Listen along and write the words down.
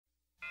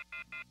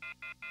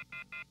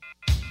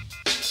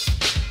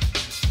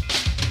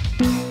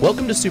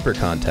Welcome to Super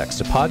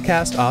Context, a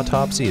podcast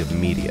autopsy of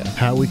media.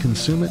 How we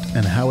consume it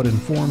and how it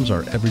informs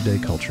our everyday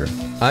culture.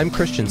 I'm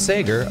Christian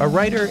Sager, a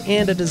writer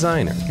and a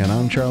designer. And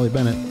I'm Charlie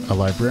Bennett, a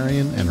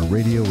librarian and a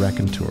radio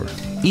raconteur.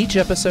 Each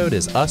episode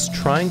is us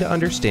trying to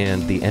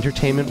understand the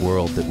entertainment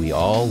world that we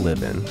all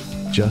live in.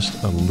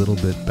 Just a little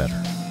bit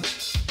better.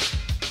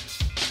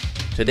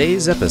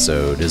 Today's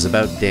episode is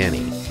about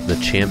Danny, the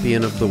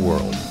Champion of the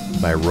World,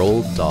 by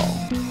Roald Dahl.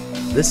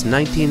 This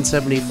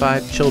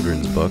 1975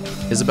 children's book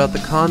is about the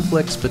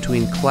conflicts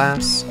between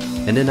class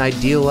and an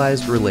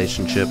idealized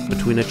relationship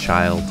between a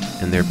child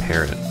and their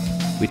parent.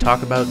 We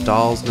talk about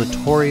Dahl's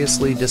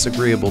notoriously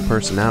disagreeable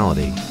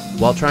personality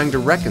while trying to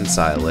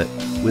reconcile it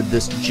with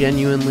this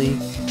genuinely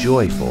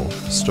joyful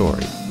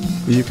story.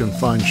 You can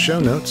find show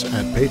notes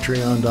at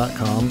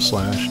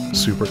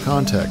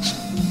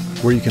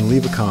patreon.com/supercontext, where you can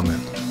leave a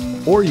comment.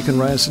 Or you can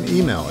write us an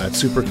email at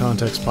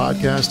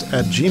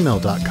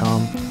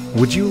supercontextpodcast@gmail.com.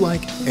 Would you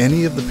like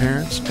any of the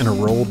parents in a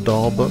Roald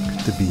Dahl book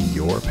to be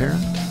your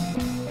parent?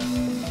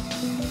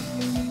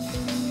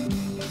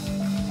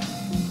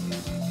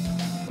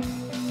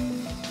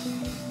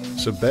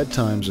 So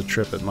bedtime's a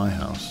trip at my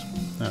house,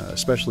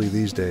 especially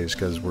these days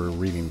because we're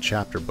reading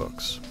chapter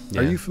books.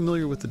 Yeah. Are you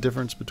familiar with the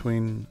difference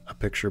between a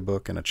picture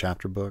book and a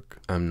chapter book?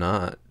 I'm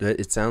not.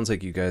 It sounds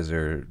like you guys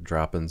are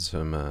dropping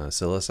some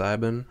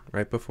psilocybin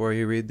right before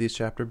you read these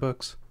chapter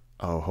books.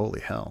 Oh,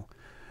 holy hell.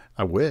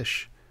 I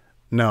wish.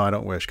 No, I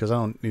don't wish, because I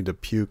don't need to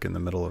puke in the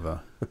middle of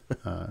a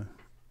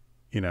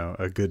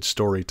good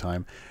story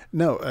time.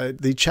 No,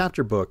 the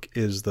chapter book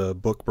is the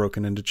book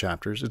broken into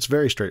chapters. It's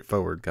very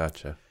straightforward.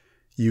 Gotcha.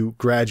 You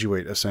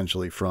graduate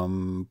essentially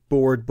from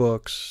board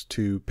books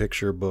to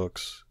picture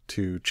books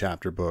to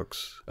chapter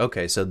books.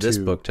 Okay, so this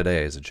book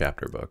today is a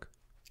chapter book.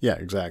 Yeah,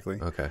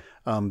 exactly. Okay.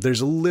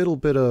 There's a little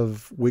bit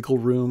of wiggle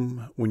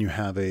room when you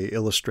have a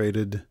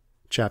illustrated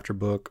chapter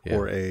book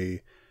or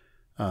a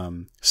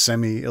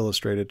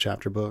semi-illustrated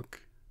chapter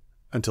book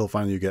until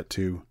finally you get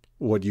to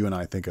what you and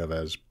I think of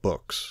as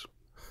books.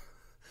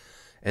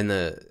 And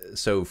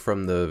so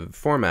from the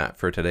format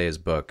for today's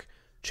book,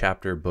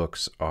 chapter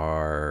books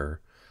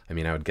are, I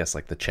would guess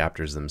like the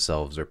chapters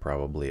themselves are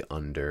probably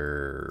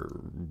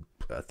under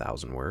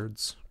 1,000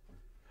 words.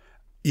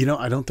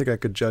 I don't think I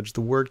could judge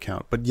the word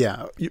count, but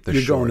yeah,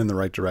 you're going in the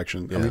right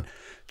direction. Yeah.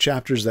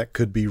 Chapters that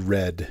could be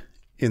read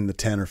in the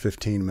 10 or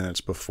 15 minutes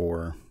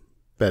before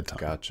bedtime.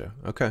 Gotcha.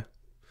 Okay.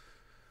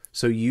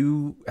 So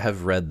you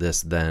have read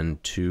this then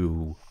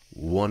to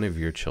one of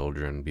your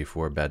children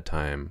before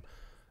bedtime,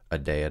 a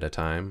day at a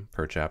time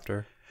per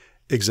chapter?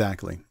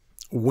 Exactly.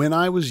 When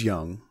I was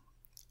young,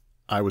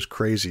 I was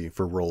crazy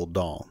for Roald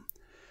Dahl.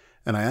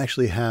 And I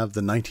actually have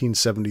the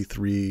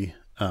 1973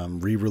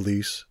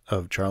 re-release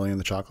of Charlie and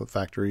the Chocolate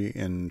Factory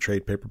in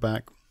trade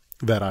paperback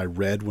that I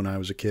read when I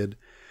was a kid.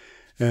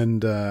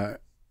 And I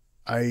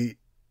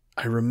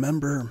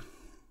remember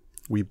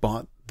we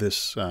bought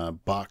this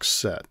box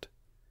set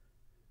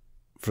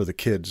for the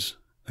kids,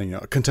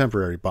 a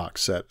contemporary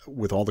box set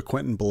with all the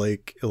Quentin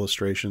Blake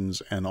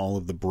illustrations and all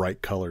of the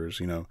bright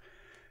colors, and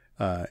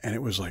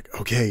it was like,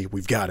 okay,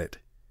 we've got it.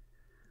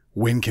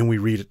 When can we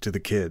read it to the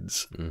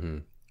kids? Mm-hmm.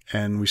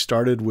 And we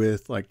started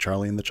with like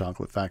Charlie and the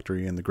Chocolate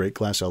Factory and the Great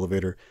Glass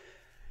Elevator.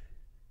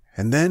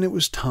 And then it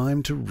was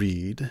time to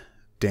read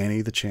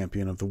Danny, the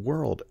Champion of the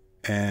World.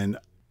 And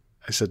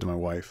I said to my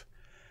wife,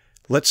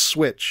 let's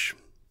switch.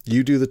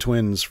 You do the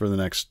twins for the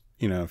next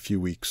few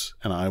weeks,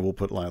 and I will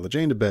put Lila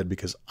Jane to bed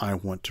because I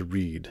want to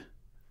read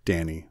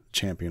Danny,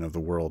 Champion of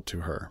the World, to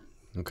her.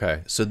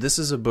 Okay. So this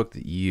is a book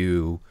that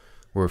you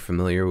were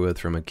familiar with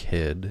from a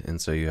kid, and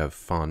so you have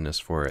fondness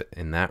for it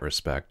in that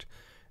respect.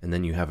 And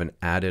then you have an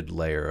added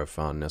layer of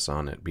fondness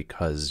on it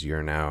because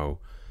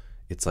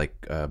it's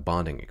like a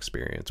bonding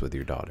experience with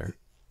your daughter.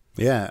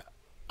 Yeah.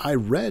 I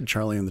read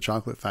Charlie and the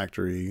Chocolate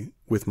Factory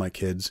with my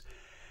kids,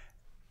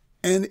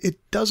 and it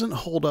doesn't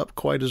hold up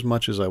quite as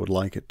much as I would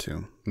like it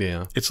to.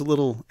 Yeah. It's a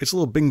little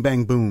bing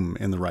bang boom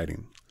in the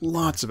writing.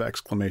 Lots of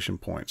exclamation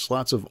points,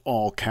 lots of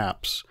all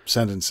caps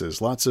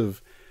sentences, lots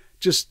of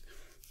just,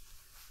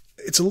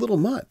 it's a little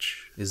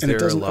much. Is there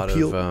a lot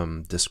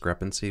of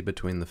discrepancy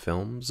between the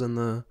films and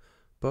the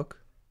book?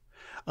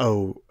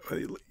 Oh,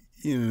 I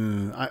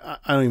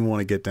don't even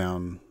want to get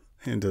down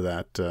into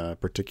that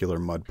particular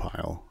mud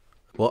pile.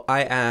 Well,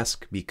 I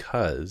ask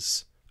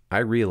because I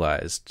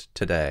realized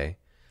today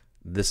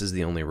this is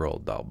the only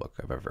Roald Dahl book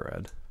I've ever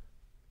read.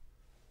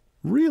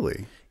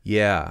 Really?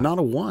 Yeah. Not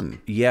a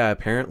one? Yeah,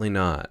 apparently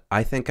not.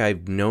 I think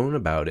I've known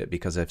about it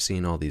because I've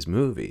seen all these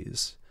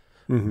movies,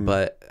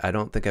 but I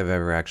don't think I've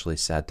ever actually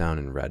sat down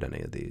and read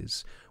any of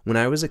these. When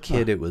I was a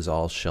kid, it was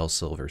all Shel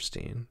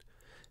Silverstein.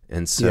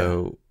 And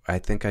so I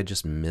think I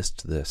just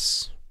missed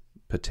this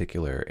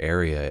particular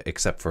area,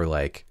 except for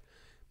like,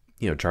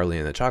 Charlie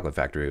and the Chocolate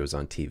Factory was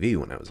on TV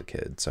when I was a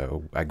kid.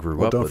 So I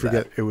grew up with that. Don't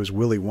forget, it was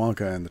Willy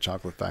Wonka and the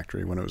Chocolate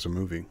Factory when it was a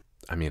movie.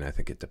 I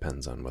think it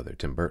depends on whether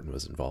Tim Burton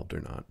was involved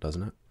or not,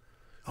 doesn't it?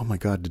 Oh my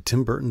God, did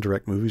Tim Burton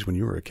direct movies when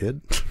you were a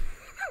kid?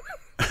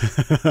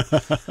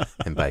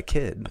 And by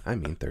kid, I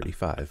mean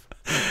 35.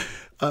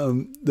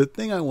 The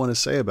thing I want to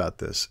say about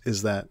this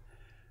is that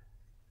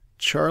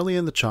Charlie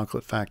and the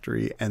Chocolate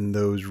Factory and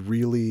those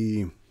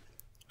really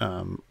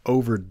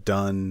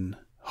overdone,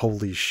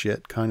 holy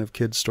shit kind of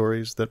kid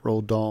stories that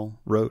Roald Dahl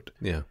wrote,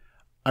 Yeah.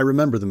 I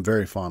remember them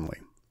very fondly.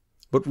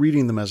 But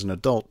reading them as an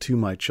adult to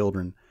my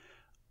children,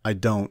 I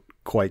don't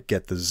quite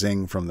get the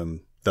zing from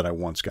them that I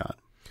once got.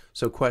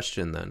 So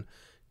question then,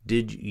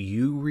 did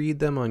you read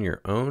them on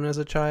your own as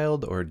a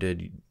child, or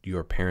did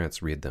your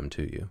parents read them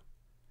to you?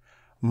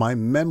 My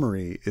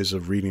memory is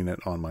of reading it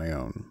on my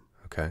own.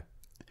 Okay.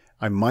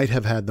 I might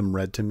have had them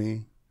read to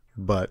me,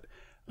 but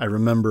I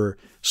remember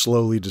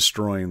slowly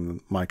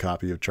destroying my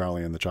copy of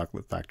Charlie and the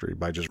Chocolate Factory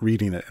by just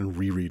reading it and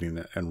rereading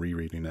it and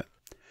rereading it.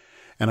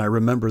 And I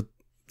remember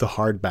the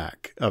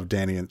hardback of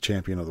Danny and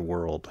Champion of the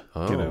World,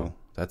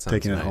 that sounds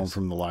taking nice. it home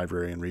from the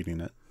library and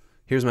reading it.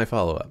 Here's my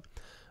follow-up.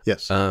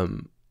 Yes.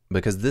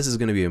 Because this is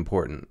going to be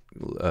important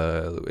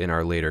in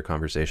our later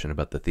conversation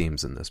about the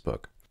themes in this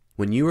book.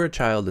 When you were a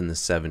child in the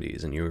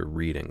 70s and you were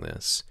reading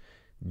this,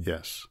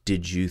 yes.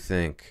 Did you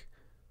think,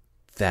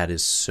 that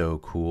is so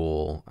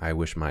cool, I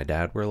wish my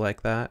dad were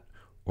like that?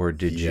 Or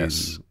did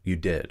you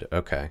did?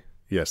 Okay.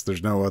 Yes,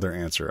 there's no other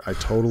answer. I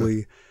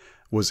totally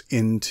was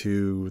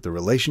into the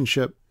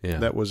relationship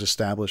that was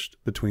established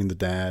between the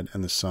dad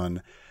and the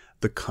son,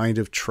 the kind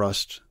of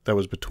trust that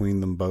was between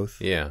them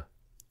both. Yeah.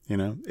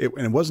 And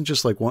it wasn't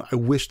just like I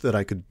wished that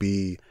I could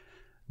be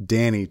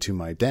Danny to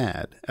my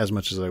dad as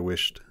much as I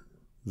wished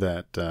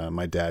that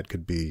my dad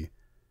could be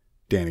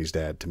Danny's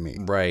dad to me.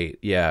 Right.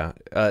 Yeah.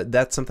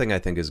 That's something I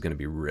think is going to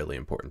be really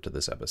important to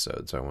this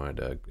episode. So I wanted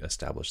to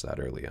establish that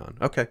early on.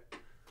 Okay.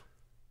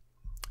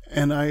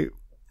 And I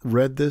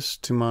read this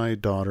to my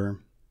daughter,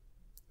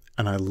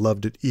 and I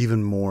loved it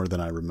even more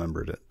than I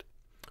remembered it.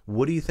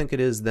 What do you think it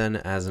is then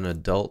as an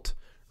adult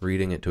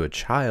reading it to a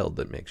child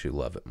that makes you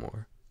love it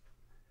more?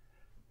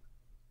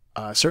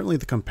 Certainly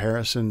the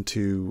comparison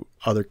to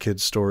other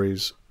kids'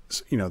 stories,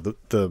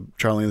 the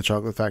Charlie and the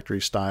Chocolate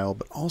Factory style,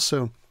 but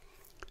also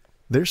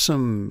there's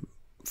some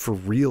for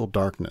real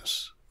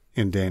darkness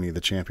in Danny,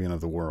 the Champion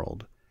of the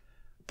World.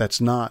 That's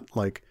not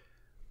like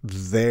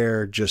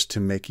there just to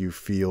make you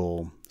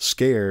feel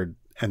scared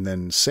and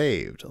then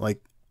saved.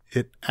 Like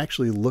it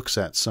actually looks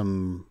at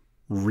some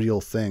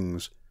real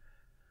things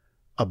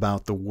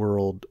about the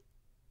world,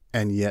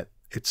 and yet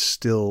it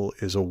still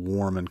is a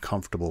warm and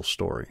comfortable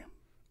story.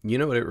 You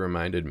know what it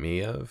reminded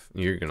me of?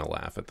 You're going to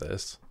laugh at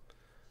this.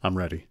 I'm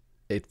ready.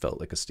 It felt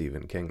like a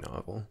Stephen King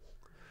novel.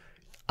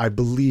 I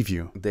believe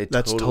you.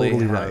 That's totally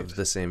have right.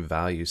 The same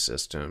value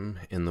system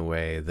in the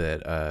way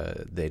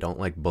that they don't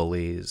like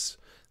bullies.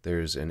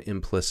 There's an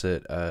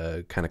implicit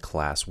kind of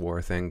class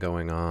war thing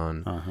going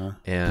on.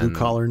 And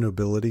blue-collar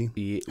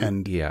nobility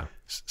and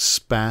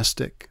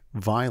spastic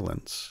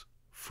violence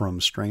from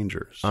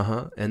strangers.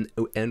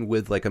 And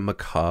with like a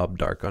macabre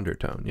dark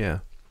undertone. Yeah.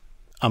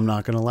 I'm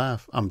not going to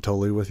laugh. I'm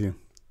totally with you.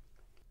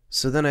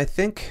 So then I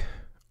think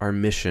our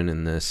mission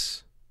in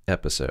this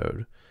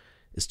episode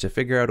is to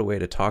figure out a way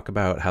to talk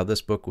about how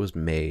this book was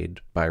made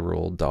by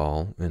Roald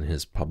Dahl and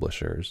his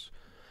publishers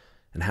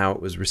and how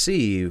it was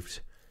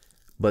received,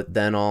 but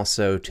then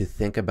also to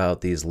think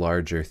about these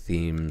larger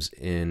themes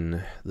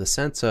in the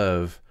sense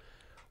of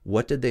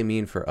what did they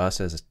mean for us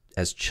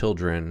as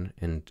children,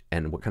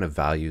 and what kind of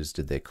values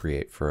did they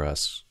create for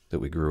us that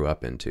we grew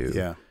up into?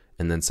 Yeah.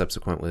 And then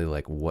subsequently,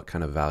 like, what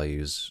kind of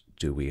values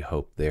do we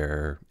hope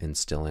they're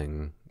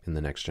instilling in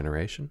the next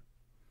generation?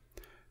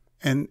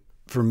 And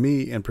for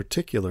me in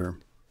particular,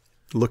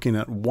 looking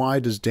at why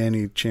does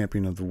Danny,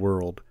 Champion of the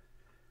World,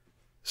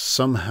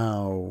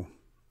 somehow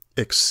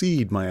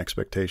exceed my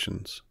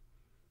expectations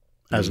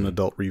as an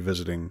adult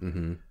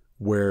revisiting,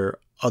 where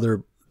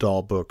other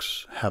Dahl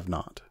books have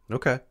not.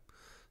 Okay.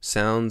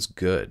 Sounds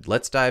good.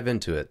 Let's dive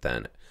into it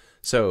then.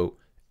 So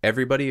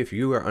everybody, if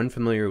you are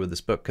unfamiliar with this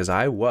book, because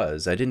I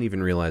didn't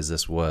even realize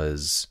this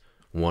was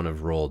one of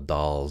Roald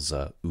Dahl's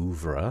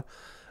oeuvre.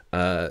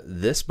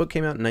 This book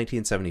came out in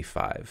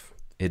 1975.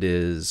 It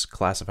is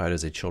classified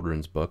as a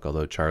children's book,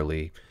 although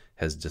Charlie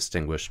has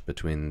distinguished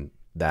between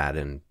that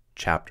and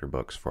chapter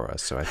books for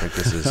us. So I think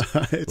this is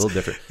a little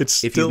different.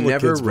 If you've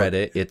never read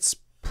it, it's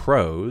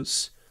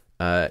prose.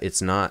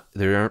 It's not,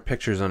 there aren't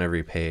pictures on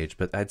every page,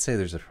 but I'd say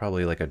there's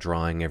probably like a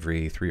drawing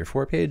every 3 or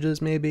 4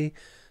 pages maybe.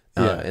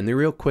 And they're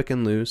real quick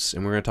and loose,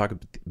 and we're going to talk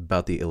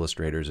about the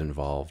illustrators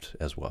involved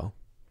as well.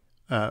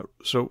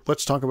 So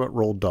let's talk about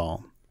Roald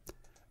Dahl.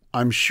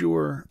 I'm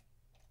sure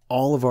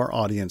all of our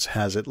audience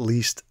has at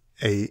least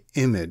a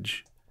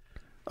image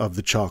of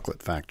the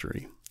Chocolate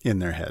Factory in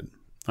their head.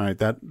 All right,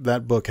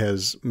 that book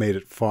has made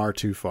it far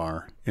too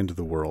far into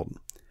the world.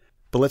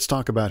 But let's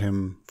talk about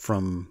him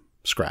from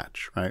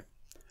scratch, right?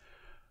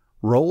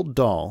 Roald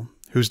Dahl,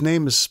 whose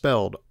name is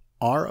spelled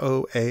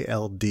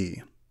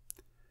R-O-A-L-D,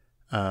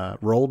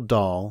 Roald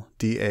Dahl,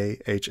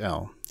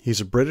 D-A-H-L.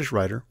 He's a British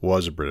writer,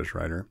 was a British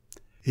writer.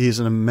 He is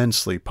an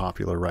immensely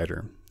popular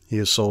writer. He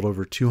has sold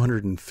over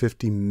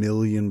 250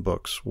 million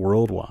books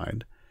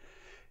worldwide.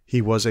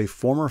 He was a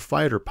former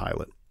fighter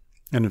pilot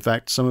And in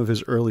fact, some of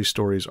his early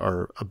stories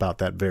are about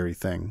that very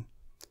thing.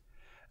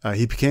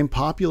 He became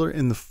popular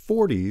in the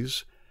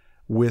 40s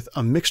with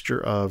a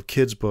mixture of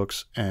kids'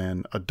 books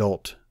and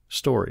adult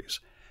stories.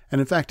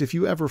 And in fact, if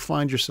you ever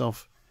find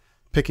yourself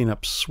picking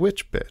up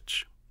Switch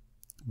Bitch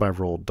by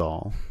Roald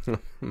Dahl.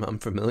 I'm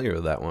familiar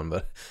with that one,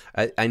 but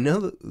I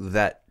know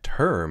that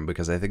term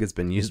because I think it's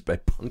been used by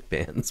punk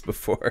bands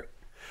before.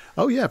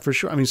 Oh, yeah, for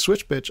sure. I mean,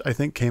 Switch Bitch, I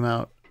think, came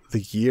out the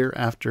year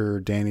after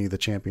Danny, the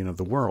Champion of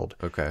the World.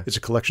 Okay. It's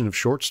a collection of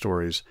short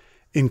stories,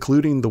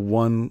 including the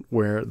one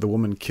where the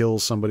woman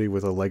kills somebody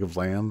with a leg of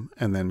lamb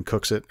and then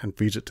cooks it and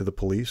feeds it to the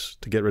police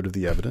to get rid of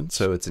the evidence.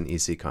 So it's an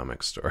EC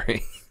Comics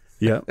story.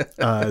 Yeah.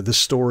 The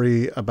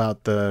story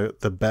about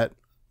the bet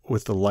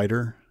with the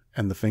lighter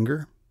and the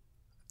finger.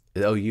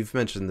 Oh, you've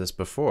mentioned this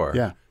before.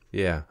 Yeah.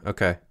 Yeah.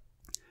 Okay.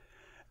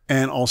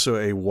 And also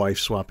a wife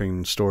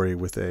swapping story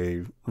with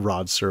a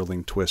Rod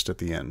Serling twist at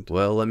the end.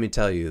 Well, let me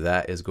tell you,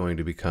 that is going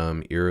to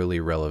become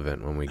eerily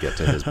relevant when we get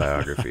to his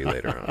biography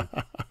later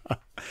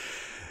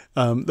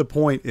on. The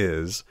point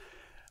is,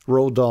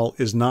 Roald Dahl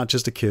is not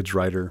just a kid's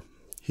writer.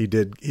 He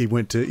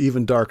went to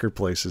even darker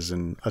places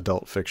in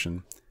adult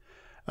fiction,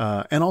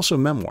 and also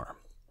memoir.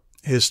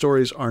 His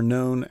stories are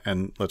known,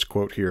 and let's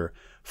quote here,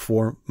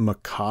 for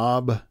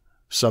macabre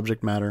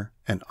subject matter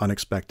and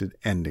unexpected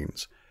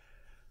endings.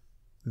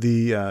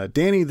 The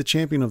Danny, the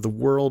Champion of the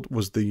World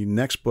was the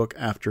next book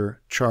after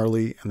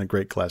Charlie and the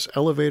Great Glass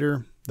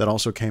Elevator. That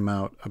also came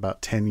out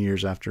about 10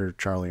 years after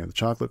Charlie and the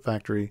Chocolate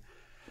Factory.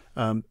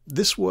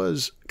 This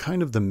was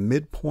kind of the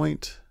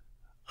midpoint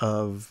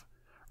of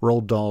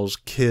Roald Dahl's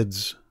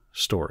kids'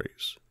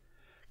 stories.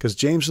 Because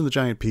James and the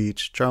Giant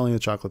Peach, Charlie and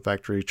the Chocolate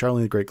Factory,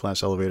 Charlie and the Great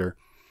Glass Elevator,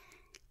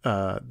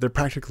 they're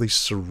practically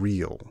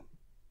surreal.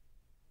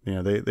 You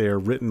know, they are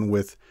written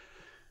with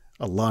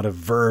a lot of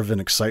verve and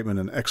excitement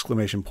and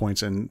exclamation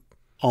points and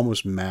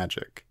almost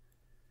magic.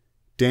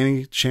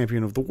 Danny,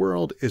 Champion of the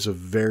World, is a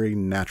very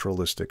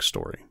naturalistic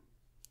story.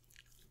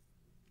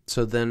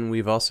 So then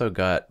we've also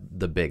got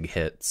the big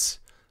hits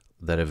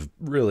that have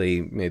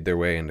really made their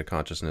way into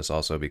consciousness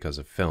also because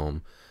of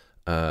film.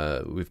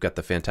 We've got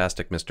the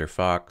Fantastic Mr.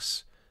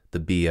 Fox, the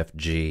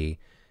BFG,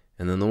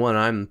 and then the one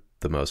I'm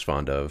the most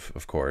fond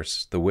of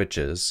course, The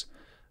Witches,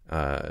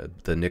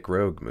 the Nick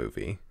Rogue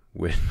movie,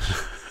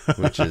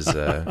 which is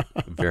a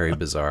very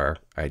bizarre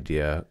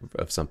idea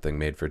of something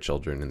made for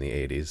children in the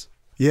 80s.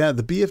 Yeah,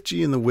 the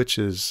BFG and The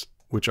Witches,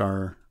 which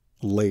are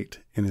late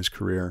in his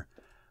career,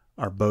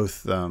 are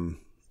both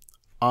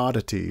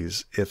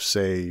oddities if,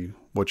 say,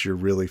 what you're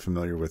really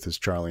familiar with is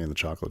Charlie and the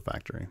Chocolate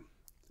Factory.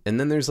 And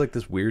then there's like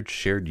this weird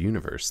shared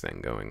universe thing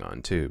going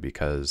on too,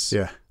 because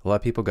a lot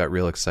of people got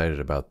real excited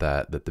about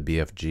that the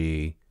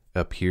BFG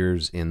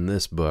appears in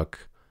this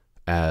book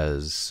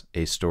as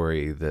a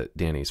story that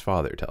Danny's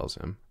father tells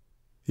him.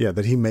 Yeah,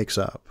 that he makes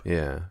up.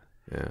 Yeah.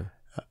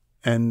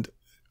 And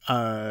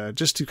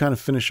just to kind of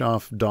finish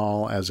off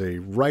Dahl as a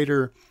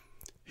writer,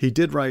 he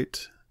did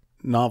write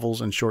novels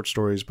and short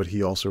stories, but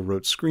he also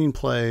wrote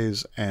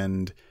screenplays,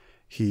 and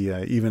he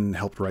even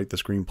helped write the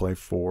screenplay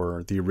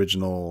for the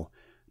original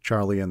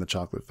Charlie and the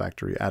Chocolate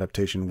Factory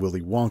adaptation,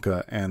 Willy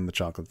Wonka and the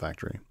Chocolate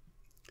Factory.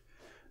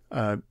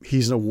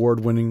 He's an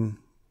award-winning.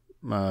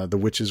 The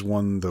Witches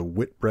won the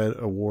Whitbread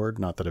Award.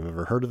 Not that I've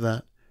ever heard of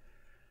that.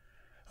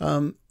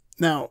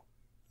 Now,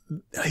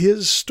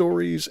 his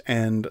stories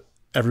and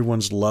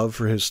everyone's love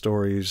for his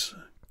stories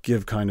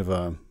give kind of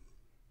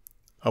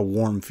a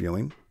warm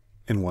feeling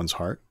in one's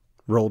heart.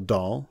 Roald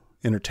Dahl,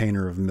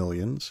 entertainer of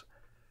millions.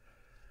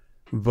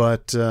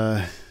 But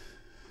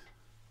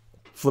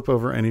flip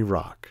over any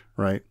rock,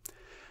 right?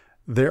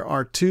 There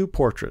are two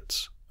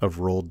portraits of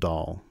Roald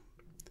Dahl.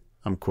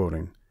 I'm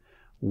quoting.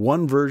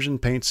 One version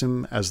paints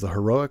him as the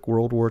heroic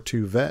World War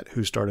II vet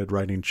who started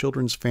writing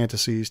children's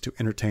fantasies to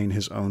entertain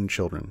his own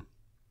children.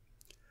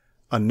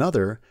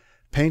 Another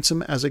paints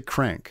him as a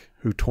crank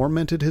who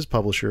tormented his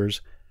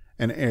publishers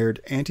and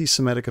aired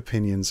anti-Semitic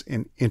opinions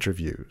in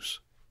interviews.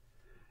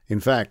 In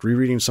fact,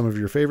 rereading some of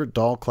your favorite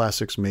Dahl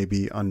classics may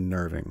be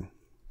unnerving.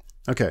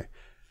 Okay.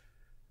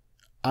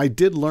 I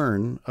did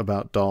learn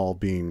about Dahl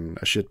being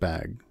a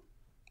shitbag,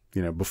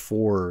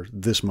 before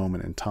this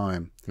moment in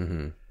time.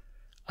 Mm-hmm.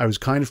 I was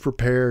kind of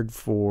prepared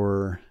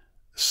for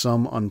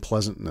some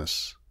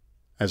unpleasantness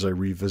as I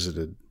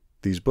revisited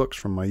these books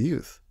from my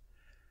youth.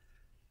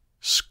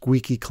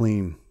 Squeaky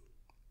clean.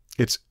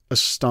 It's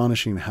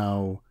astonishing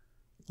how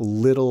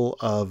little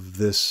of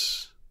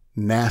this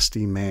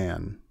nasty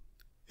man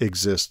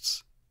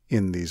exists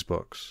in these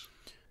books.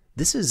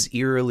 This is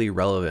eerily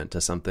relevant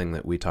to something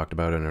that we talked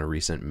about in a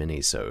recent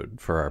mini-sode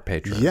for our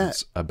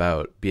patrons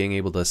about being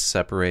able to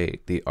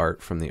separate the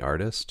art from the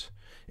artist.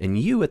 And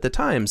you at the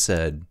time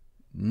said,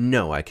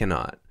 no, I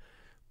cannot.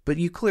 But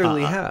you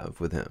clearly have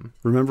with him.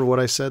 Remember what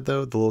I said,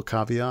 though? The little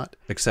caveat?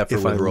 Except for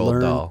with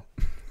Roald Dahl.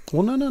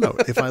 Well, no.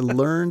 If I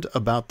learned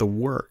about the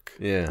work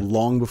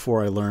long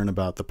before I learn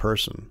about the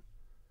person,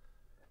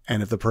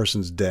 and if the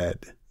person's dead,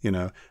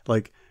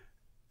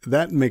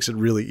 that makes it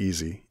really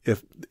easy.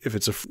 If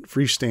it's a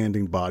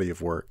freestanding body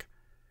of work,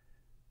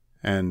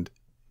 and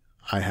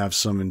I have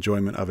some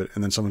enjoyment of it.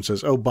 And then someone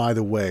says, oh, by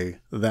the way,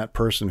 that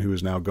person who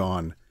is now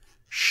gone,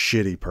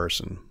 shitty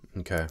person.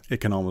 Okay.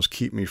 It can almost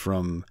keep me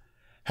from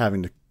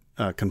having to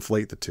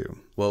conflate the two.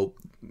 Well,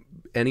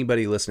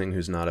 anybody listening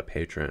who's not a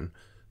patron,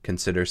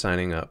 consider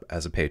signing up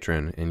as a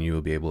patron, and you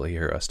will be able to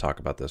hear us talk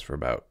about this for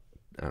about,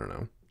 I don't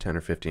know, 10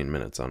 or 15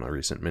 minutes on a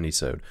recent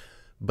minisode.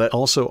 But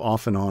also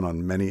off and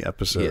on many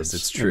episodes. Yes,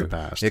 it's true. In the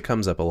past. It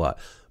comes up a lot.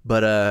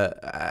 But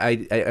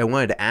I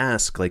wanted to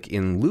ask, like,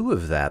 in lieu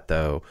of that,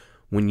 though,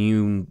 when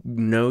you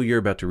know you're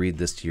about to read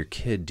this to your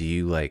kid, do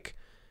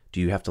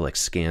you have to like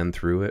scan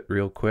through it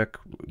real quick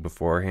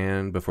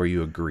beforehand before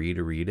you agree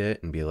to read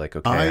it and be like,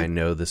 okay, I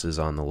know this is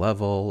on the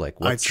level? Like,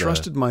 I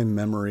trusted my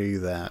memory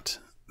that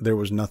there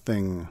was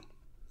nothing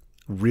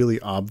really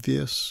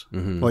obvious.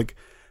 Mm-hmm. Like,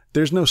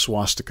 there's no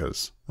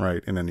swastikas,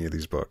 right, in any of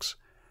these books.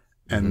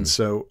 And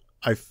so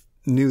I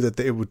knew that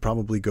it would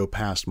probably go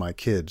past my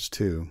kids,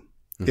 too,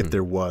 if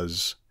there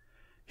was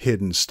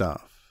hidden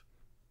stuff.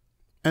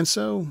 And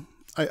so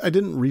I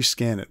didn't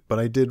rescan it, but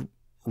I did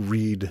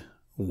read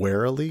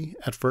warily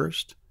at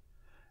first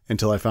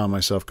until I found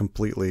myself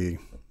completely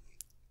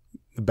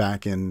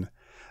back in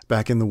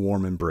the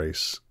warm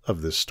embrace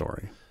of this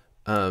story.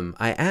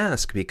 I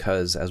ask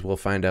because, as we'll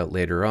find out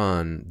later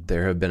on,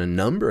 there have been a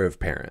number of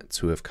parents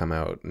who have come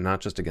out,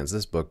 not just against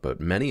this book, but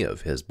many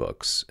of his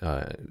books,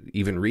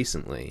 even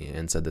recently,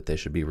 and said that they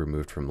should be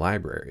removed from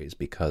libraries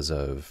because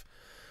of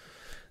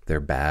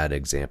their bad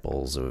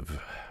examples of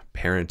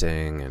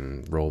parenting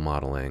and role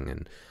modeling.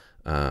 And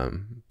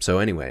so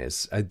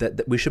anyways,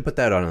 we should put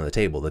that on the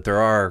table, that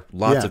there are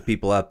lots of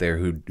people out there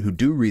who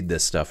do read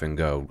this stuff and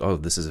go, oh,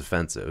 this is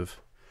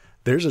offensive.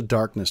 There's a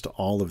darkness to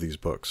all of these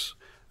books.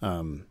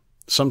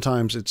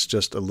 Sometimes it's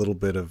just a little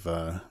bit of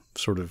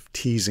sort of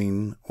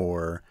teasing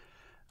or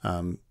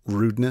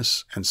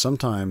rudeness, and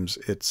sometimes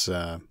it's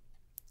like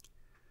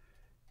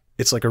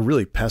a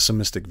really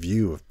pessimistic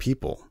view of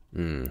people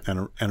and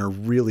a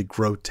really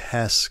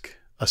grotesque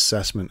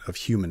assessment of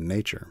human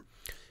nature.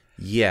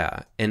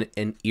 Yeah, and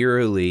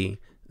eerily,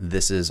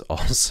 this is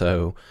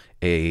also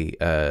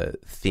a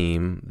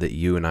theme that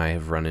you and I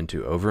have run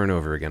into over and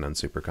over again on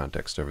Super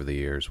Context over the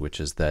years, which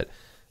is that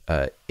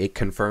it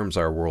confirms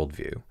our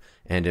worldview.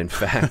 And in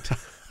fact,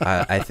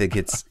 I think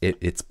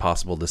it's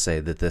possible to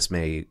say that this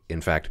may,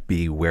 in fact,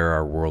 be where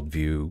our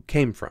worldview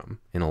came from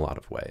in a lot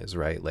of ways,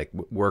 right? Like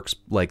works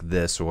like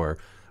this or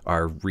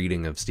our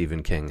reading of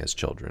Stephen King as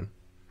children.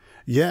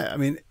 Yeah, I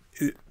mean,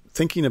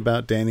 thinking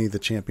about Danny, the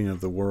Champion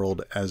of the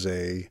World, as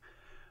a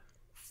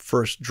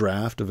first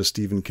draft of a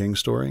Stephen King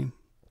story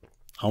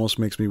almost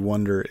makes me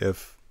wonder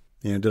if,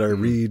 did I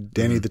read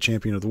Danny, the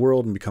Champion of the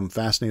World and become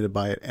fascinated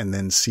by it and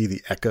then see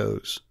the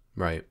echoes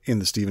in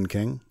the Stephen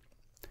King?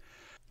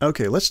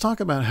 Okay, let's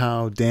talk about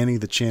how Danny,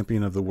 the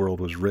Champion of the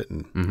World was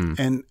written.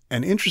 And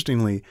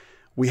interestingly,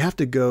 we have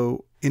to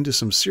go into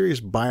some serious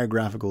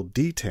biographical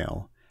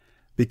detail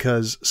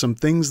because some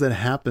things that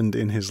happened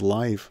in his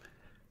life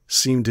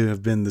seem to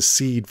have been the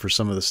seed for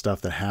some of the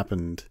stuff that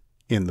happened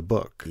in the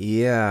book.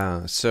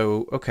 Yeah.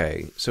 So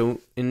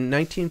in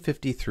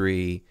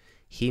 1953,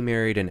 he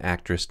married an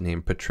actress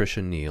named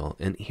Patricia Neal.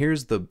 And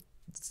here's the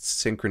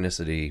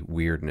synchronicity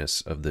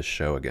weirdness of this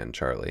show again,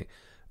 Charlie.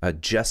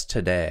 Just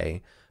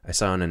today, I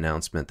saw an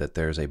announcement that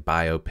there's a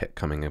biopic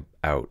coming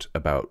out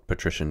about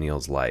Patricia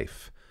Neal's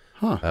life,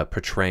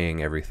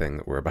 portraying everything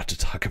that we're about to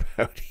talk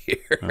about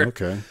here.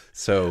 Okay.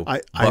 So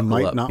I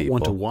might not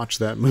want to watch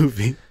that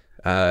movie.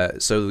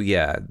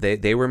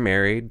 They were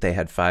married. They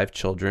had 5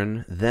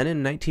 children. Then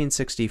in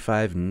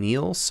 1965,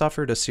 Neal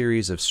suffered a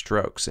series of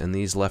strokes, and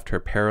these left her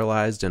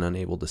paralyzed and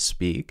unable to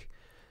speak.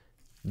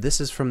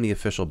 This is from the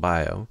official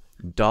bio.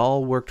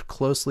 Dahl worked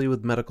closely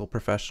with medical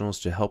professionals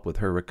to help with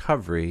her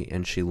recovery,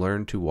 and she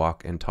learned to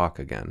walk and talk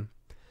again.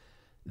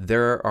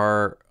 There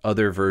are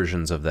other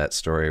versions of that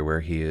story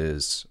where he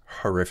is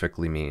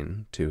horrifically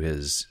mean to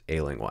his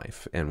ailing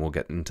wife, and we'll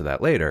get into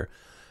that later.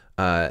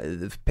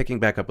 Picking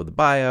back up with the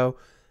bio,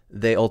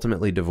 they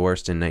ultimately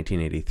divorced in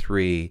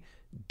 1983.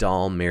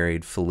 Dahl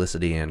married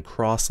Felicity Ann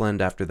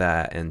Crossland after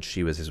that, and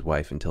she was his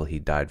wife until he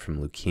died from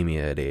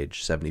leukemia at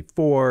age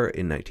 74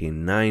 in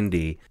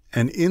 1990.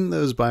 And in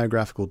those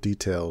biographical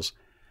details,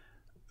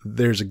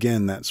 there's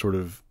again that sort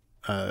of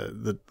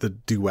the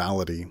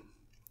duality.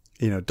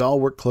 Dahl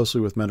worked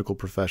closely with medical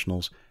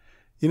professionals.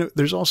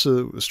 There's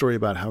also a story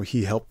about how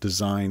he helped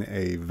design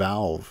a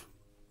valve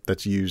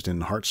that's used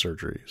in heart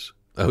surgeries.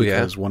 Oh, yeah?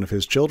 Because one of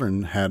his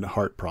children had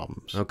heart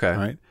problems. Okay.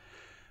 Right?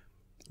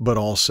 But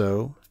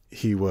also,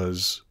 he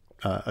was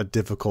a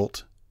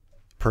difficult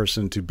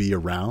person to be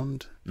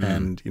around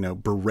and,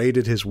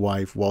 berated his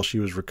wife while she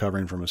was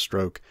recovering from a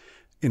stroke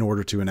in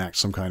order to enact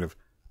some kind of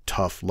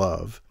tough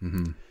love.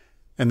 And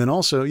then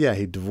also,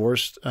 he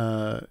divorced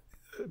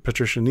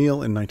Patricia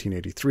Neal in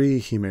 1983.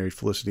 He married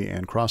Felicity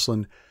Ann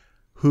Crossland,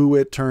 who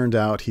it turned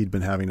out he'd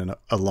been having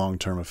a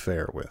long-term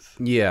affair with.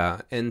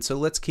 Yeah, and so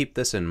let's keep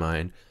this in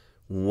mind.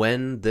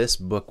 When this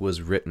book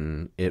was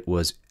written, it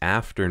was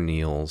after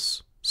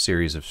Neal's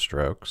series of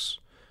strokes.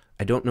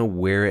 I don't know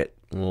where it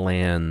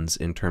lands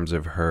in terms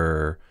of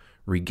her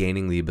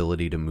regaining the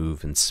ability to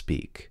move and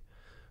speak.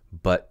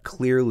 But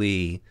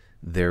clearly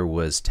there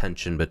was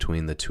tension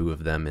between the two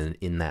of them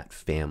in that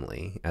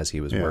family as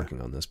he was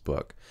working on this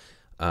book,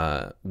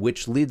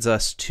 which leads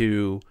us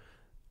to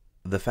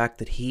the fact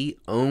that he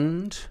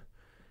owned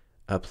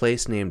a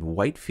place named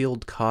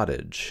Whitefield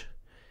Cottage,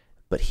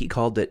 but he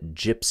called it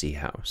Gypsy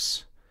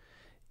House.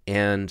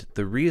 And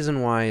the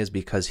reason why is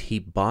because he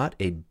bought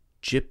a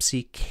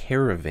gypsy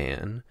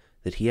caravan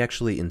that he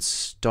actually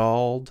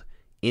installed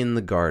in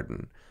the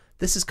garden.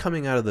 This is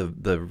coming out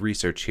of the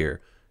research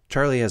here.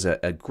 Charlie has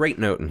a great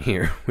note in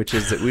here, which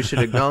is that we should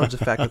acknowledge the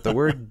fact that the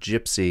word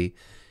gypsy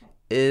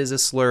is a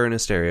slur and a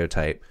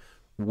stereotype.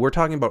 We're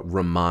talking about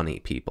Romani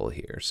people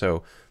here.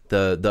 So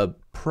the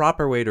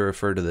proper way to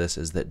refer to this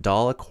is that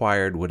Dahl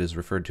acquired what is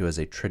referred to as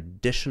a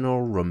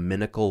traditional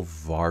Romanical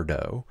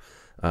vardo.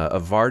 A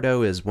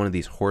vardo is one of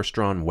these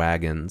horse-drawn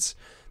wagons.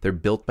 They're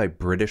built by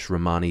British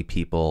Romani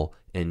people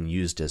and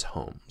used as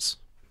homes.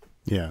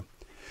 Yeah.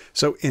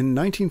 So in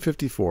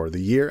 1954,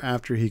 the year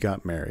after he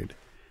got married,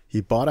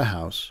 he bought a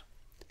house.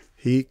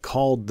 He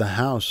called the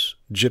house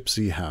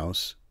Gypsy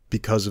House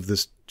because of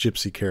this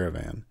gypsy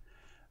caravan.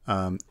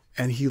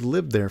 And he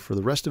lived there for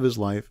the rest of his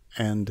life.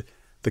 And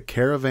the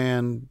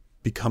caravan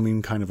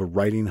becoming kind of a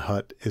writing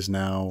hut is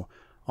now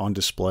on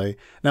display.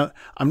 Now,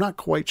 I'm not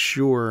quite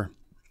sure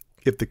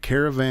if the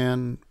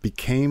caravan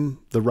became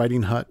the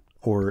writing hut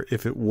or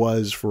if it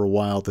was for a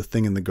while the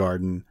thing in the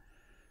garden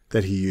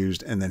that he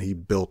used, and then he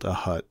built a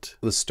hut.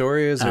 The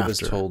story as it was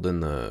told in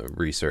the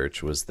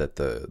research was that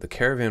the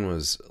caravan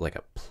was like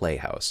a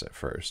playhouse at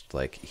first.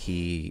 Like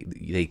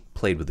they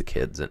played with the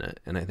kids in it.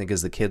 And I think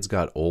as the kids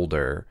got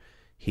older,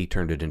 he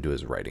turned it into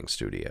his writing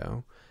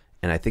studio.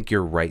 And I think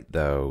you're right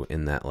though,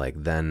 in that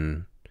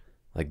then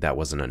that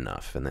wasn't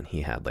enough. And then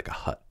he had like a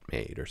hut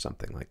made or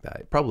something like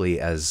that. Probably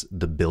as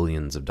the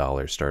billions of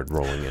dollars started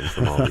rolling in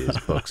from all these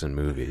books and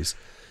movies,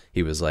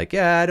 he was like,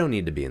 yeah, I don't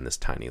need to be in this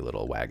tiny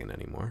little wagon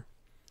anymore.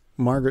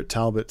 Margaret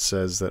Talbot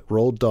says that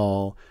Roald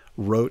Dahl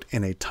wrote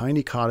in a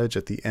tiny cottage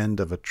at the end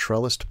of a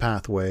trellised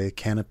pathway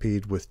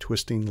canopied with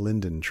twisting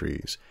linden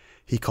trees.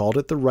 He called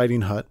it the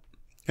writing hut,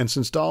 and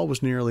since Dahl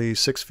was nearly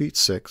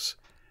 6'6",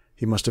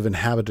 he must have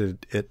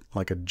inhabited it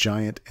like a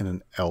giant in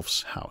an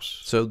elf's house.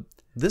 So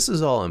this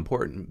is all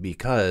important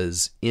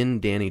because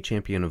in Danny,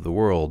 Champion of the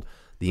World,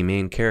 the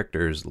main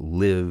characters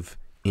live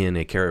in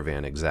a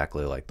caravan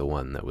exactly like the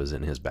one that was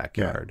in his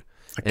backyard. Yeah.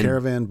 A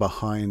caravan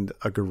behind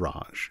a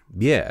garage.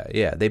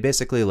 Yeah. They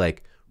basically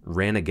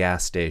ran a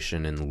gas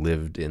station and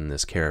lived in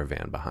this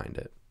caravan behind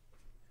it.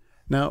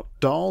 Now,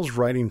 Dahl's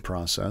writing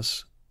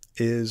process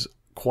is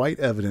quite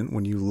evident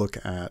when you look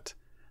at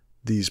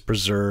these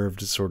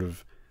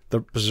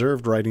the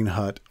preserved writing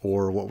hut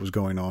or what was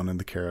going on in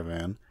the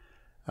caravan.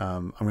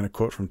 I'm going to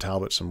quote from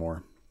Talbot some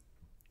more.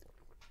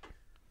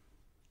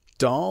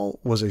 Dahl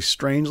was a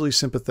strangely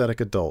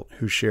sympathetic adult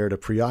who shared a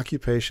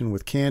preoccupation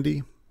with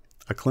candy,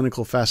 a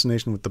clinical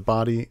fascination with the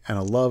body, and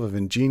a love of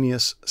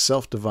ingenious,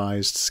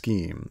 self-devised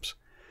schemes.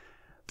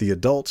 The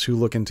adults who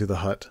look into the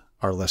hut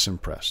are less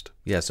impressed.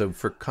 Yeah, so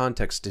for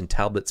context, in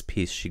Talbot's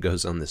piece, she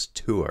goes on this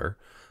tour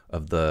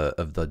of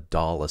the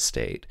Dahl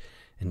estate,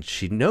 and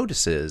she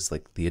notices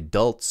the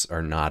adults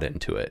are not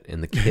into it,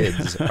 and the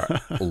kids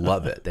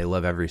love it. They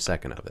love every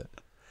second of it.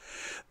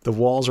 The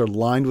walls are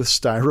lined with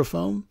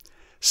styrofoam,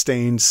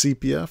 stained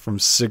sepia from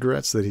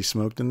cigarettes that he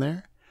smoked in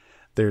there.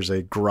 There's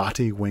a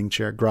grotty wing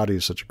chair. Grotty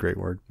is such a great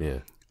word. Yeah.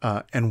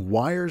 And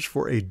wires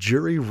for a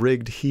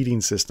jury-rigged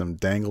heating system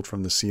dangled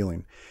from the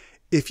ceiling.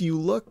 If you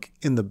look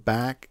in the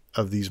back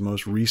of these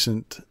most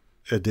recent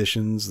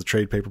editions, the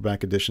trade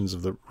paperback editions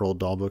of the Roald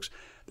Dahl books,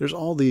 there's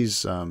all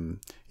these,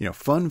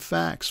 fun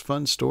facts,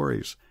 fun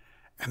stories.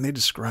 And they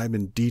describe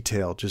in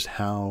detail just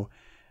how,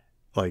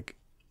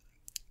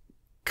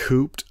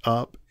 cooped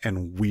up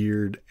and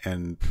weird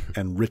and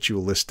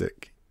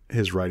ritualistic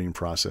his writing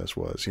process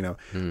was.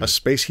 A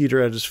space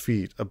heater at his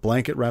feet, a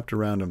blanket wrapped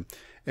around him,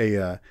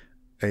 a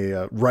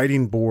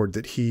writing board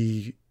that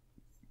he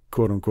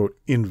quote unquote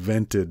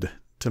invented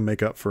to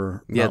make up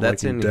for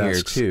that's in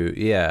desks. Here too.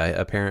 Yeah,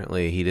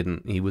 apparently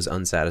he was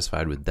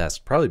unsatisfied with desks,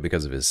 probably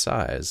because of his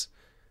size.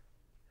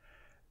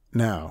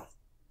 Now,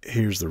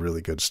 here's the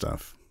really good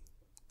stuff.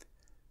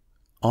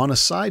 On a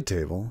side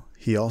table,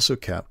 he also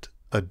kept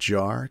a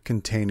jar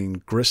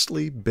containing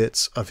gristly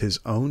bits of his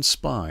own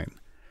spine,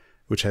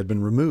 which had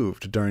been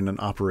removed during an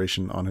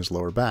operation on his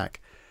lower back.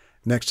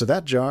 Next to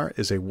that jar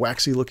is a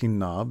waxy-looking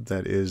knob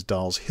that is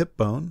Dahl's hip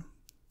bone,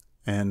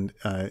 and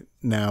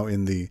now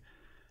in the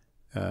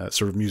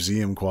sort of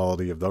museum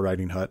quality of the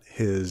writing hut,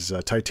 his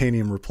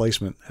titanium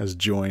replacement has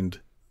joined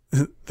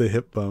the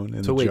hip bone in the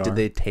jar. So wait, did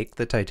they take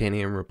the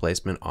titanium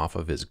replacement off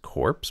of his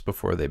corpse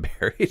before they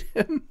buried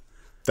him?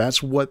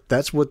 That's what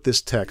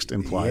this text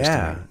implies to me.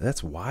 Yeah,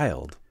 that's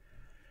wild.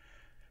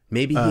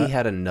 Maybe he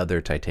had another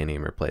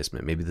titanium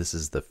replacement. Maybe this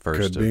is the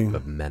first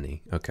of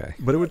many. Okay.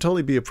 But it would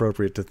totally be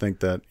appropriate to think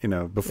that,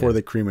 before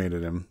they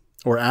cremated him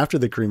or after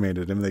they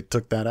cremated him, they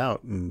took that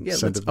out and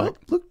sent it back.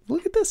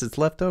 Look at this. It's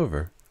left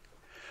over.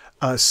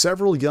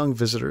 Several young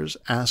visitors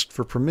asked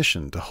for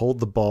permission to hold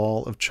the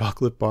ball of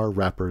chocolate bar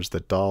wrappers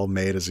that Dahl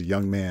made as a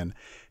young man.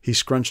 He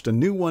scrunched a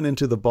new one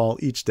into the ball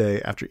each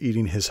day after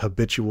eating his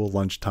habitual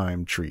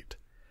lunchtime treat.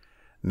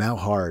 Now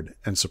hard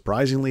and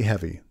surprisingly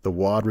heavy, the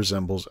wad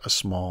resembles a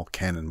small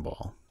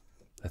cannonball.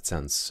 That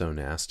sounds so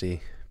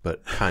nasty,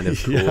 but kind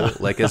of cool. Yeah.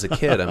 Like as a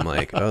kid, I'm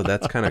like, oh,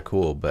 that's kind of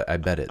cool, but I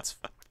bet it's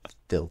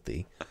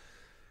filthy.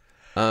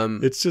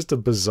 It's just a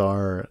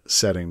bizarre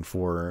setting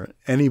for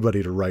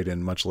anybody to write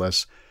in, much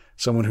less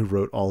someone who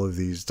wrote all of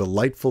these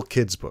delightful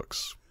kids'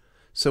 books.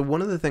 So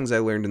one of the things I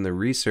learned in the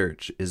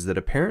research is that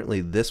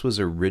apparently this was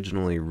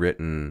originally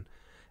written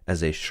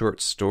as a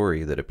short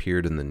story that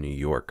appeared in the New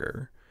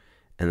Yorker.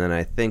 And then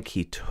I think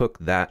he took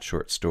that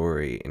short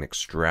story and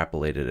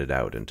extrapolated it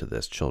out into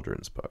this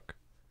children's book.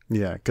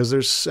 Yeah, because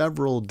there's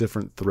several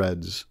different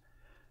threads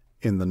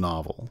in the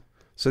novel.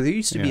 So there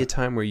used to be a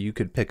time where you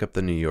could pick up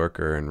the New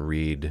Yorker and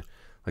read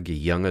like a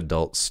young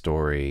adult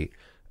story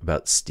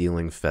about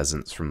stealing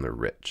pheasants from the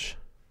rich.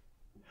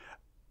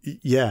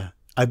 Yeah,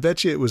 I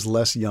bet you it was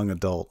less young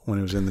adult when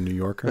it was in the New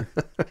Yorker.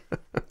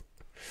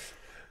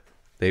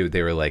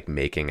 They were like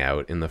making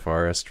out in the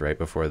forest right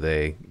before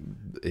they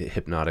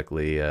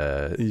hypnotically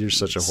You're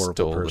such a horrible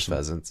stole person. the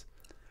pheasants.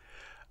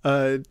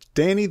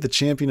 Danny, the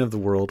Champion of the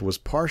World, was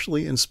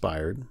partially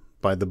inspired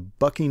by the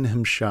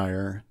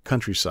Buckinghamshire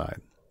countryside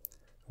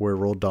where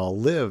Roald Dahl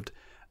lived.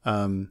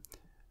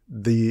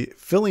 The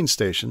filling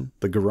station,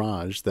 the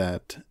garage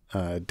that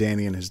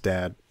Danny and his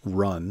dad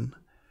run,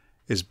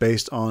 is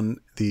based on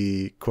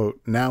the,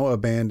 quote, now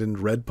abandoned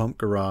Red Pump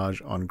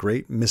Garage on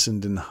Great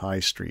Missenden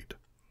High Street.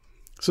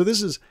 So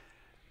this is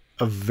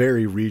a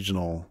very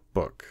regional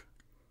book.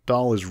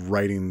 Dahl is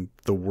writing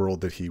the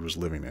world that he was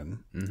living in.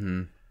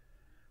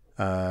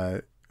 Mm-hmm.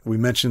 We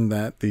mentioned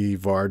that the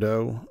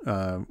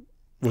Vardo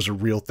was a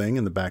real thing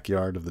in the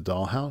backyard of the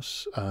Dahl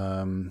house.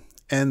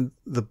 And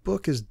the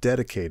book is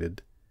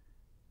dedicated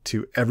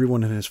to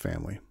everyone in his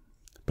family.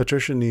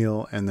 Patricia,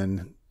 Neil, and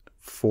then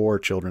 4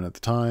 children at the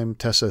time,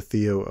 Tessa,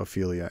 Theo,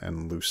 Ophelia,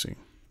 and Lucy.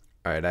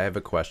 All right, I have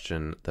a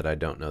question that I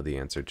don't know the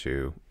answer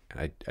to.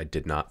 I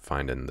did not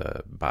find in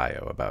the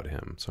bio about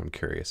him, so I'm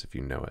curious if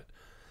you know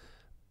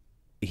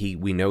it.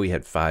 We know he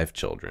had 5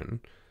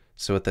 children.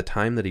 So at the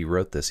time that he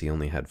wrote this, he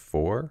only had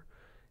 4.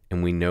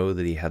 And we know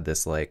that he had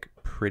this like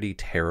pretty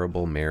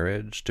terrible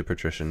marriage to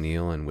Patricia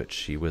Neal in which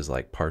she was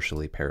like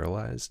partially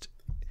paralyzed.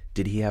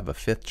 Did he have a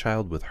 5th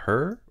child with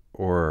her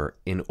or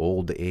in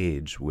old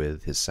age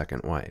with his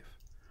second wife?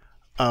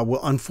 Well,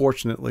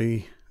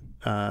 unfortunately,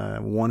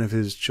 one of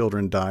his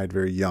children died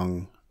very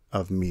young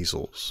of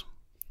measles.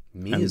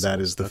 And that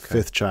is the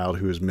 5th child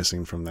who is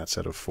missing from that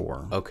set of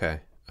 4.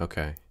 Okay.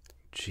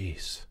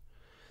 Jeez.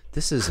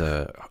 This is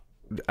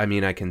I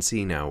mean, I can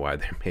see now why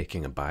they're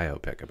making a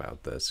biopic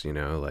about this, you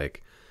know,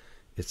 like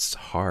it's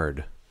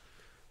hard.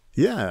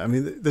 Yeah. I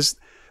mean,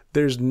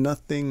 there's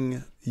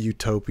nothing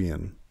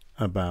utopian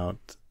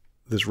about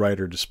this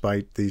writer,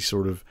 despite these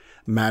sort of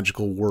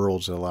magical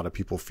worlds that a lot of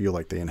people feel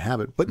like they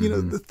inhabit. But, you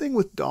know, the thing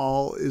with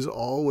Dahl is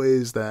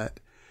always that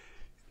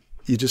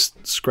you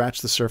just scratch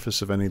the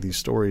surface of any of these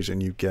stories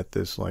and you get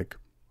this like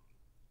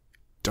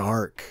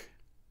dark,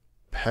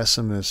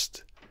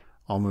 pessimist,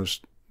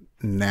 almost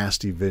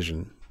nasty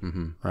vision,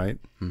 right?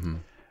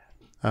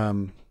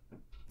 Mm-hmm.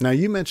 Now,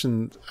 you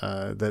mentioned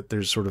that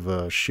there's sort of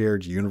a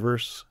shared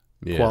universe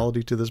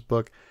quality to this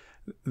book.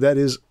 That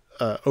is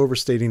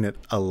overstating it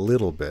a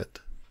little bit,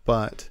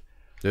 but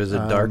there's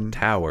a dark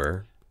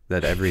tower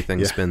that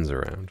everything spins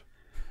around.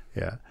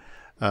 Yeah.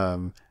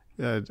 To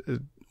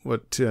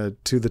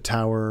the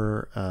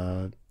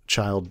tower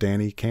child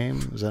Danny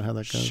came? Is that how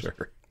that goes?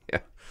 Sure. Yeah.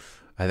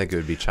 I think it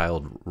would be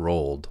child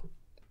rolled.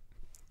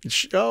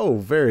 Oh,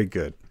 very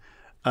good.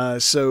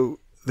 So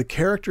the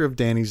character of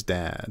Danny's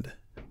dad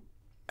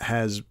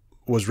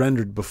was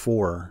rendered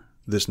before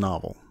this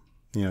novel.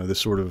 You know, this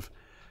sort of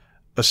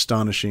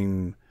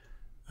astonishing,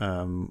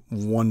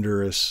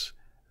 wondrous,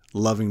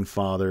 loving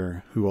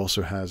father who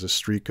also has a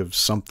streak of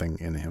something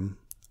in him.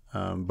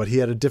 But he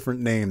had a different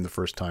name the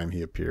first time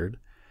he appeared.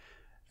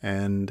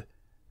 And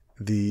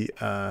the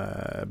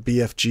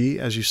BFG,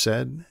 as you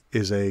said,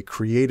 is a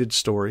created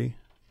story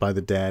by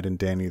the dad in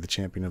Danny, the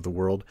Champion of the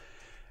World.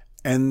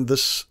 And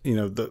this, you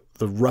know, the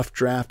rough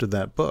draft of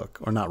that book,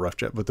 or not rough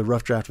draft, but the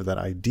rough draft of that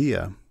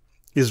idea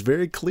is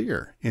very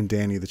clear in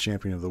Danny, the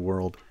Champion of the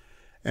World,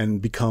 and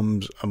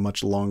becomes a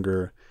much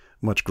longer,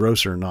 much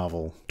grosser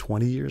novel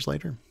 20 years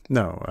later.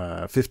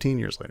 No, 15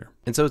 years later.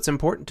 And so it's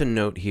important to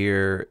note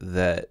here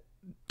that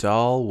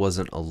Dahl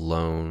wasn't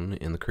alone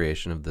in the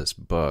creation of this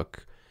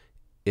book.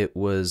 It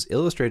was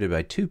illustrated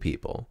by 2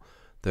 people.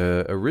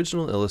 The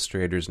original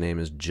illustrator's name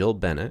is Jill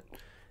Bennett,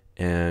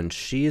 and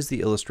she is the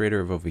illustrator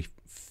of over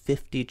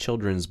 50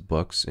 children's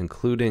books,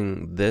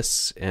 including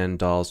this and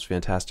Dahl's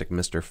fantastic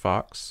Mr.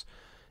 Fox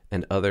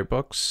and other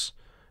books.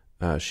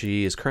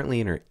 She is currently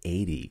in her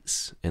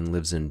 80s and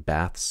lives in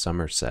Bath,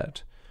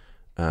 Somerset.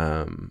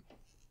 Now,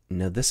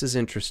 this is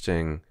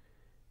interesting.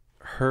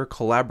 Her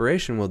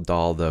collaboration with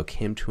Dahl, though,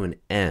 came to an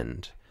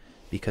end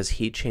because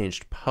he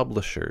changed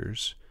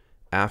publishers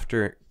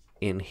after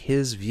in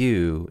his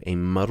view, a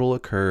muddle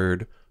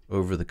occurred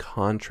over the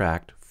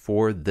contract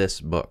for this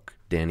book,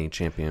 Danny,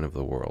 Champion of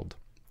the World.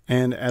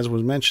 And as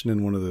was mentioned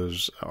in one of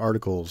those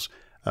articles,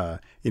 a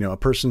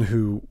person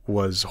who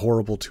was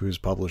horrible to his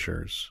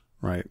publishers,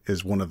 right,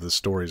 is one of the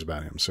stories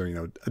about him.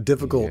 So, a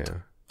difficult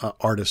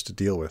artist to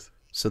deal with.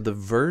 So the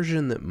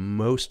version that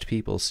most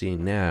people see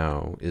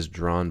now is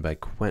drawn by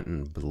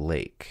Quentin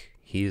Blake.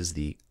 He is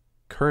the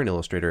current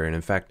illustrator, and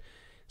in fact,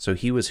 so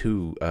he was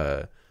who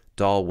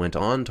Dahl went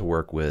on to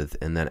work with,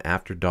 and then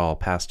after Dahl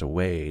passed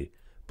away,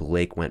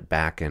 Blake went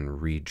back and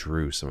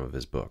redrew some of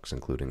his books,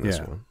 including this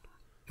one.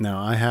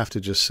 Now, I have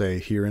to just say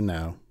here and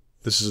now,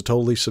 this is a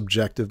totally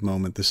subjective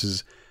moment. This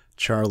is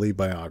Charlie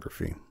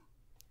biography.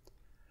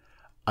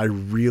 I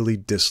really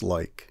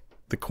dislike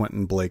the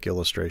Quentin Blake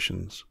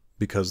illustrations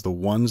because the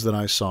ones that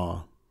I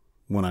saw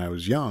when I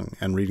was young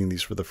and reading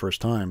these for the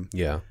first time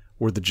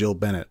were the Jill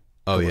Bennett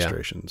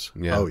illustrations.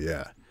 Yeah. Oh,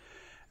 yeah.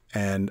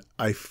 And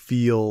I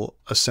feel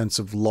a sense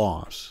of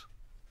loss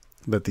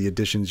that the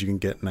editions you can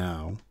get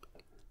now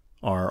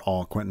are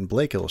all Quentin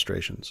Blake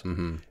illustrations.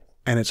 Mm-hmm.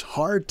 And it's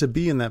hard to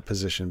be in that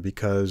position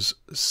because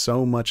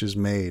so much is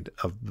made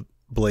of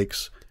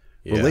Blake's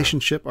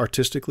relationship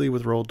artistically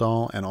with Roald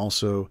Dahl, and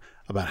also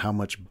about how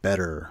much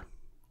better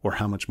or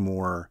how much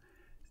more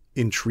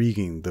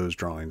intriguing those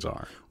drawings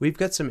are. We've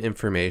got some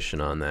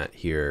information on that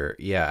here.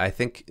 Yeah, I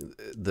think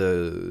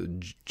the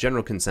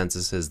general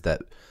consensus is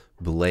that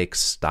Blake's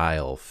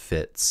style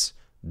fits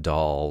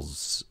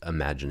Dahl's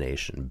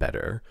imagination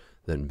better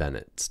than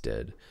Bennett's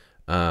did.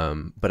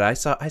 But I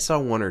saw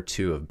one or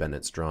two of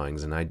Bennett's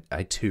drawings, and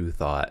I too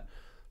thought,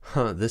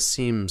 this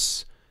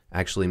seems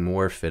actually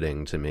more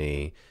fitting to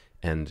me,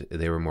 and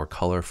they were more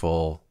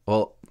colorful.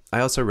 Well, I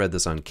also read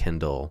this on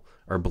Kindle.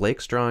 Are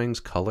Blake's drawings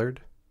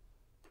colored?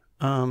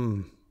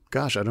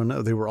 Gosh, I don't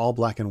know. They were all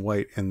black and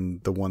white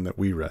in the one that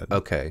we read.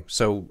 Okay,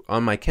 so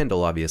on my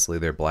Kindle, obviously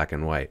they're black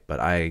and white,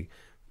 but I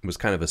was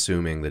kind of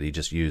assuming that he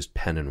just used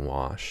pen and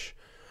wash.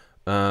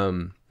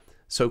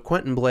 So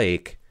Quentin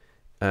Blake,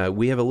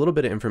 we have a little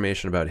bit of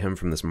information about him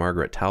from this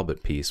Margaret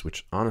Talbot piece,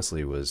 which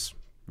honestly was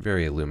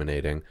very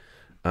illuminating,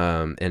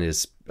 and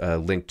is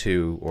linked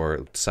to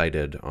or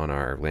cited on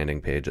our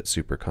landing page at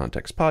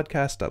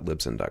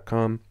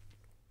supercontextpodcast.libsyn.com.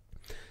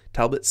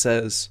 Talbot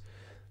says,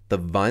 the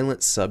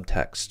violent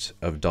subtext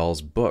of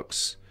Dahl's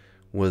books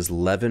was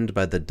leavened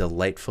by the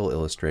delightful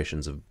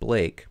illustrations of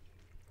Blake.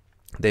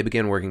 They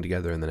began working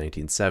together in the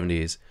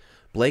 1970s.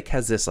 Blake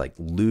has this like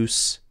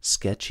loose,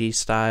 sketchy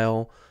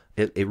style.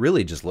 It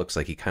really just looks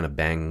like he kind of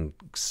bangs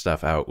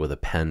stuff out with a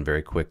pen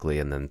very quickly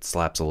and then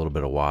slaps a little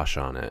bit of wash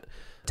on it.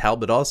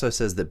 Talbot also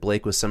says that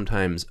Blake was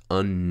sometimes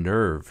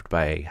unnerved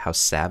by how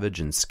savage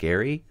and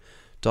scary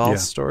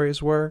Dahl's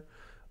stories were,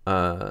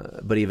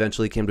 but he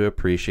eventually came to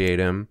appreciate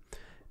him.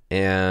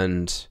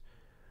 And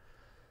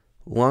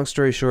long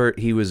story short,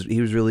 he was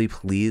really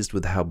pleased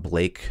with how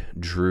Blake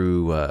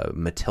drew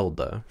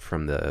Matilda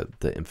from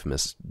the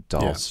infamous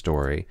Dahl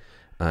story,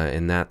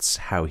 and that's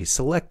how he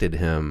selected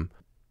him.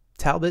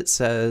 Talbot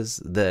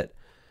says that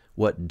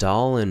what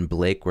Dahl and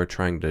Blake were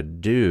trying to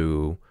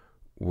do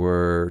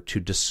were to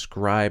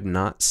describe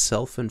not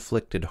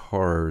self-inflicted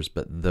horrors,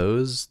 but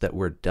those that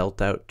were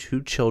dealt out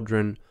to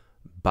children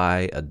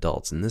by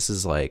adults. And this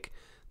is like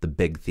the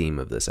big theme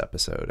of this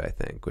episode, I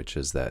think, which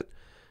is that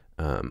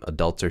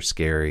adults are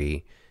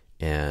scary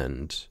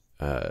and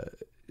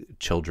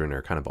children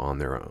are kind of on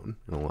their own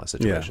in a lot of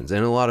situations. And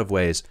in a lot of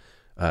ways,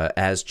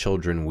 as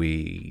children,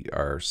 we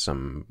are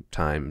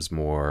sometimes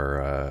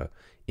more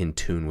in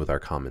tune with our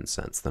common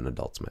sense than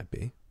adults might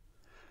be.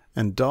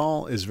 And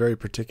Dahl is very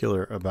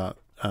particular about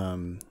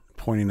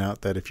pointing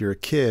out that if you're a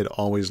kid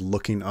always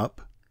looking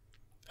up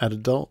at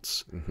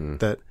adults,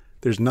 that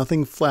there's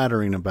nothing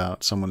flattering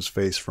about someone's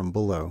face from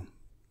below.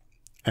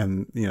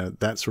 And,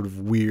 that sort of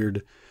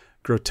weird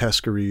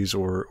grotesqueries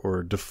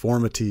or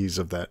deformities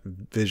of that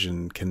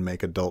vision can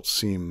make adults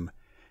seem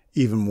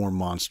even more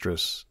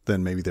monstrous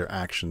than maybe their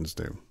actions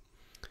do.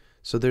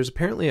 So there's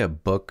apparently a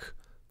book,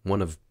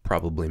 one of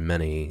probably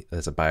many,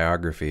 that's a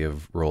biography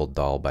of Roald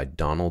Dahl by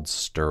Donald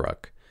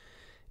Sturrock.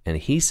 And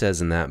he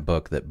says in that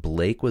book that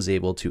Blake was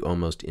able to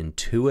almost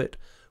intuit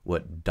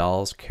what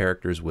Dahl's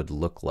characters would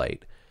look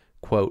like.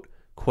 Quote,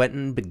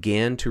 Quentin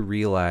began to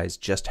realize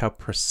just how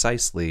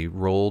precisely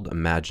Roald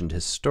imagined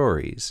his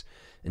stories.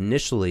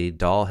 Initially,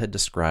 Dahl had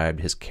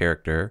described his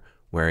character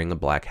wearing a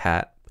black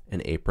hat,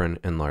 an apron,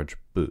 and large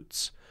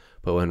boots.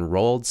 But when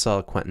Roald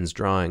saw Quentin's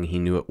drawing, he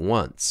knew at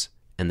once,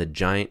 and the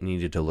giant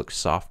needed to look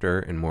softer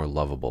and more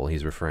lovable.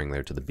 He's referring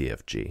there to the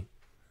BFG.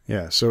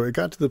 Yeah, so it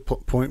got to the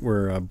point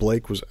where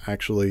Blake was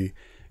actually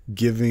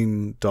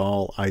giving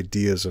Dahl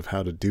ideas of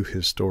how to do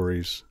his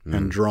stories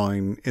and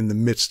drawing in the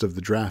midst of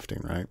the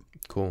drafting, right?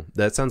 Cool.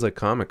 That sounds like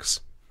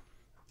comics.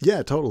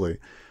 Yeah, totally.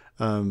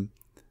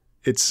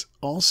 It's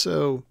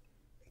also,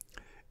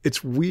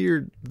 it's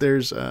weird.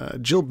 There's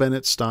Jill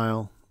Bennett's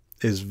style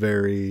is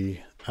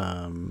very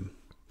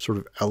sort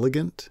of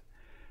elegant,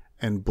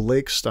 and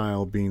Blake's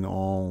style, being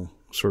all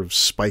sort of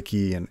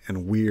spiky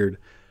and weird,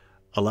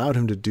 allowed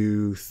him to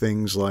do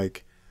things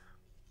like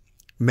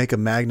make a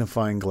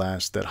magnifying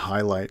glass that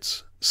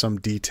highlights some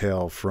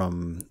detail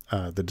from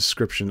the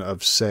description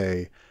of,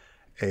 say,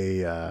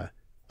 a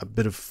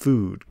bit of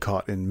food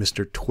caught in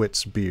Mr.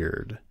 Twit's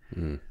beard.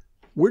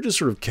 We're just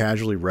sort of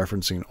casually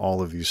referencing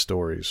all of these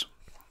stories.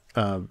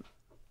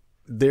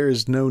 There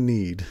is no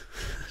need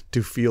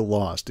to feel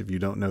lost if you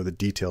don't know the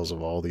details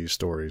of all these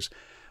stories.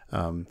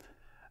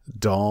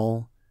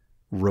 Dahl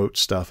wrote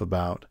stuff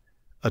about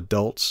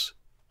adults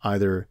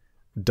either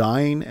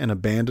dying and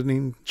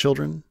abandoning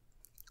children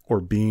or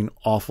being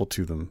awful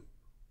to them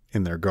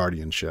in their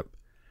guardianship.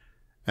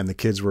 And the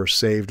kids were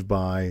saved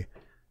by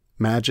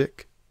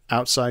magic,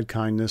 outside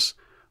kindness,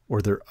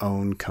 or their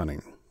own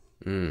cunning.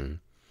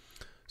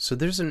 So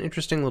there's an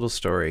interesting little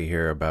story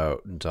here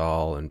about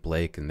Dahl and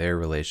Blake and their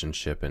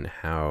relationship and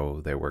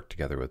how they work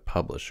together with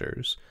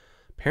publishers.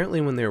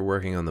 Apparently when they were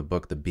working on the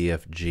book, The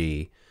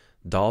BFG,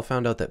 Dahl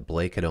found out that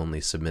Blake had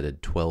only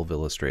submitted 12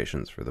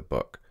 illustrations for the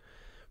book.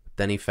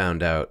 Then he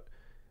found out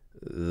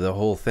the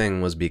whole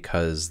thing was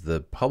because the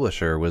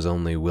publisher was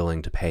only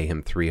willing to pay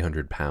him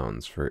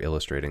 £300 for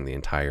illustrating the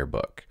entire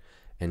book.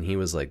 And he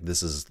was like,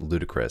 this is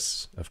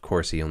ludicrous. Of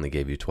course he only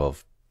gave you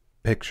 12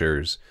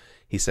 pictures.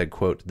 He said,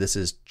 quote, "This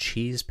is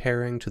cheese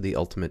pairing to the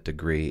ultimate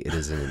degree. It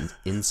is an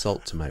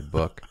insult to my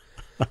book."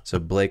 So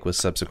Blake was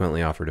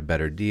subsequently offered a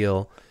better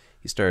deal.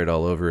 He started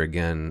all over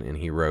again, and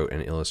he wrote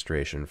an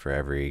illustration for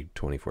every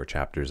 24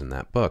 chapters in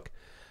that book.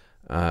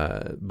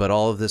 But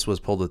all of this was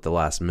pulled at the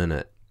last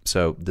minute.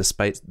 So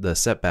despite the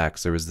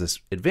setbacks, there was this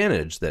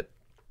advantage that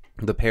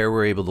the pair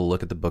were able to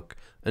look at the book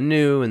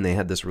anew, and they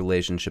had this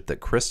relationship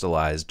that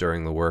crystallized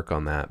during the work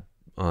on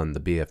the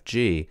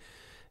BFG.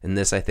 And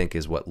this, I think,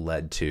 is what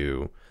led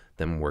to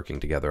them working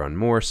together on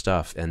more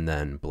stuff, and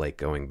then Blake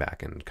going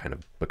back and kind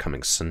of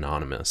becoming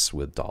synonymous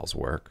with Dahl's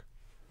work.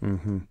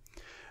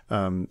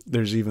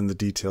 There's even the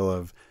detail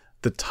of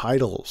the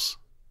titles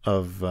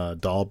of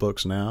Dahl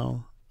books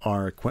now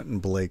are Quentin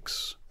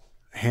Blake's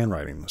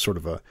handwriting, sort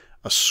of a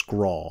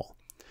scrawl.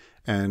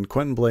 And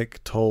Quentin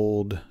Blake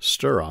told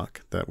Sturrock,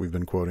 that we've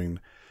been quoting,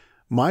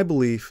 "My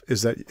belief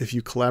is that if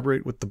you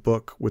collaborate with the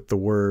book with the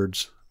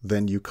words,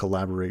 then you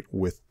collaborate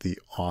with the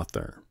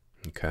author."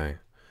 Okay.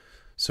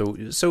 So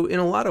in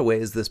a lot of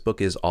ways, this book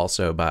is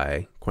also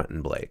by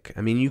Quentin Blake.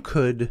 I mean, you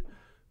could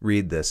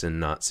read this and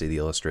not see the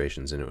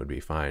illustrations and it would be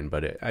fine.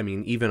 But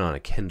even on a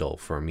Kindle,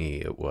 for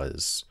me, it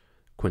was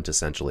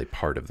quintessentially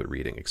part of the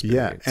reading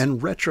experience. Yeah, and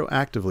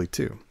retroactively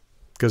too.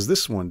 Because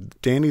this one,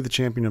 Danny the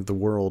Champion of the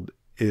World,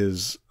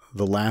 is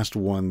the last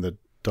one that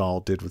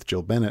Dahl did with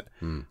Jill Bennett.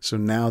 So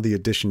now the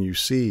edition you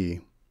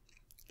see,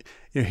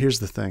 here's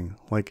the thing.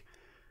 Like,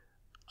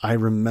 I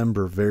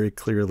remember very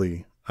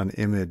clearly an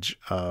image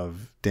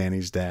of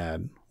Danny's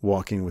dad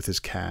walking with his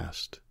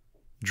cast,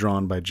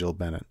 drawn by Jill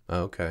Bennett.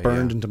 Okay.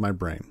 Burned into my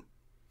brain.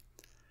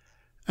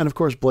 And of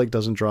course, Blake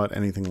doesn't draw it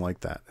anything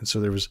like that. And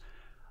so there was,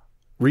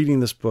 reading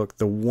this book,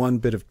 the one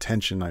bit of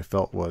tension I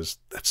felt was,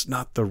 that's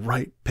not the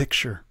right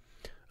picture.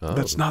 Oh.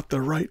 That's not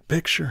the right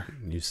picture.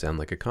 You sound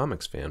like a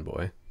comics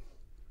fanboy.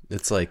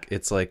 It's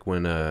like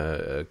when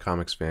a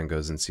comics fan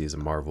goes and sees a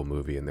Marvel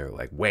movie and they're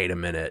like, wait a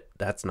minute,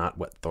 that's not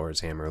what Thor's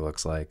hammer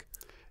looks like.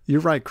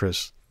 You're right,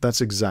 Chris.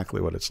 That's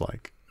exactly what it's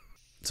like.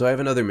 So I have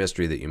another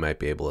mystery that you might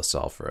be able to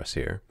solve for us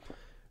here.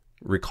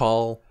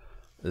 Recall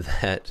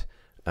that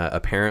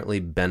apparently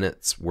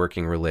Bennett's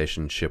working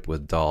relationship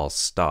with Dahl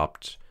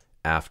stopped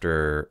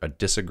after a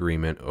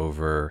disagreement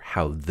over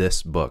how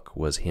this book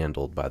was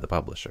handled by the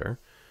publisher.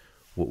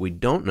 What we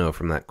don't know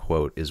from that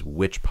quote is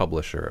which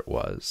publisher it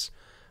was.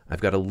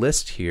 I've got a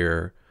list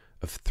here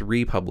of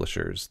 3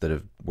 publishers that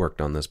have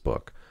worked on this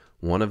book.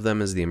 One of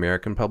them is the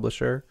American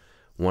publisher,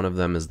 one of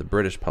them is the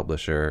British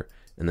publisher,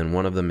 and then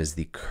one of them is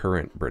the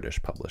current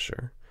British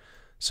publisher.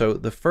 So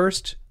the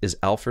first is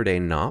Alfred A.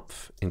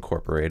 Knopf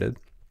Incorporated.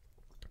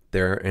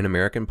 They're an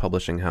American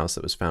publishing house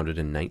that was founded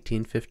in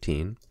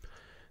 1915.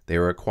 They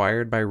were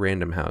acquired by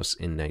Random House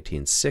in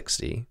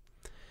 1960,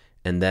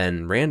 and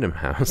then Random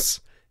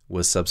House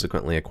was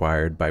subsequently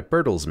acquired by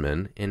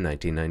Bertelsmann in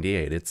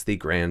 1998. It's the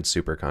grand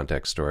super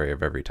context story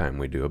of every time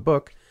we do a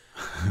book,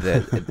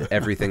 that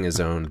everything is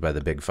owned by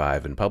the big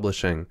 5 in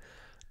publishing.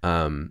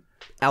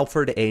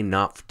 Alfred A.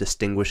 Knopf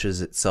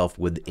distinguishes itself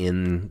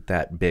within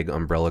that big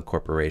umbrella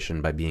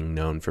corporation by being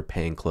known for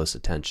paying close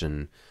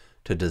attention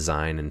to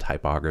design and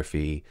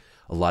typography.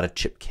 A lot of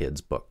Chip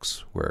Kids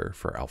books were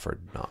for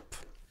Alfred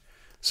Knopf.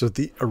 So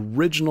the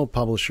original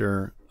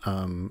publisher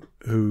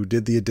who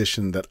did the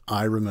edition that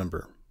I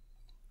remember,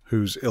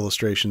 whose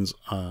illustrations,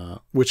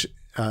 which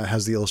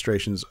has the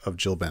illustrations of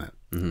Jill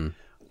Bennett,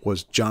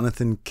 was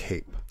Jonathan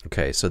Cape.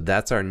 Okay, so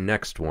that's our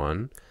next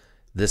one.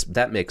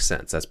 That makes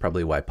sense. That's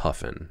probably why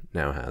Puffin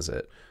now has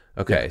it.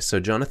 Okay,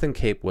 So Jonathan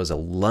Cape was a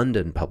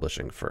London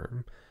publishing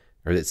firm,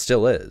 or it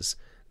still is.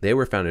 They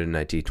were founded in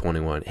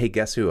 1921. Hey,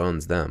 guess who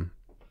owns them?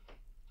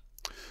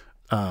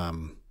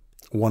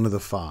 One of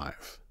the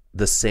 5.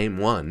 The same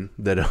one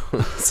that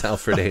owns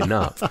Alfred A.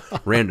 Knopf,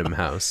 Random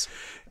House.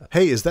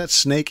 Hey, is that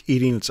snake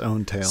eating its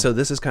own tail? So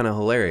this is kind of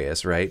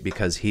hilarious, right?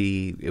 Because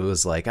it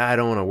was like, I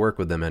don't want to work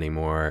with them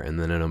anymore. And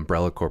then an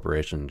umbrella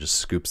corporation just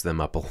scoops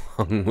them up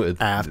along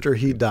with... After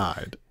he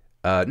died?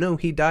 No,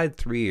 he died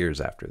 3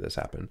 years after this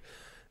happened.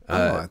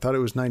 I thought it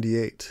was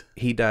 98.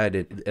 He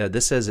died...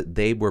 this says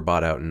they were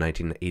bought out in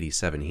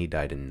 1987. He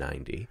died in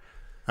 90.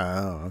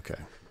 Oh, okay.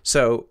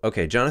 So,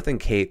 okay, Jonathan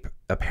Cape,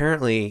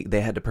 apparently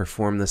they had to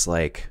perform this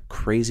like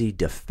crazy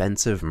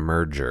defensive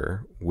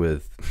merger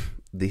with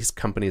these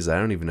companies I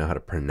don't even know how to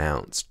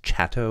pronounce,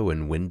 Chatto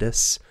and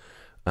Windus.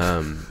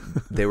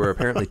 They were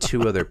apparently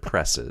two other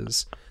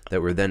presses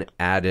that were then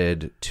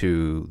added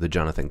to the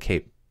Jonathan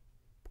Cape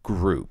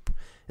group.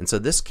 And so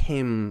this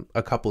came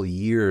a couple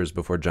years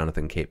before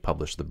Jonathan Cape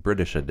published the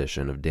British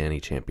edition of Danny,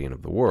 Champion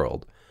of the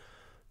World.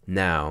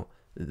 Now,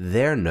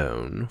 they're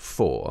known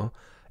for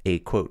a,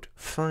 quote,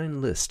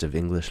 fine list of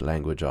English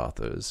language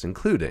authors,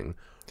 including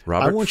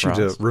Robert I want Frost.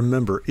 you to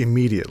remember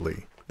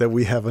immediately that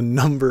we have a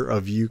number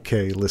of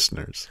UK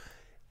listeners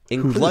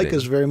who like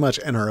us very much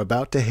and are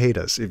about to hate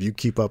us if you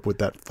keep up with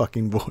that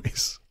fucking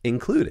voice.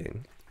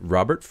 Including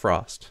Robert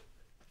Frost,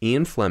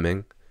 Ian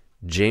Fleming,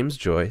 James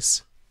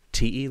Joyce,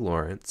 T.E.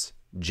 Lawrence,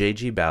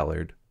 J.G.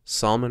 Ballard,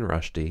 Salman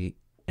Rushdie,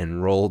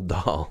 and Roald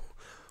Dahl.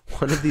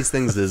 One of these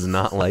things is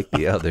not like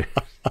the other,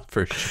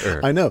 for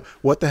sure. I know.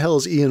 What the hell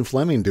is Ian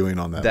Fleming doing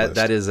on that list?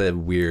 That is a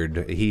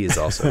weird... He is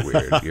also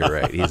weird. You're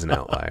right. He's an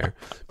outlier.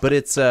 But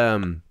it's...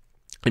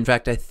 in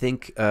fact, I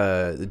think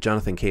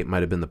Jonathan Cape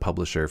might have been the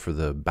publisher for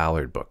the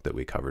Ballard book that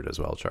we covered as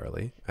well,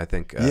 Charlie. I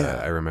think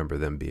I remember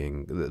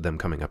them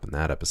coming up in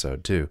that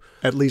episode, too.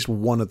 At least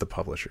one of the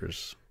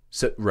publishers.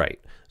 So right.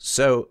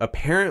 So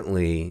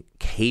apparently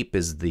Cape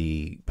is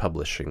the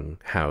publishing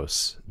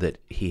house that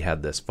he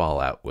had this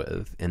fallout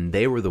with, and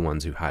they were the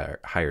ones who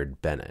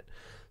hired Bennett.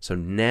 So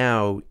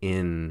now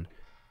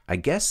I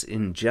guess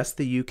in just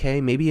the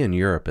UK, maybe in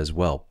Europe as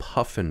well,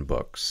 Puffin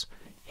Books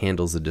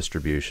handles the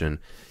distribution.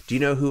 Do you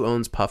know who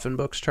owns Puffin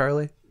Books,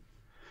 Charlie?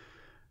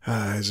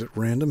 Is it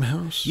Random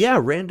House? Yeah,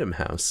 Random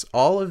House.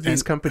 All of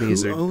these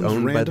companies are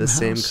owned by the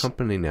same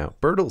company now.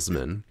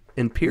 Bertelsmann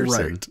and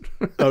Pearson.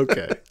 Right.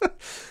 Okay.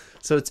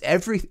 So it's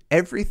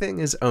everything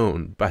is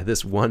owned by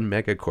this one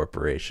mega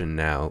corporation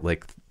now.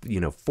 Like,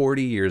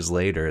 40 years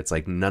later, it's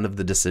like none of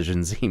the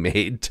decisions he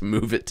made to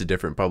move it to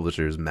different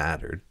publishers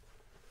mattered.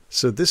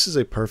 So this is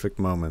a perfect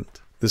moment.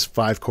 This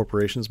 5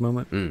 corporations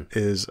moment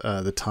is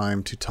the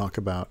time to talk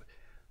about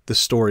the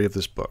story of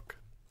this book.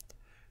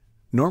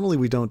 Normally,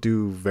 we don't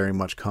do very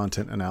much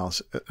content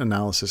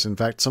analysis. In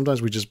fact,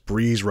 sometimes we just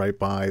breeze right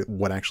by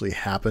what actually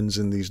happens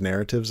in these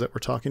narratives that we're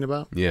talking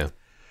about. Yeah.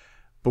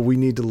 But we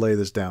need to lay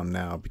this down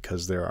now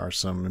because there are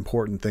some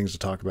important things to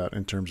talk about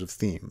in terms of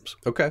themes.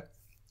 Okay.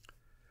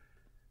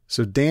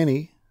 So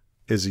Danny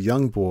is a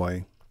young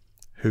boy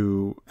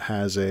who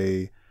has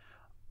a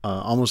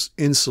almost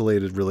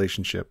insulated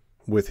relationship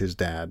with his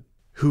dad,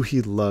 who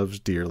he loves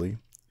dearly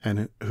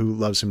and who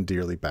loves him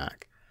dearly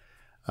back.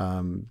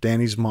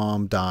 Danny's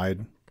mom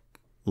died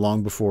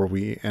long before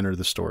we enter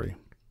the story.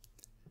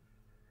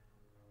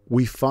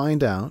 We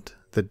find out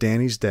that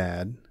Danny's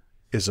dad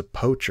is a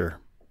poacher,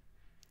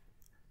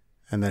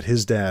 and that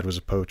his dad was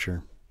a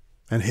poacher,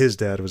 and his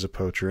dad was a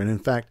poacher. And in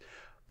fact,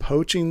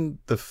 poaching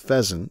the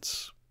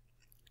pheasants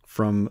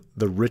from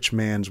the rich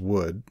man's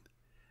wood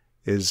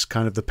is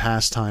kind of the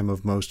pastime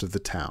of most of the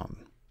town.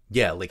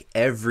 Yeah, like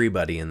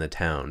everybody in the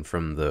town,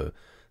 from the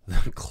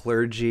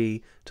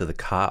clergy to the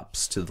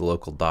cops to the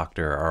local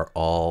doctor, are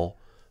all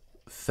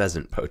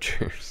pheasant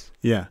poachers.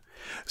 Yeah.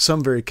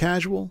 Some very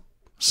casual.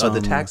 Some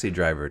the taxi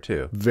driver,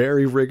 too.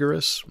 Very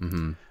rigorous.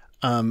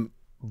 Mm-hmm.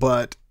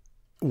 But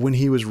when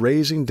he was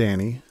raising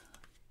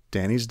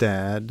Danny's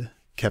dad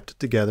kept it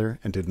together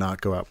and did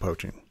not go out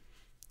poaching.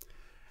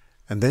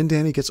 And then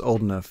Danny gets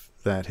old enough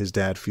that his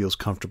dad feels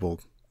comfortable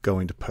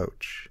going to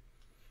poach.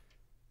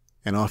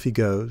 And off he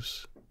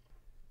goes.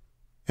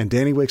 And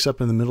Danny wakes up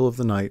in the middle of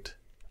the night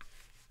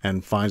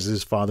and finds that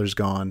his father's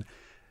gone.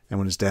 And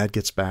when his dad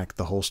gets back,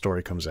 the whole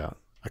story comes out.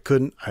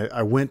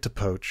 I went to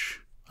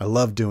poach. I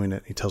love doing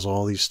it. He tells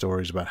all these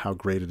stories about how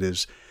great it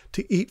is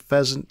to eat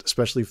pheasant,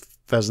 especially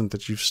pheasant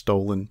that you've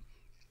stolen.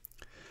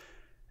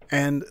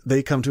 And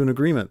they come to an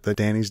agreement that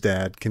Danny's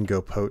dad can go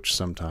poach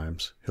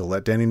sometimes. He'll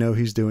let Danny know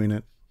he's doing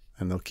it,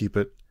 and they'll keep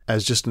it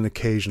as just an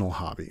occasional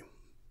hobby.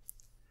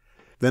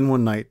 Then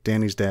one night,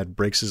 Danny's dad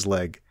breaks his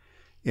leg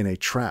in a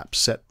trap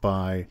set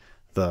by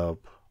the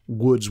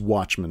woods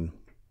watchmen,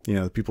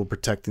 the people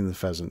protecting the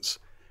pheasants.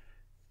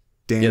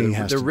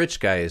 The rich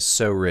guy is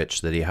so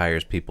rich that he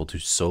hires people to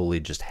solely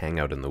just hang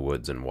out in the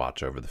woods and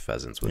watch over the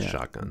pheasants with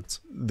shotguns.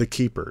 The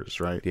keepers,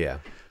 right? Yeah.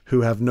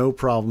 Who have no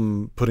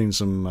problem putting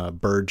some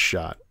bird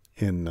shot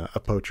in a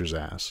poacher's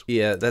ass.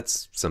 Yeah,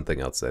 that's something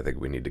else I think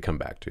we need to come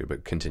back to,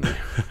 but continue.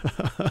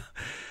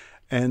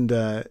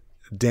 And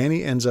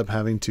Danny ends up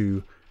having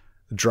to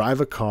drive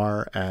a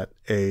car at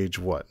age,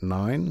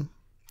 9?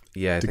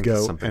 Yeah, I think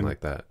it's something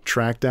like that.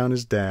 Track down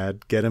his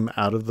dad, get him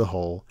out of the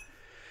hole.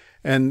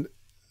 And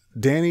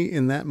Danny,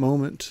 in that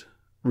moment,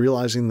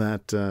 realizing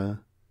that,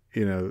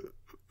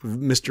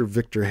 Mr.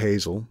 Victor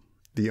Hazel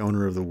the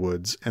owner of the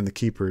woods, and the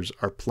keepers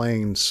are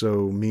playing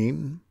so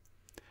mean,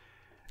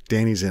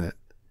 Danny's in it.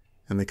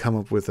 And they come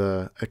up with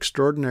an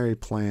extraordinary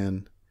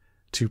plan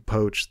to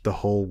poach the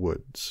whole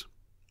woods.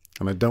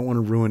 And I don't want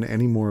to ruin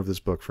any more of this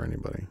book for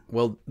anybody.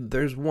 Well,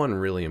 there's one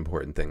really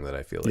important thing that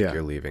I feel like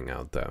you're leaving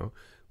out, though,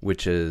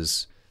 which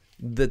is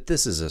that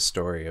this is a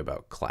story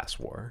about class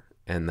war,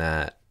 and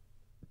that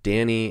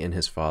Danny and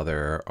his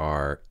father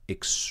are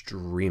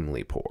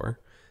extremely poor.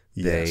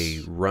 Yes. They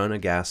run a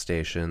gas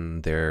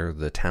station. They're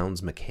the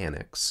town's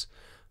mechanics,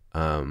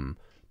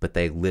 but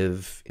they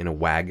live in a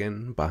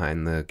wagon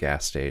behind the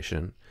gas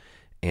station,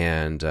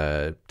 and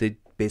they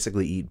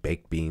basically eat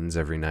baked beans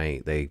every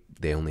night. They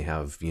only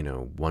have,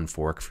 one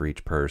fork for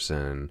each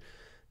person.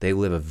 They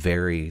live a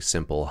very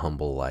simple,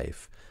 humble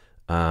life.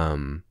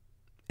 And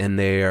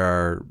they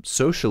are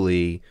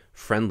socially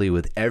friendly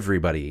with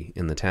everybody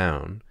in the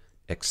town,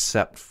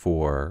 except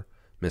for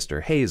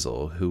Mr.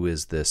 Hazel, who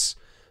is this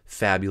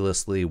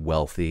fabulously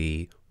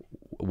wealthy,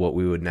 what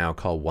we would now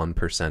call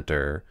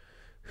 1%er,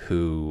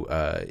 who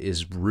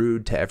is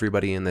rude to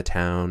everybody in the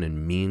town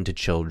and mean to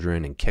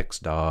children and kicks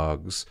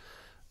dogs.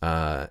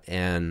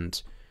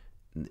 And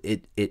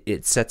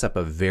it sets up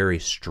a very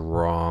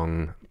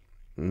strong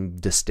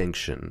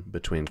distinction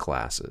between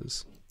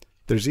classes.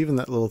 There's even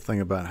that little thing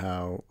about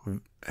how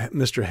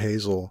Mr.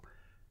 Hazel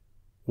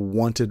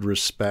wanted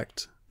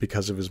respect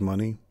because of his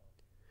money.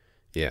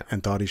 Yeah.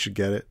 And thought he should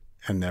get it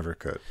and never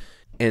could.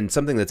 And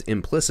something that's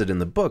implicit in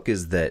the book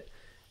is that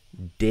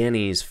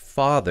Danny's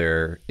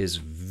father is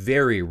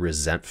very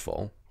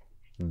resentful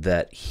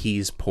that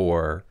he's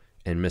poor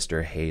and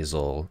Mr.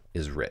 Hazel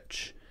is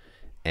rich.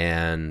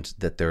 And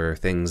that there are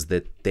things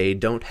that they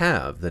don't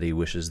have that he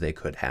wishes they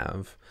could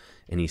have.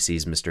 And he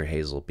sees Mr.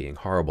 Hazel being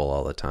horrible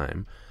all the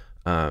time.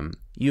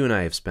 You and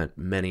I have spent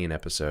many an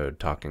episode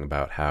talking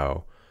about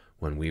how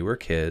when we were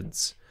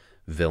kids,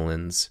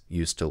 villains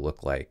used to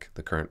look like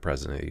the current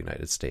president of the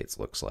United States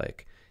looks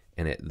like.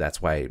 And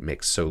that's why it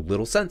makes so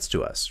little sense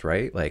to us,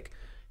 right? Like,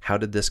 how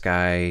did this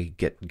guy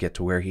get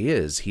to where he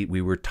is?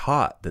 We were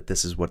taught that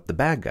this is what the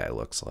bad guy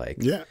looks like.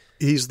 Yeah,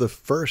 he's the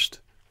first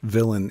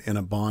villain in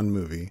a Bond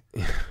movie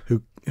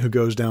who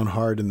goes down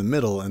hard in the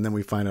middle, and then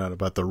we find out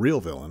about the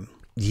real villain.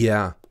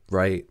 Yeah,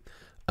 right.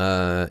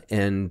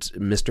 And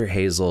Mr.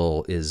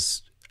 Hazel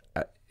is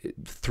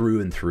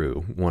through and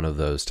through one of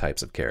those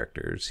types of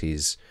characters.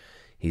 He's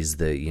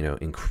the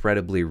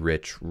incredibly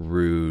rich,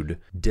 rude,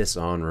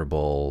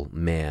 dishonorable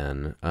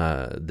man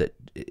that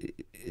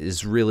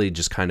is really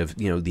just kind of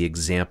the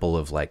example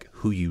of like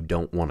who you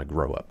don't want to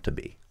grow up to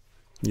be.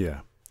 Yeah.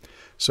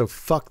 So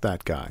fuck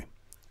that guy.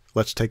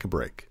 Let's take a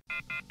break.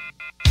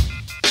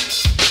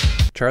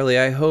 Charlie,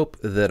 I hope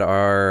that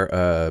our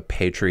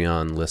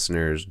Patreon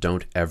listeners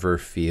don't ever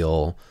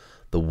feel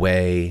the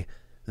way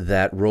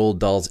that Roald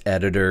Dahl's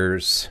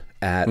editors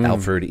at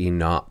Alfred E.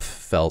 Knopf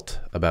felt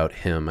about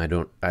him.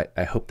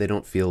 I hope they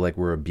don't feel like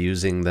we're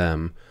abusing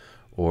them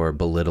or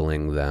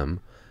belittling them.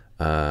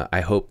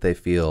 I hope they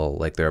feel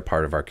like they're a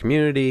part of our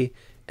community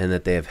and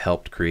that they have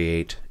helped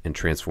create and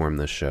transform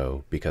this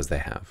show, because they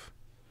have.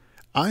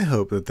 I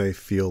hope that they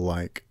feel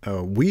like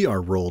we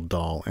are Roald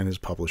Dahl and his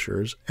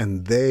publishers,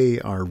 and they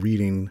are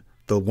reading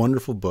the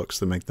wonderful books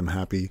that make them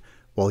happy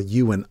while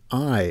you and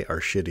I are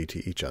shitty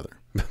to each other.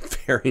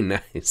 Very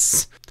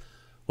nice.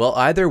 Well,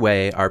 either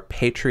way, our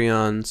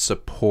Patreon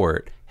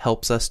support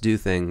helps us do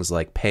things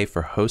like pay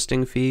for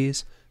hosting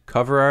fees,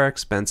 cover our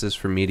expenses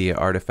for media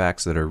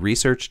artifacts that are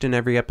researched in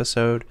every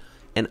episode,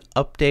 and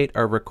update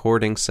our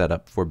recording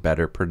setup for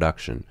better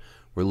production.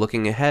 We're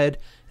looking ahead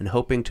and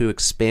hoping to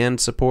expand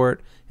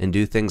support and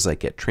do things like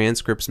get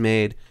transcripts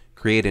made,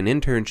 create an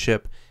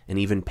internship, and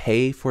even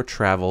pay for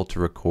travel to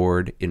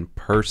record in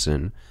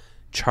person.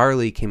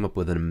 Charlie came up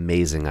with an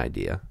amazing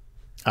idea.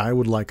 I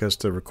would like us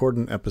to record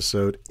an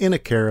episode in a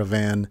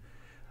caravan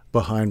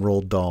behind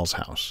Roald Dahl's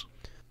house.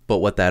 But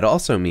what that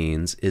also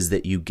means is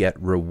that you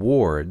get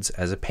rewards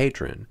as a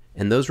patron.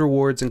 And those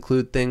rewards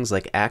include things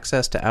like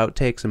access to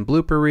outtakes and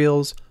blooper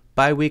reels,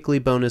 bi-weekly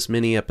bonus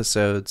mini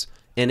episodes,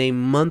 and a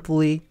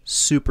monthly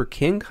Super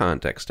King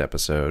Context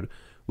episode,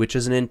 which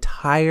is an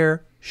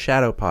entire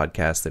shadow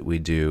podcast that we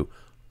do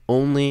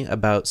only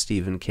about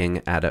Stephen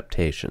King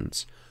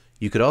adaptations.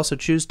 You could also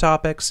choose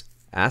topics,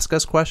 ask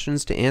us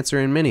questions to answer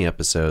in mini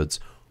episodes,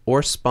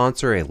 or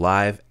sponsor a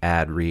live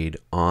ad read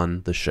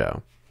on the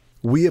show.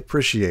 We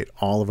appreciate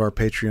all of our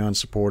Patreon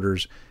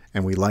supporters,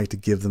 and we like to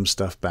give them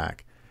stuff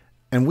back.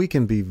 And we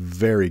can be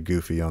very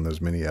goofy on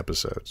those mini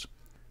episodes.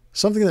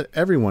 Something that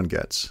everyone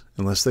gets,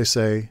 unless they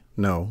say,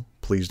 no,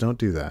 please don't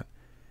do that,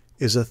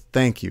 is a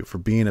thank you for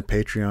being a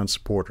Patreon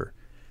supporter.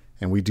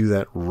 And we do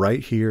that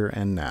right here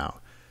and now.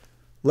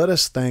 Let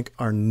us thank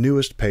our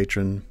newest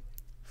patron,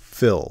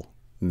 Phil,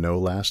 no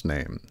last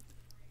name.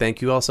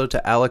 Thank you also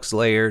to Alex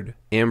Laird,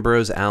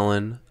 Ambrose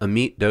Allen,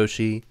 Amit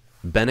Doshi,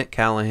 Bennett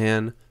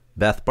Callahan,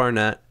 Beth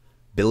Barnett,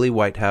 Billy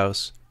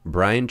Whitehouse,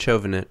 Brian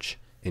Chovanich,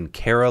 and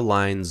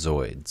Caroline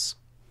Zoids.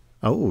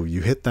 Oh,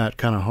 you hit that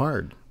kind of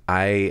hard.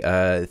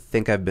 I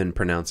think I've been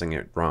pronouncing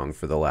it wrong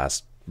for the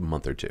last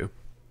month or two.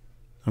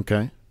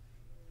 Okay.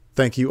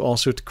 Thank you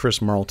also to Chris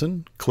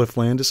Marlton, Cliff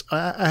Landis.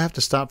 I have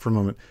to stop for a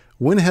moment.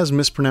 When has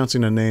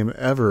mispronouncing a name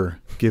ever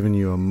given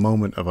you a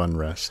moment of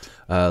unrest?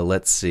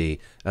 Let's see.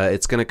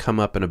 It's going to come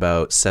up in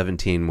about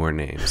 17 more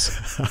names.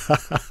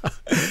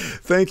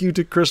 Thank you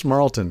to Chris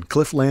Marlton,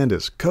 Cliff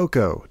Landis,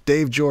 Coco,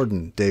 Dave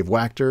Jordan, Dave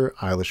Wachter,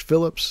 Eilish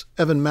Phillips,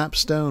 Evan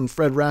Mapstone,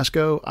 Fred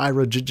Rasco,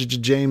 Ira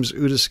James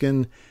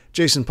Udiskin,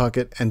 Jason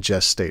Puckett, and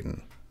Jess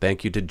Staten.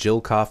 Thank you to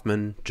Jill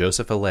Kaufman,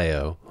 Joseph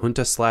Aleo,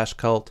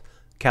 Junta/Cult,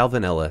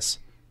 Calvin Ellis,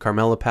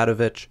 Carmela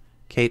Padovich,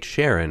 Kate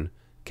Sharon,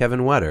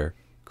 Kevin Wetter,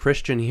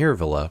 Christian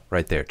Hirvila,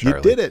 right there, Charlie.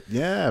 You did it.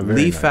 Yeah, very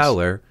Lee nice.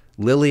 Fowler,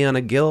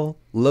 Liliana Gill,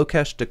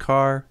 Lokesh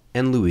Dakar,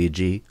 and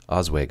Luigi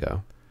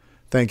Oswego.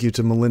 Thank you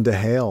to Melinda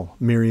Hale,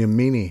 Miriam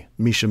Meany,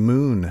 Misha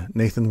Moon,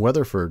 Nathan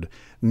Weatherford,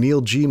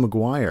 Neil G.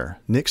 McGuire,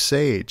 Nick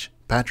Sage,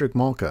 Patrick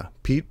Malka,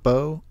 Pete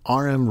Bowe,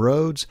 R.M.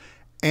 Rhodes,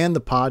 and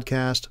the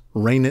podcast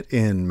Rein It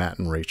In, Matt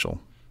and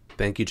Rachel.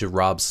 Thank you to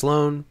Rob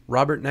Sloan,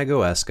 Robert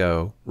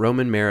Negoesco,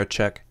 Roman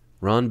Marichek,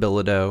 Ron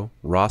Bilodeau,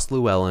 Ross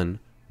Llewellyn,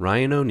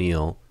 Ryan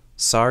O'Neill,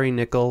 Sari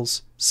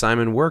Nichols,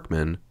 Simon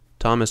Workman,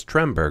 Thomas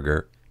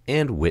Tremberger,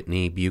 and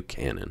Whitney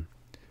Buchanan.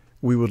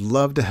 We would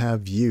love to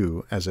have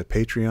you as a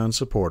Patreon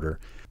supporter.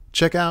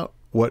 Check out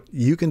what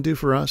you can do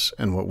for us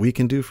and what we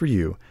can do for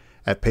you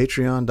at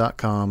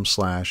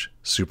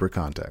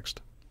patreon.com/supercontext.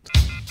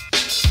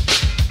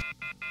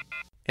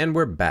 And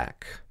we're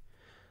back.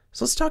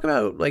 So let's talk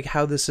about like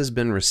how this has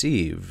been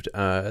received.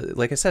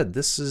 Like I said,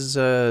 this is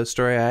a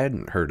story I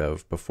hadn't heard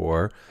of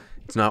before.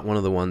 It's not one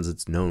of the ones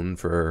that's known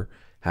for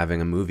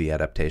having a movie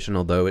adaptation,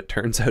 although it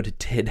turns out it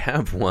did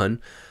have one.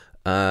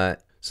 So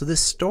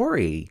this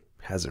story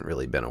hasn't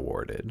really been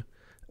awarded,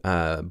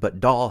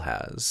 but Dahl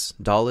has.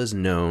 Dahl is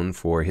known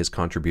for his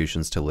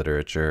contributions to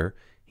literature.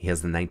 He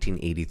has the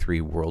 1983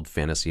 World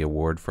Fantasy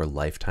Award for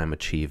Lifetime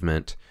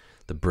Achievement,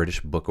 the British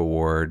Book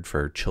Award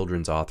for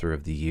Children's Author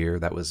of the Year.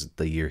 That was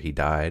the year he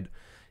died.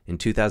 In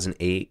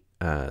 2008,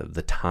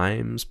 The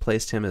Times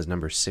placed him as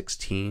number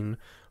 16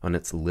 on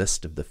its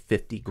list of the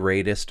 50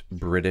 greatest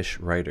British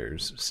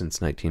writers since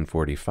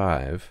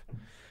 1945.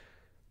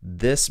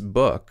 This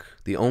book,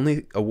 the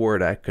only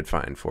award I could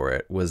find for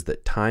it was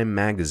that Time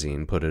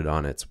magazine put it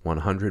on its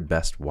 100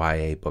 best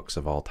YA books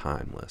of all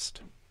time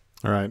list.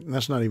 All right. And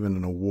that's not even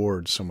an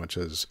award so much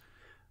as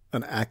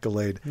an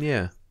accolade.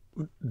 Yeah.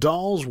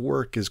 Dahl's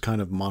work is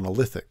kind of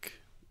monolithic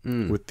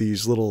with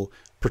these little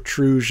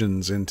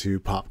protrusions into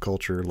pop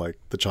culture like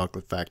The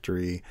Chocolate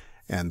Factory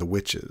and The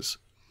Witches.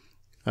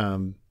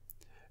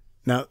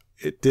 Now,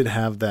 it did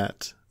have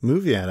that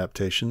movie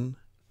adaptation.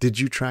 Did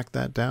you track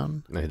that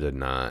down? I did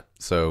not.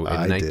 So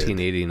in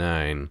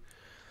 1989,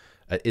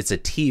 it's a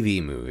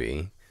TV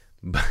movie,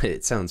 but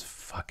it sounds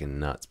fucking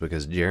nuts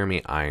because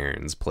Jeremy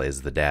Irons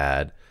plays the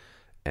dad.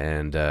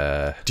 And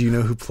do you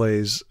know who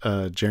plays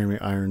Jeremy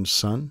Irons'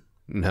 son?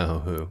 No,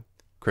 who?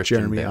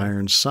 Christian Jeremy Bale?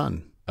 Irons'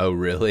 son. Oh,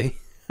 really?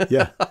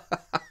 Yeah.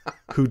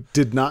 Who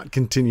did not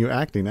continue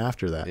acting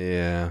after that.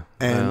 Yeah.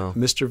 And well.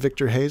 Mr.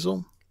 Victor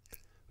Hazel?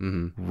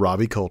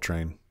 Robbie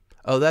Coltrane.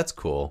 Oh, that's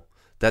cool.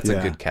 That's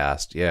Yeah. a good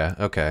cast. Yeah,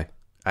 okay.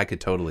 I could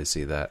totally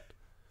see that.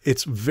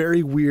 It's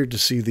very weird to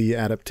see the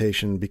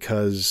adaptation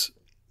because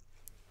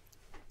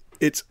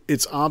it's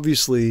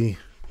obviously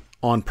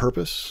on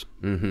purpose,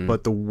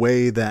 but the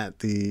way that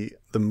the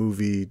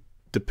movie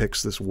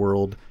depicts this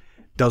world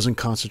doesn't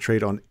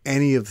concentrate on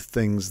any of the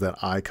things that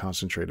I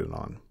concentrated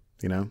on,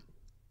 you know?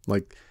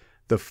 Like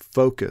the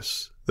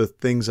focus, the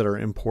things that are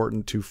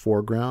important to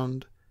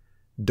foreground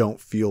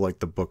don't feel like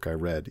the book I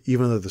read,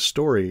 even though the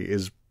story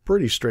is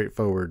pretty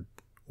straightforward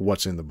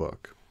what's in the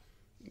book.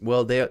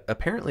 Well, they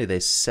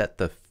set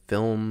the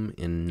film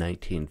in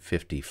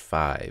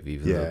 1955,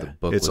 even though the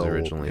book was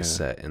originally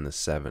set in the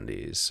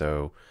 70s.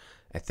 So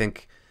I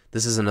think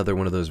this is another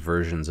one of those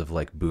versions of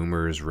like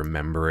boomers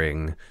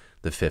remembering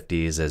the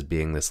 50s as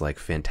being this like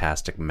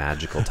fantastic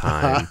magical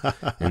time.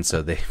 And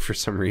so they, for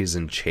some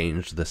reason,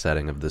 changed the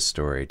setting of the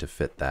story to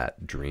fit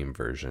that dream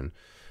version.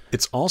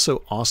 It's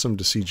also awesome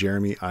to see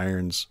Jeremy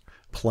Irons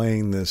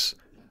playing this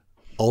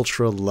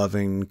ultra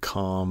loving,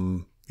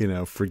 calm,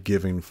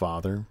 forgiving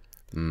father.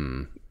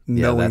 Yeah,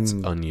 knowing that's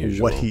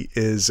unusual. What he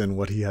is and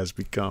what he has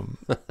become.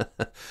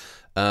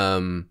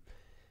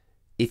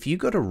 If you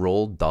go to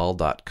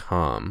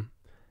roalddahl.com,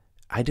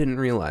 I didn't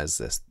realize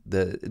this.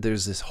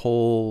 There's this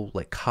whole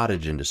like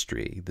cottage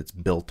industry that's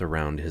built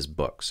around his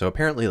book. So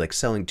apparently like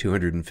selling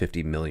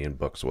 250 million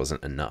books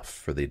wasn't enough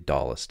for the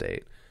Dahl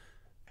estate.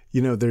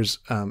 There's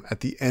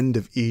at the end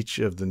of each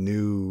of the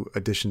new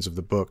editions of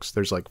the books,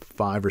 there's like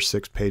 5 or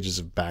 6 pages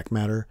of back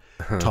matter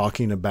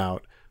talking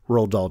about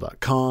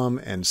roalddahl.com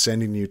and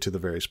sending you to the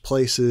various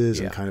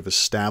places and kind of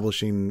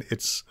establishing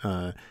its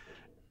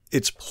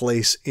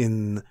place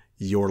in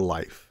your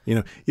life.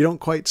 You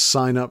don't quite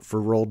sign up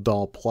for Roald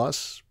Dahl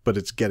Plus, but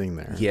it's getting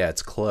there. Yeah,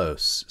 it's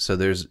close. So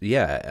there's,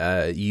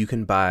 you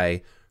can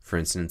buy, for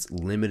instance,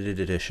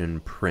 limited edition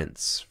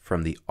prints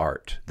from the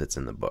art that's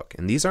in the book.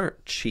 And these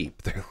aren't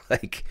cheap. They're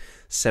like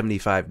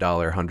 $75,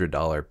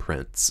 $100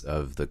 prints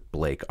of the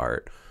Blake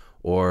art.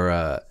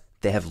 Or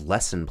they have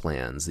lesson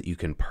plans that you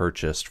can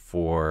purchase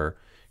for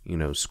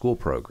school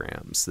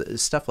programs,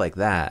 stuff like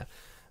that.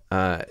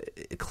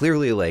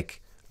 Clearly,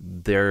 like,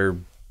 they're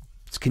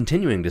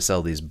continuing to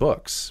sell these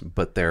books,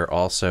 but they're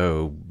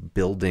also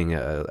building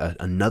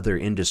another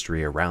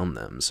industry around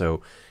them.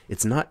 So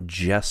it's not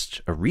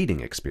just a reading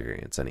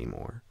experience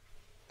anymore.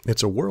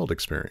 It's a world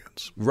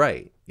experience.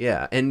 Right.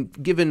 Yeah. And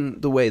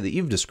given the way that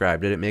you've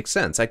described it, it makes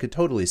sense. I could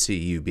totally see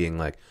you being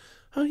like,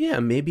 oh yeah,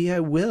 maybe I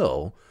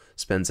will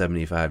spend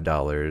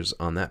 $75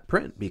 on that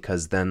print,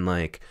 because then,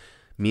 like,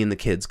 me and the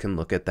kids can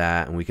look at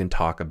that and we can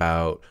talk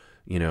about,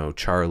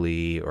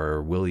 Charlie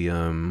or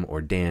William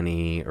or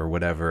Danny or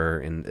whatever,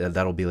 and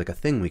that'll be like a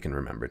thing we can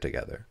remember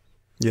together.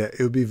 Yeah, it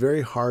would be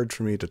very hard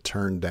for me to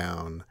turn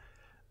down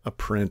a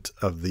print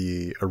of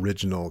the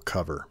original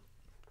cover.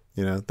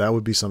 That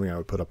would be something I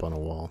would put up on a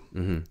wall.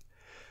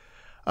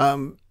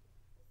 Mm-hmm.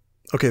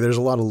 Okay, there's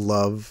a lot of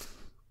love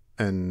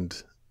and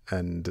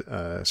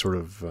sort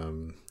of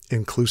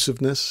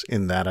inclusiveness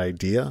in that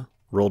idea,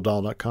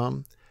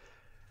 RoaldDahl.com.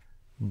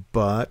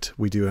 But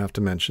we do have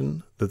to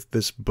mention that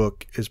this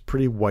book is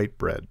pretty white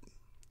bread.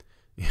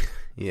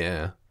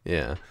 Yeah.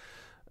 It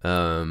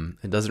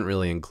doesn't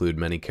really include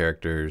many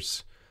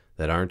characters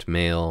that aren't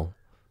male,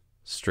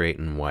 straight,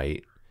 and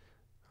white.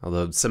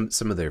 Although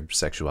some of their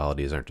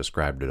sexualities aren't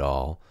described at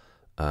all.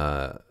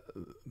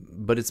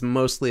 But it's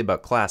mostly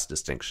about class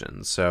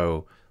distinctions.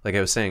 So, like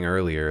I was saying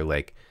earlier,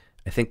 like,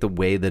 I think the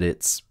way that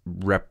it's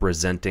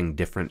representing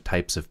different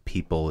types of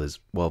people is,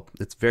 well,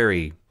 it's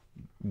very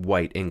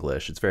white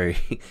English. It's very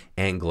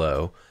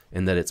Anglo,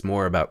 in that it's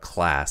more about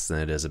class than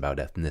it is about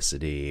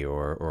ethnicity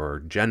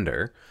or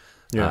gender.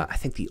 Yeah. I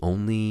think the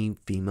only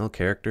female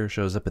character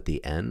shows up at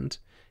the end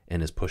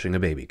and is pushing a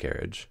baby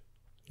carriage.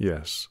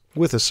 Yes,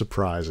 with a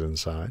surprise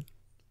inside.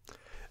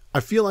 I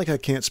feel like I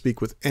can't speak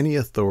with any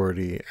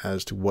authority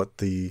as to what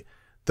the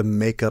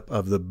makeup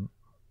of the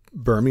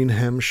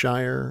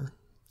Birminghamshire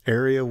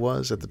area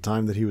was at the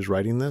time that he was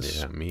writing this.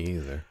 Yeah, me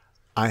either.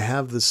 I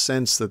have the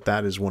sense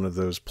that is one of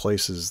those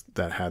places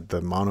that had the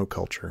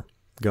monoculture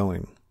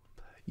going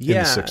in the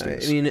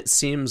 60s. I mean, it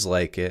seems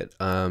like it,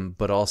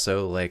 but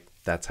also, like,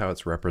 that's how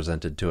it's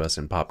represented to us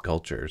in pop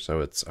culture,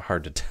 so it's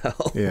hard to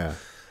tell. Yeah.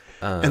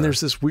 And there's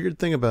this weird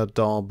thing about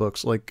Dahl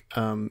books, like,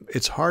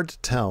 it's hard to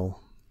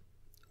tell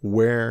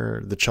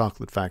where the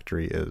chocolate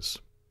factory is.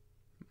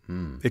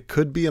 It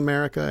could be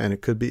America and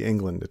it could be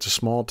England. It's a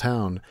small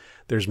town.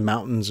 There's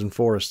mountains and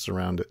forests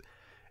around it.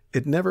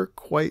 It never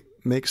quite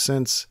makes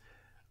sense.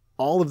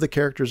 All of the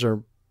characters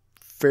are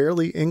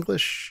fairly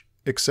English,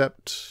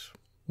 except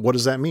what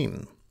does that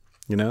mean?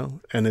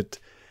 And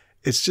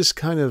it's just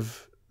kind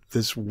of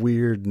this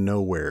weird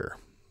nowhere.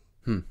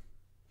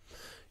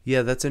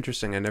 Yeah, that's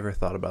interesting. I never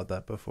thought about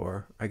that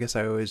before. I guess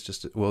I always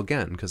just, well,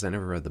 again, because I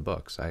never read the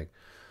books. I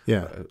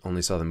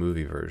only saw the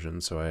movie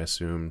version, so I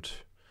assumed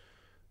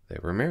they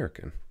were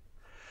American.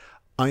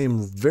 I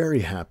am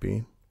very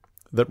happy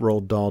that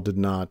Roald Dahl did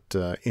not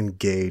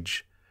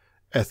engage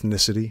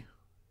ethnicity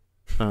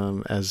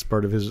as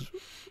part of his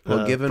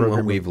given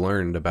what we've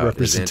learned about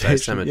his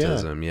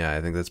anti-Semitism,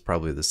 I think that's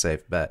probably the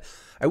safe bet.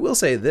 I will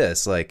say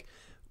this, like,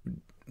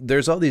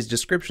 there's all these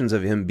descriptions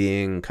of him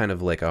being kind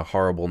of like a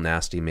horrible,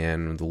 nasty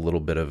man with a little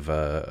bit of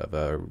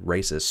a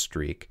racist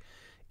streak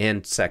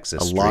and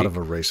sexist streak. A lot of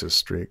a racist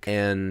streak.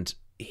 And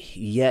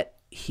yet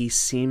he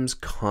seems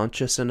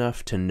conscious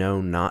enough to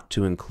know not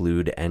to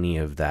include any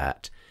of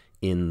that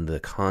in the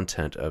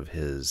content of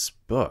his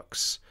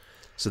books.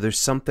 So there's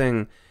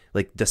something,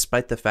 like,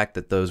 despite the fact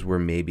that those were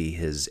maybe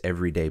his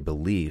everyday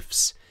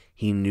beliefs,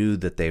 he knew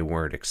that they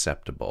weren't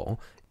acceptable.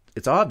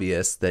 It's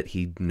obvious that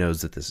he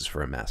knows that this is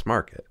for a mass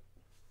market.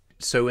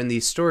 So in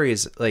these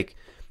stories, like,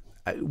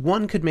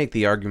 one could make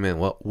the argument,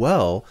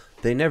 well,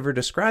 they never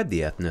describe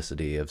the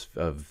ethnicity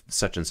of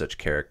such and such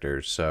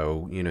characters,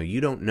 so, you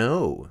don't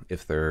know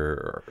if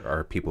there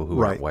are people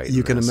who aren't white.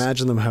 You can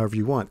imagine them however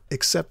you want,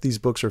 except these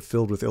books are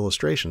filled with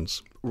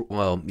illustrations.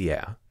 Well,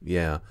 yeah.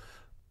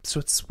 So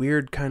it's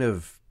weird kind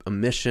of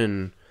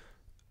omission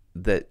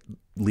that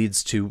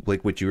leads to,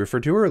 like, what you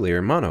referred to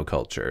earlier,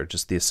 monoculture,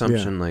 just the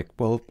assumption, like,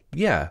 well,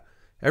 yeah,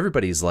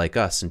 everybody's like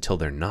us until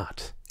they're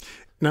not.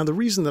 Now, the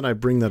reason that I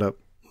bring that up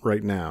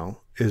right now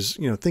is,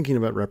 thinking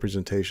about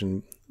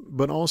representation,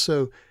 but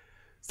also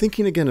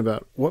thinking again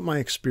about what my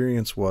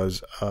experience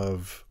was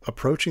of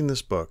approaching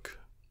this book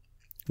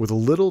with a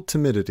little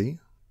timidity,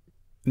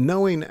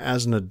 knowing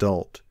as an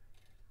adult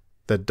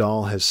that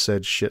Dahl has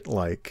said shit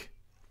like,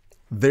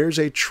 there's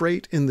a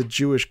trait in the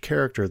Jewish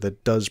character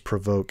that does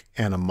provoke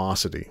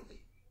animosity.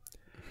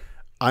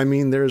 I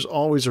mean, there's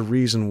always a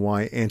reason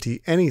why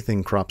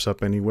anti-anything crops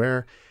up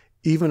anywhere.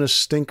 Even a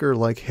stinker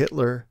like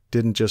Hitler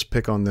didn't just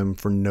pick on them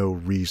for no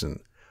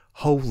reason.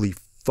 Holy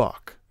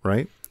fuck,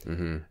 right?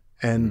 Mm-hmm.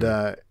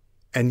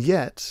 And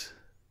yet,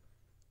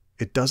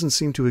 it doesn't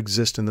seem to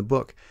exist in the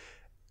book.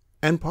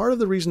 And part of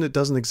the reason it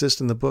doesn't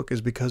exist in the book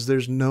is because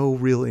there's no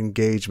real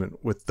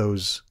engagement with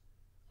those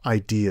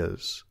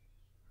ideas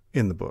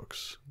in the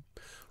books.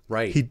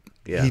 Right. He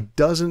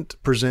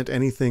doesn't present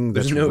anything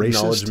that's racist. There's no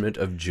acknowledgement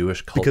of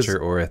Jewish culture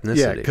or ethnicity.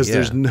 Yeah, because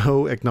there's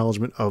no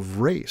acknowledgement of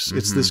race. Mm-hmm.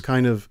 It's this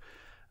kind of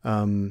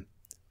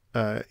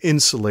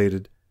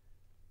insulated,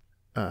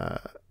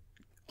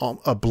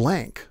 a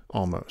blank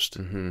almost.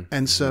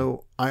 And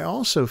so I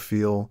also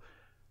feel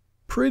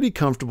pretty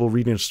comfortable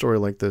reading a story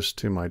like this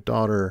to my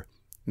daughter,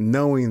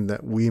 knowing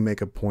that we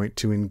make a point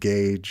to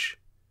engage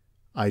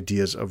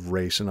ideas of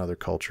race and other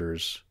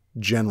cultures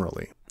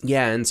generally.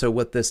 Yeah, and so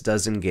what this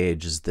does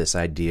engage is this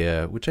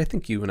idea, which I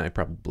think you and I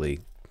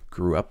probably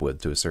grew up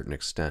with to a certain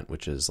extent,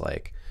 which is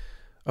like,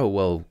 oh,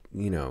 well,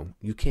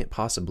 you can't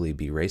possibly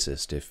be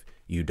racist if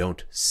you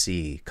don't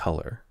see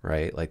color,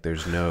 right? Like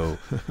there's no,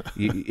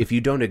 if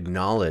you don't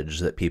acknowledge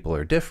that people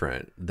are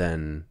different,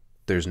 then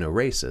there's no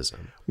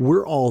racism.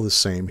 We're all the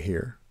same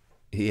here.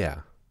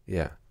 Yeah.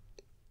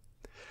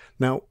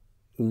 Now,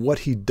 what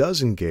he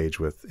does engage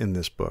with in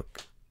this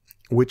book,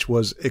 which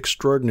was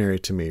extraordinary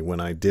to me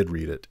when I did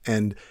read it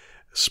and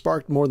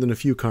sparked more than a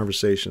few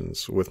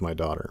conversations with my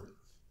daughter,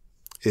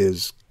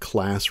 is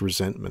class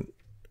resentment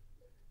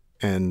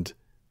and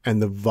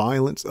the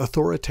violence,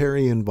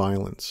 authoritarian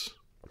violence,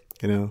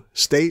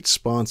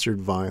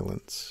 state-sponsored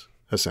violence,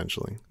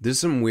 essentially. There's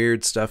some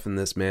weird stuff in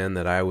this, man,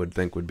 that I would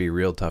think would be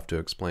real tough to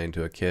explain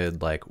to a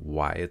kid, like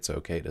why it's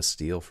okay to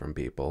steal from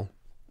people.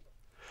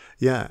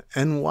 Yeah,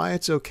 and why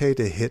it's okay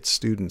to hit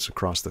students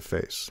across the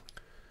face.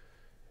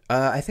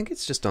 I think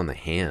it's just on the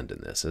hand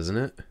in this, isn't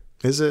it?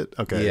 Is it?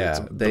 Okay.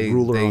 Yeah, the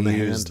ruler on the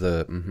use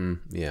hand.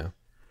 Yeah.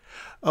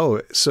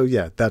 Oh, so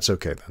yeah, that's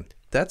okay then.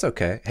 That's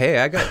okay. Hey,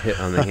 I got hit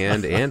on the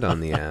hand and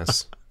on the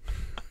ass.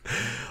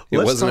 It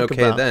wasn't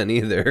okay then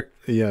either.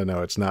 Yeah,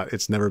 no, it's not.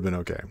 It's never been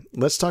okay.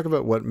 Let's talk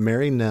about what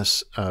Mary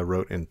Ness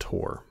wrote in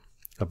Tor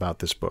about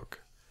this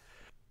book.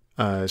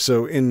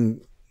 So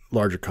in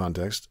larger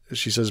context,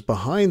 she says,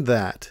 behind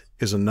that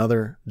is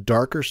another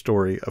darker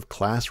story of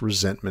class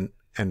resentment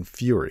and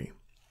fury.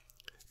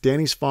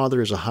 Danny's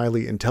father is a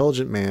highly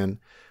intelligent man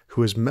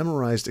who has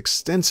memorized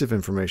extensive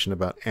information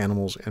about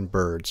animals and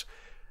birds.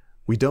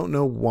 We don't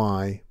know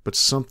why, but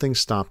something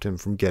stopped him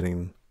from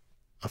getting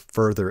a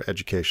further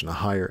education, a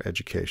higher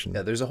education.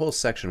 Yeah, there's a whole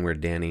section where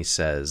Danny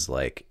says,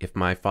 like, if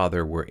my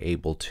father were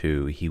able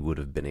to, he would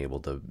have been able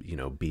to,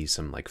 be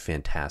some, like,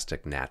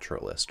 fantastic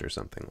naturalist or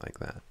something like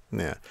that.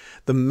 Yeah.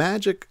 The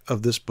magic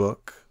of this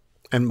book,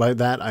 and by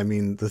that I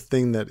mean the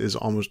thing that is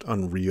almost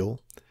unreal,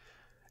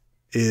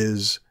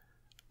 is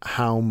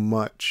how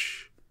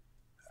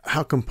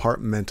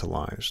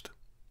compartmentalized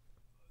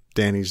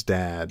Danny's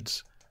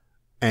dad's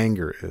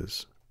anger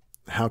is,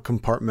 how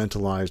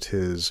compartmentalized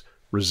his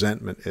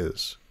resentment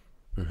is,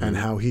 and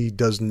how he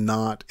does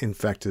not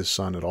infect his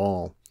son at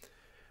all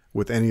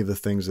with any of the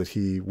things that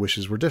he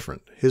wishes were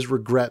different. His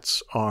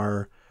regrets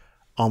are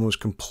almost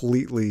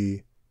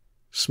completely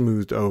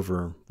smoothed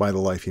over by the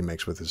life he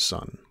makes with his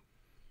son.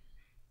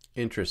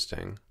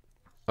 Interesting.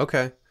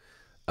 Okay.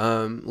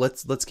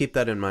 Let's keep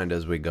that in mind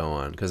as we go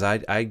on, because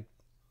I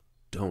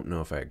don't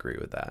know if I agree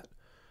with that.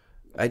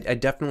 I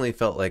definitely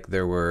felt like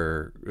there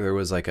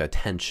was like a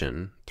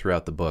tension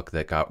throughout the book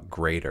that got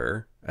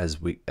greater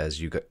as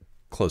you got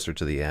closer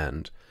to the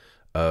end,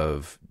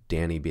 of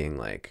Danny being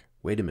like,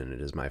 wait a minute,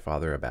 is my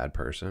father a bad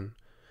person?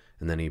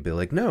 And then he'd be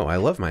like, no, I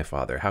love my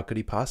father. How could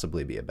he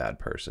possibly be a bad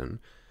person?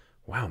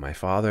 Wow, my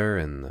father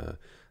and the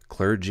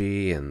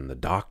clergy and the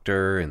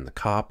doctor and the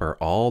cop are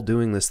all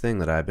doing this thing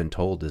that I've been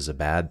told is a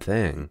bad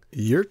thing.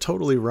 You're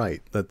totally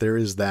right that there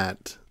is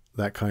that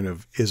kind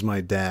of, is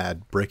my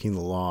dad breaking the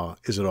law?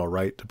 Is it all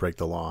right to break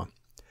the law?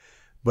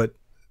 But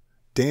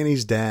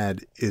Danny's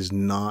dad is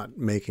not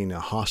making a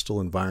hostile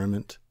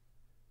environment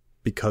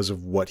because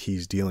of what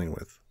he's dealing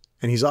with.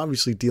 And he's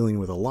obviously dealing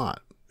with a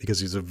lot because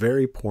he's a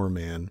very poor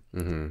man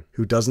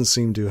who doesn't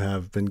seem to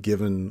have been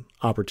given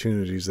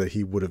opportunities that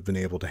he would have been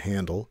able to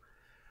handle,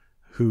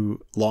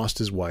 who lost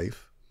his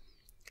wife,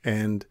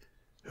 and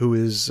who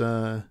is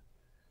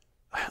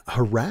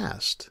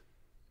harassed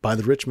by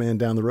the rich man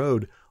down the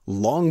road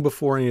long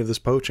before any of this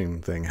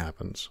poaching thing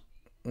happens.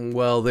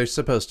 Well, there's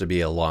supposed to be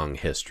a long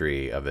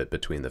history of it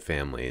between the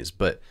families,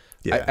 but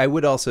yeah. I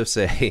would also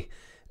say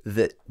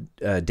that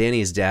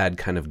Danny's dad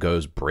kind of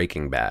goes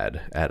Breaking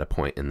Bad at a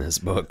point in this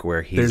book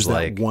where he's there's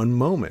like... that one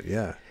moment,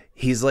 yeah.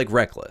 He's like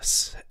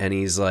reckless, and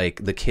he's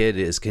like, the kid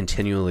is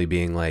continually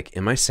being like,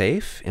 am I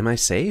safe? Am I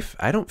safe?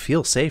 I don't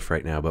feel safe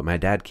right now, but my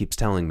dad keeps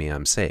telling me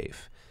I'm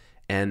safe.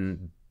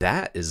 And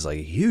that is like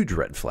a huge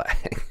red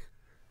flag.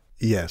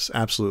 Yes,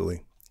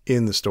 absolutely.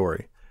 In the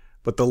story.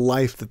 But the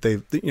life that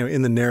they've,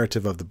 in the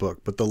narrative of the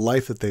book, but the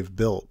life that they've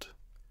built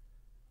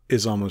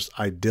is almost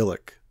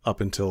idyllic up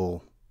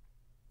until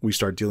we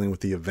start dealing with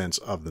the events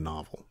of the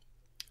novel.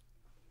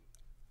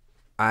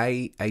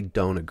 I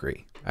don't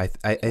agree. I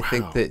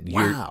think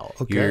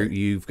that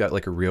you've got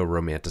like a real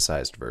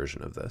romanticized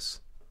version of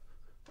this.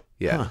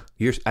 Yeah.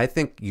 Huh. I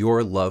think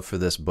your love for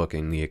this book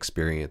and the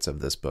experience of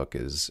this book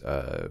is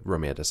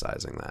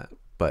romanticizing that.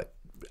 But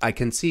I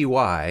can see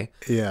why.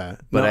 Yeah.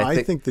 But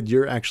I think that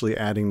you're actually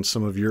adding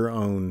some of your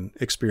own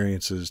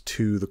experiences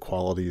to the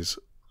qualities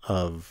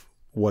of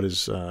what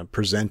is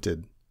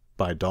presented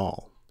by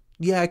Dahl.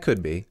 Yeah, I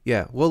could be.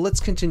 Yeah. Well,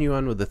 let's continue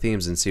on with the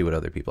themes and see what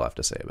other people have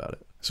to say about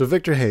it. So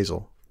Victor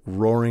Hazel,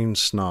 roaring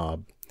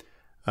snob,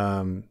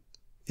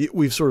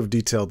 we've sort of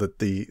detailed that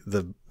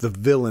the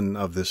villain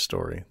of this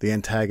story, the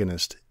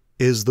antagonist,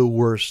 is the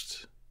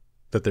worst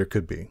that there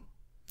could be.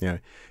 You know,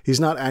 he's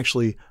not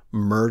actually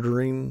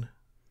murdering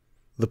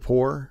the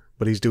poor,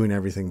 but he's doing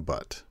everything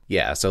but.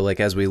 Yeah, so like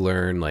as we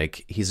learn,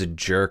 like he's a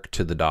jerk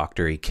to the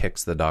doctor. He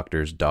kicks the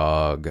doctor's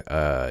dog.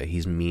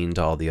 He's mean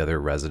to all the other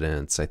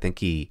residents. I think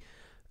he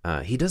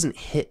doesn't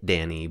hit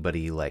Danny, but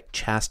he like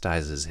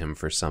chastises him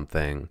for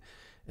something.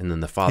 And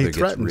then the father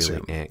gets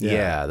really angry.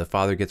 Yeah, the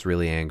father gets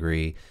really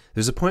angry.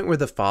 There's a point where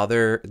the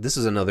father, this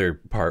is another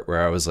part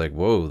where I was like,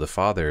 whoa, the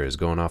father is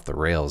going off the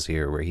rails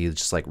here, where he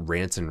just like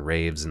rants and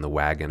raves in the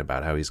wagon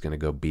about how he's going to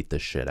go beat the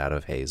shit out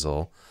of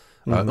Hazel.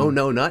 Oh,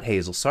 no, not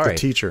Hazel. Sorry. The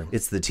teacher.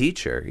 It's the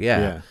teacher.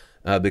 Yeah.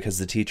 Because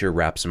the teacher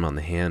wraps him on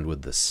the hand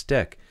with the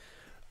stick.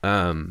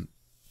 And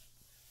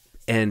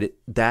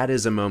that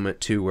is a moment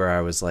too where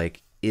I was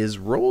like, is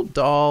Roald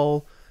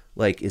Dahl,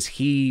 like, is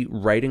he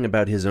writing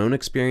about his own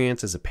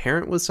experience as a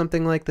parent with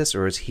something like this?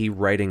 Or is he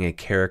writing a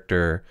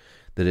character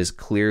that is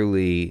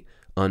clearly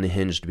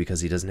unhinged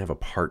because he doesn't have a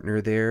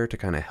partner there to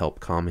kind of help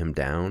calm him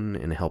down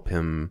and help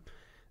him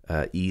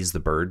ease the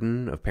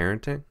burden of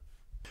parenting?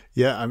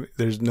 Yeah, I mean,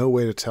 there's no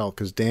way to tell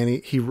because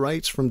he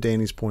writes from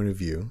Danny's point of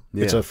view.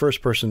 Yeah. It's a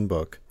first-person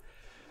book.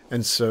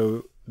 And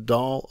so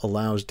Dahl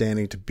allows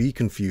Danny to be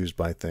confused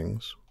by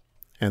things.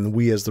 And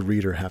we as the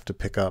reader have to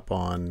pick up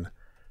on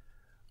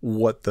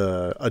what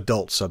the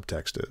adult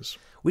subtext is.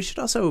 We should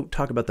also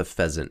talk about the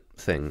pheasant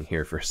thing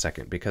here for a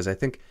second, because I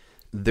think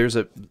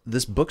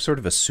this book sort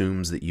of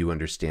assumes that you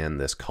understand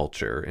this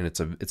culture, and it's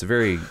a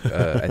very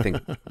I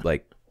think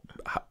like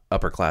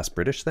upper class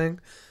British thing.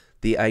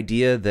 The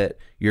idea that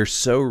you're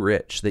so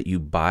rich that you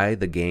buy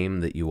the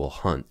game that you will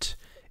hunt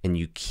and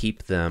you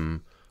keep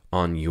them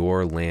on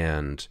your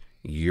land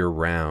year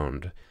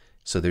round.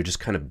 So they're just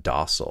kind of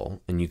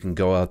docile, and you can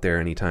go out there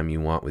anytime you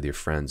want with your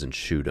friends and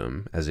shoot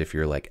them as if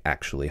you're like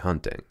actually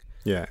hunting.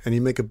 Yeah, and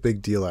you make a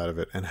big deal out of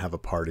it and have a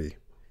party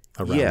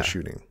around the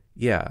shooting.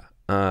 Yeah.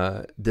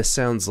 This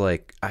sounds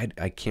like, I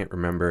can't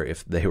remember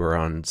if they were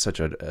on such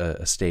a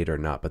estate or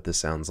not, but this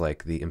sounds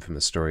like the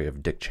infamous story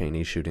of Dick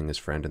Cheney shooting his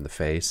friend in the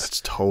face.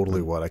 That's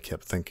totally what I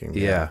kept thinking.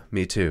 Yeah,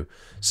 me too.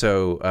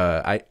 So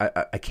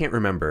I can't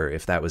remember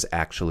if that was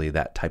actually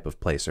that type of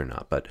place or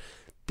not, but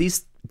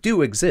these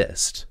do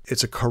exist.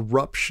 It's a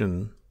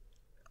corruption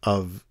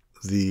of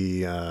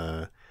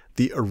the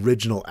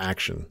original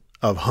action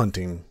of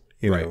hunting,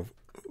 you know,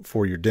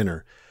 for your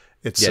dinner.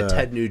 It's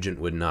Ted Nugent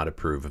would not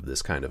approve of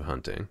this kind of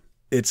hunting.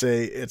 It's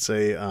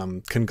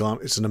an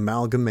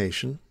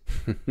amalgamation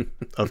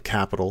of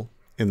capital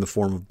in the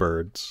form of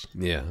birds.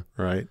 Yeah.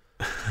 Right.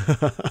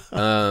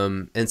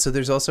 And so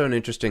there's also an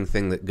interesting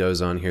thing that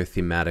goes on here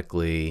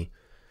thematically.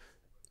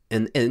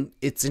 And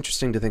it's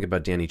interesting to think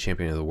about Danny,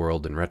 Champion of the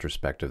World, in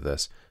retrospect of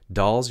this.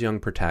 Dahl's young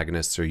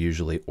protagonists are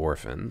usually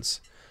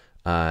orphans.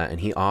 And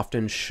he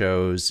often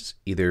shows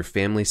either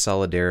family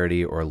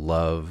solidarity or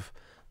love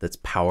that's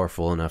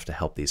powerful enough to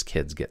help these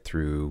kids get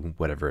through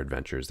whatever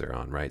adventures they're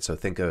on, right? So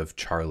think of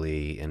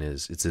Charlie and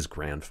it's his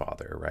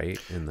grandfather, right?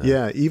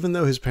 Yeah, even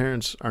though his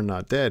parents are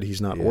not dead, he's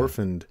not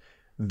orphaned,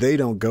 they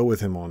don't go with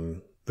him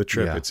on the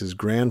trip. Yeah. It's his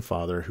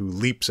grandfather who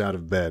leaps out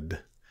of bed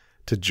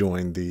to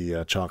join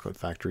the chocolate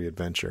factory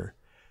adventure.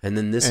 And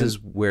then this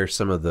is where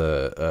some of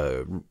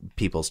the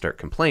people start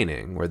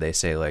complaining, where they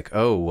say like,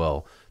 oh,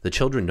 well, the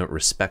children don't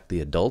respect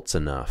the adults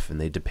enough and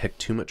they depict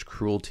too much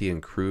cruelty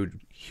and crude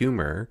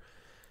humor.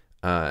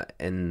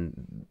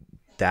 And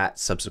that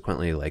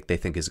subsequently, like, they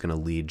think is going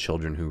to lead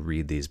children who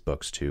read these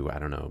books to, I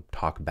don't know,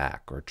 talk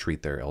back or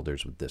treat their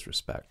elders with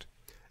disrespect.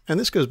 And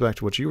this goes back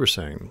to what you were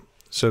saying.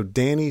 So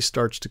Danny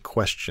starts to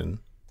question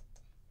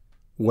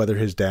whether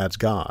his dad's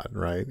God,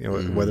 right? You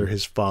know, whether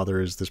his father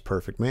is this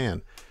perfect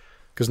man.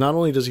 Because not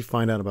only does he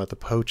find out about the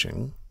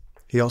poaching,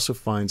 he also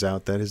finds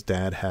out that his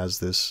dad has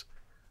this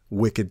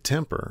wicked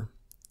temper.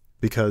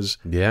 Because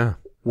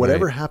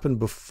whatever happened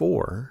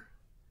before,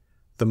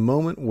 the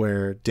moment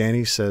where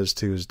Danny says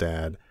to his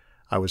dad,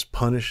 I was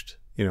punished,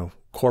 you know,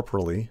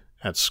 corporally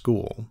at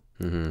school,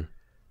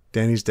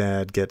 Danny's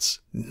dad gets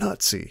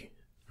nutsy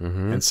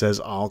and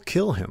says, I'll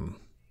kill him.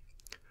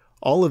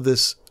 All of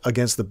this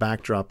against the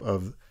backdrop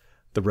of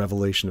the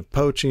revelation of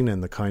poaching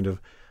and the kind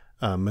of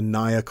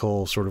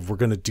maniacal sort of, we're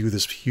going to do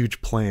this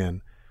huge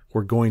plan.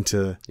 We're going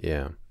to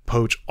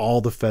poach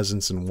all the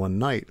pheasants in one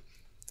night.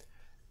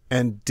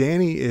 And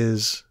Danny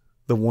is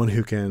the one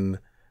who can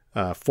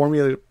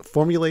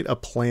formulate a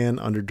plan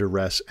under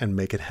duress and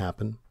make it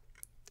happen,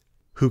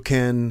 who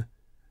can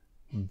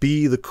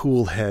be the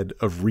cool head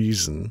of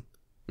reason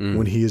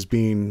when he is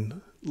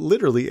being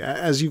literally,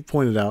 as you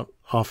pointed out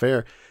off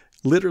air,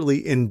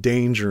 literally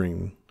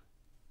endangering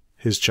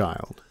his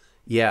child.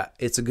 Yeah,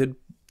 it's a good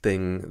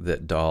thing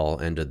that Dahl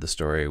ended the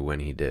story when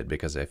he did,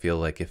 because I feel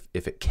like if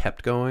it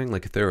kept going,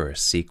 like if there were a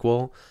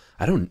sequel,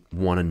 I don't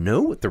want to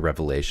know what the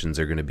revelations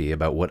are going to be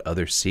about what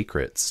other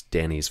secrets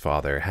Danny's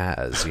father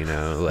has, you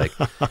know, like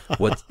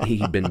what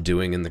he'd been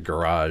doing in the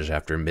garage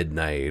after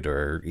midnight,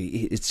 or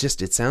it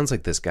sounds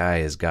like this guy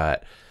has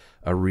got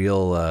a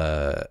real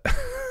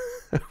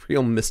a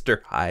real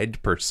Mr.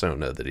 Hyde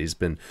persona that he's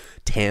been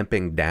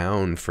tamping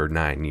down for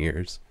 9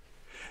 years.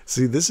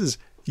 See,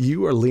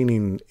 you are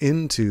leaning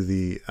into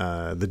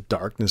the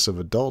darkness of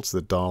adults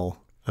that Dahl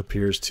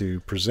appears to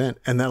present,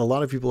 and that a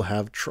lot of people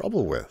have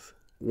trouble with.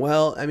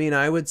 Well, I mean,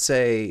 I would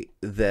say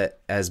that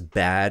as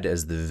bad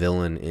as the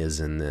villain is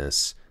in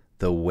this,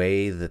 the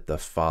way that the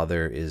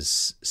father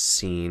is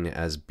seen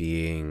as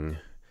being,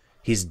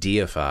 he's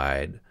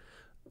deified,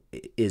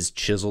 is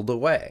chiseled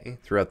away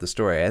throughout the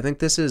story. I think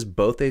this is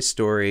both a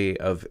story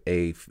of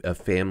a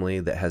family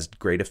that has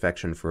great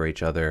affection for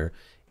each other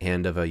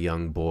and of a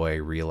young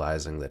boy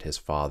realizing that his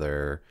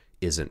father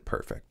isn't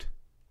perfect.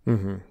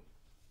 Mm-hmm.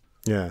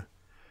 Yeah.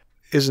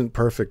 Isn't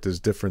perfect is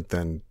different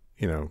than,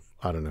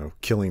 I don't know,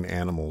 killing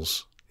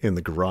animals in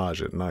the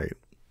garage at night,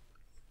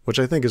 which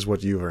I think is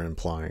what you are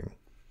implying.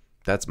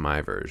 That's my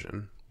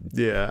version.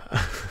 Yeah.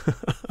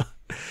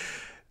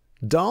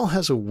 Dahl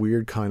has a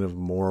weird kind of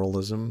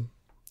moralism.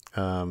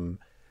 A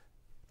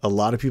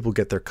lot of people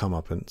get their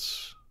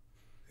comeuppance,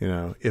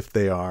 if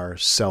they are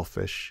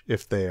selfish,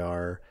 if they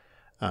are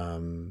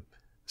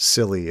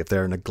silly, if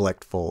they're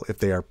neglectful, if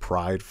they are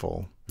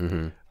prideful.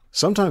 Mm-hmm.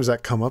 Sometimes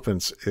that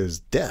comeuppance is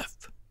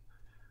death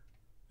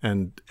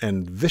and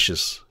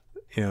vicious,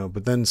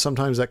 but then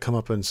sometimes that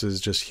comeuppance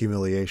is just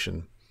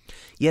humiliation.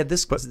 Yeah,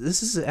 this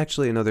is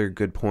actually another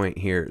good point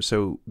here.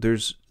 So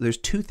there's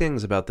two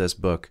things about this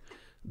book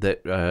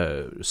that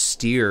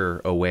steer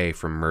away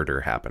from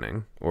murder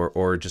happening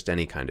or just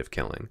any kind of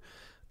killing.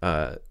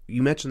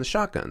 You mentioned the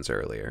shotguns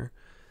earlier.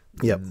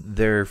 Yep.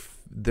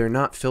 They're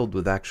not filled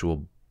with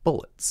actual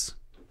bullets.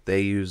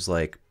 They use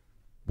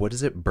what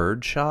is it,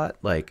 bird shot?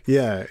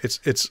 Yeah,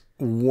 it's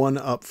one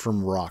up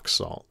from rock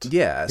salt.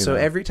 Yeah, so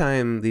every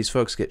time these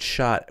folks get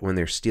shot when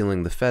they're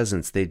stealing the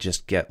pheasants, they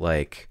just get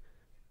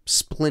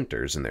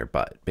splinters in their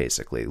butt,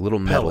 basically little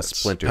metal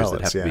splinters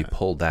that have to be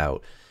pulled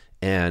out,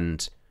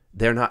 and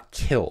they're not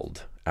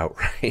killed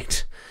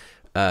outright.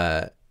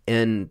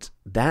 And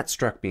that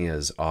struck me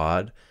as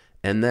odd.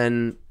 And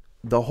then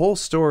the whole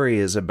story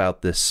is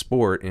about this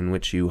sport in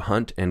which you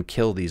hunt and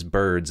kill these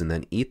birds and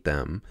then eat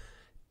them.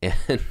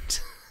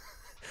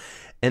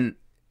 And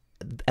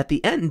at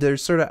the end,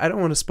 there's sort of, I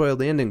don't want to spoil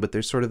the ending, but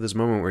there's sort of this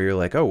moment where you're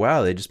like, oh,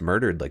 wow, they just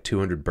murdered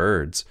 200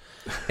 birds.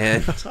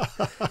 And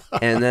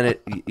then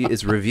it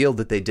is revealed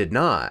that they did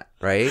not,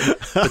 right?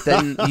 But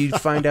then you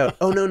find out,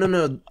 oh,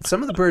 no.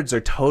 Some of the birds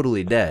are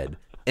totally dead.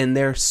 And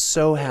they're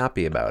so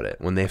happy about it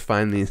when they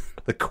find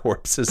the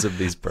corpses of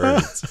these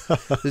birds.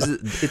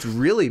 It's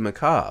really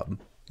macabre.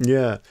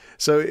 Yeah.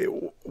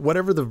 So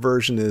whatever the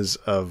version is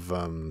of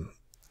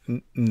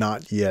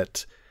not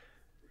yet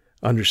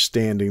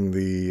understanding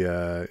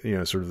the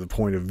sort of the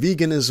point of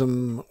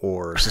veganism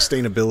or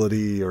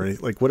sustainability or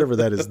anything, whatever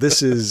that is,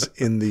 this is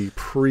in the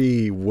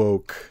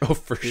pre-woke,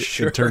 for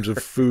sure, in terms of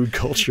food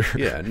culture.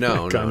 Yeah,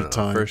 no,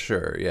 for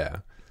sure.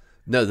 Yeah,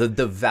 no,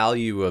 the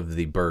value of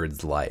the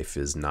bird's life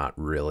is not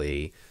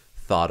really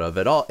thought of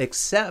at all,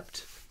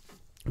 except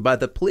by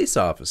the police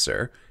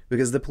officer,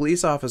 because the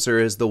police officer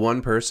is the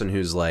one person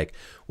who's like,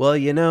 well,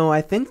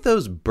 I think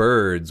those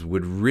birds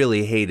would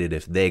really hate it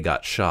if they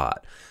got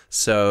shot.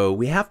 So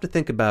we have to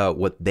think about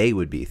what they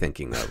would be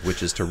thinking of,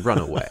 which is to run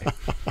away.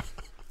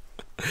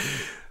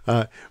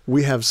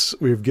 We have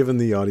given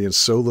the audience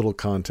so little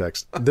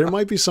context. There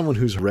might be someone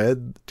who's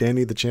read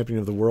Danny the Champion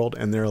of the World,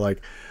 and they're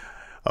like,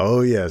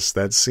 oh, yes,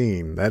 that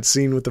scene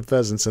with the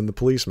pheasants and the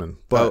policeman.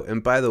 But,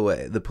 and by the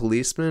way, the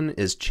policeman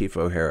is Chief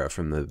O'Hara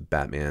from the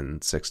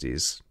Batman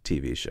 60s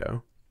TV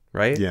show,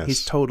 right? Yes.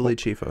 He's totally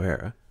Chief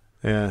O'Hara.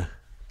 Yeah.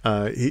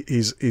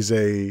 He's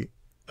a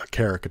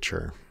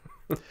caricature.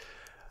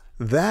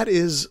 That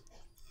is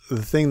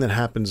the thing that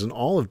happens in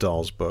all of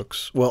Dahl's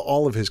books. Well,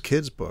 all of his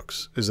kids'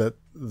 books, is that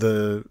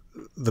the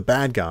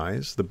bad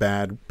guys, the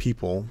bad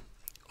people,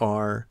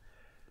 are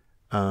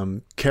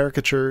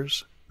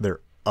caricatures. They're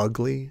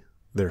ugly.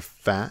 They're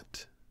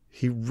fat.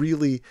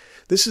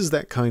 This is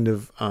that kind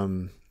of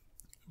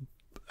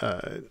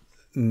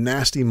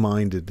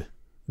nasty-minded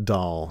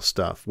Dahl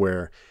stuff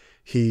where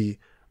he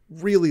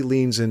really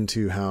leans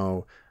into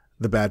how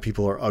the bad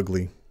people are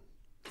ugly,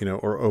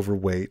 or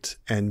overweight,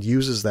 and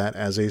uses that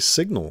as a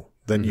signal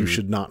that you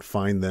should not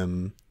find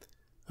them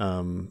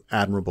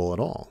admirable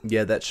at all.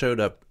 Yeah, that showed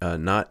up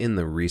not in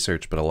the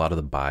research, but a lot of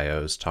the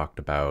bios talked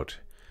about,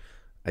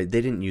 they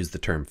didn't use the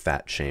term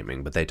fat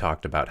shaming, but they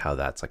talked about how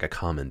that's a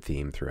common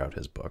theme throughout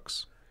his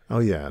books. Oh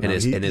yeah. And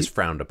is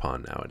frowned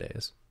upon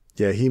nowadays.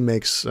 Yeah, he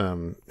makes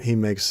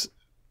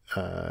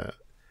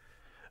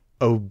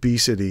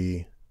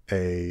obesity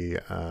a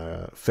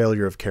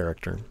failure of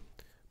character.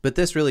 But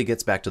this really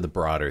gets back to the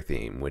broader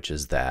theme, which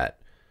is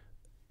that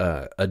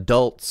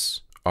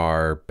adults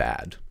are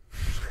bad.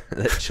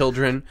 That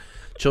children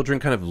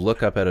kind of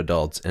look up at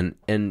adults,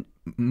 and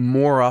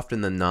more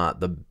often than not,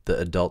 the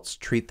adults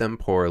treat them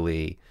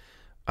poorly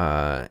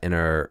and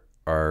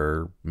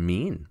are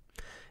mean.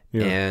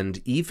 Yeah. And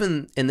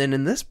then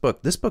in this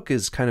book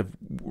is kind of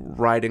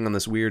riding on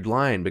this weird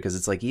line, because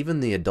it's even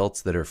the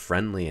adults that are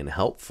friendly and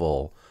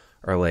helpful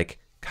are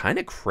kind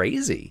of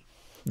crazy.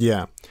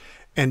 Yeah.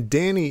 And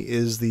Danny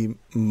is the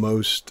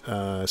most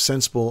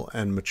sensible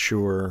and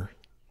mature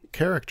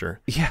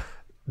character. Yeah.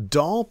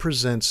 Dahl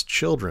presents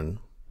children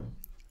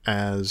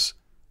as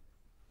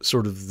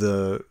sort of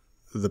the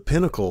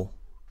pinnacle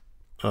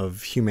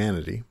of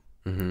humanity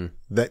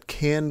that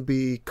can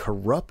be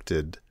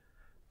corrupted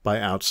by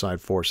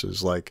outside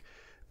forces, like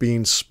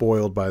being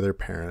spoiled by their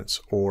parents,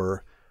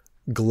 or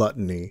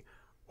gluttony,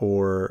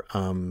 or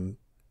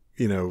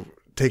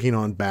taking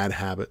on bad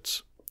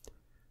habits.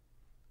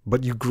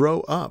 But you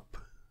grow up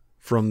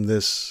from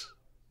this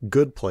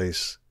good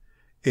place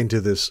into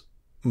this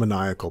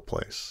maniacal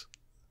place,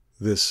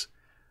 this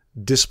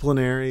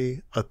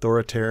disciplinary,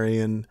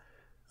 authoritarian,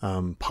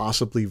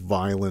 possibly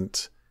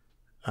violent,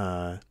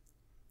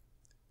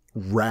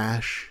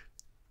 rash,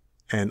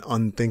 and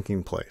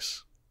unthinking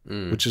place,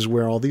 which is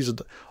where all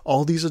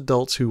these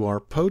adults who are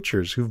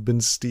poachers, who've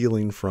been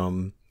stealing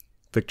from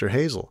Victor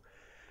Hazel.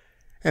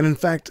 And in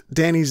fact,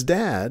 Danny's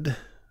dad,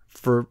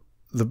 for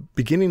the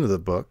beginning of the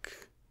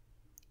book,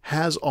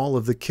 has all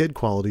of the kid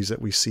qualities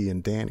that we see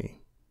in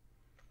Danny.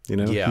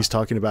 He's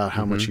talking about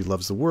how much he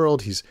loves the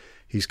world. He's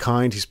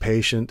kind. He's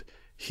patient.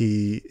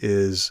 He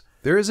is.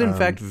 There is, in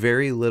fact,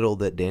 very little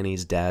that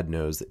Danny's dad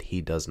knows that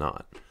he does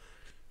not.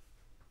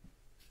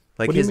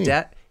 Like, what do you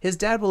mean? His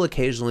dad will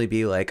occasionally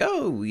be like,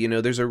 "Oh,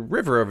 there's a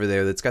river over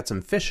there that's got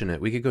some fish in it.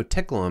 We could go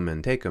tickle him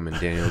and take him." And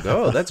Danny will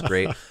go, "Oh, that's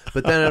great."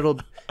 But then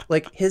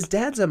his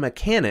dad's a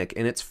mechanic,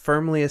 and it's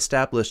firmly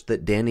established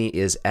that Danny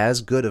is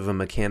as good of a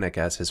mechanic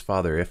as his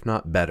father, if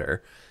not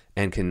better,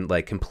 and can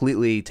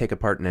completely take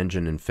apart an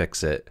engine and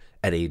fix it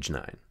at age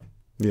 9.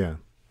 Yeah.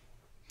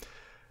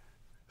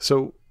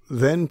 So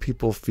then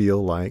people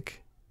feel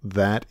like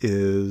that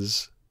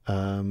is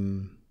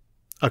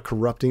a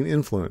corrupting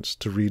influence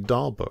to read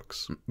Dahl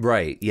books.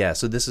 Right, yeah.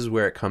 So this is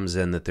where it comes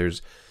in that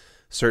there's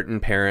certain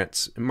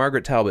parents.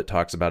 Margaret Talbot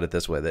talks about it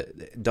this way,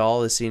 that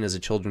Dahl is seen as a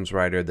children's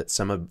writer that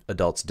some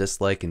adults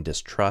dislike and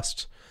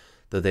distrust,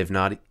 though they've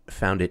not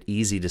found it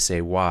easy to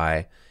say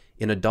why.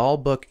 In a Dahl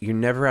book, you're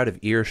never out of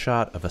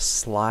earshot of a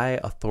sly,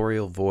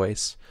 authorial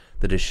voice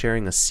that is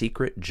sharing a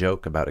secret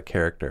joke about a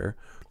character,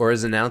 or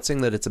is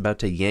announcing that it's about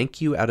to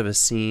yank you out of a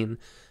scene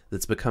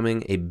that's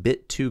becoming a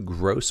bit too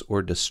gross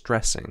or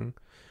distressing.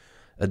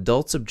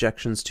 Adults'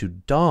 objections to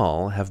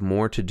Dahl have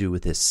more to do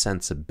with his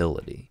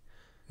sensibility.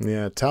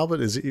 Yeah, Talbot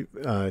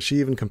she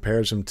even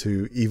compares him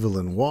to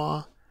Evelyn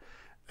Waugh,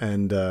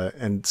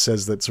 and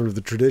says that sort of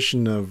the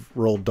tradition of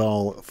Roald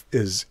Dahl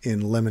is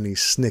in Lemony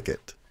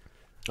Snicket.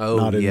 Oh,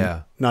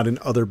 not in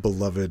other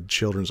beloved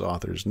children's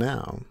authors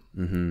now.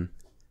 Mm-hmm.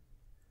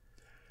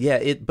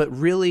 Yeah, but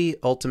really,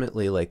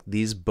 ultimately,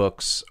 these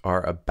books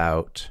are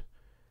about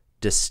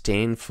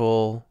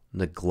disdainful,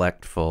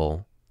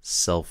 neglectful,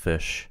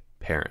 selfish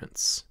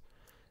parents.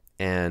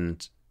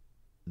 And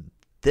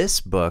this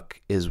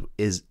book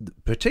is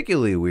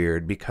particularly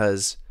weird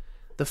because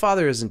the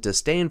father isn't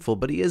disdainful,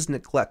 but he is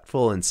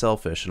neglectful and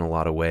selfish in a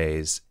lot of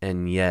ways.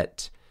 And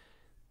yet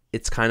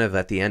it's kind of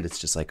at the end, it's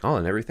just like, oh,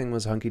 and everything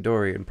was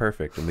hunky-dory and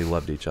perfect and we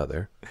loved each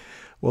other.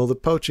 Well, the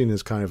poaching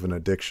is kind of an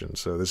addiction.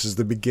 So this is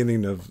the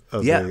beginning of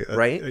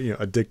right?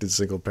 Addicted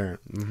single parent.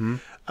 Mm-hmm.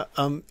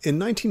 In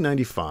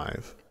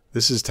 1995,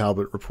 this is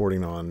Talbot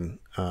reporting on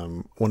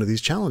one of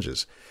these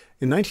challenges.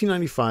 In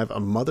 1995, a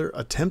mother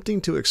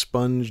attempting to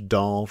expunge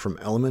Dahl from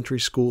elementary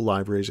school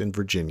libraries in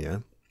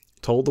Virginia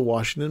told the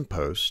Washington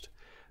Post,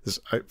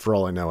 for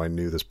all I know, I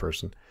knew this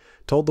person,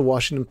 told the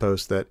Washington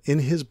Post that in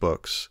his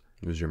books...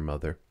 It was your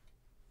mother.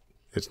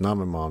 It's not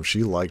my mom.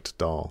 She liked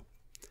Dahl.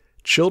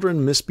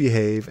 Children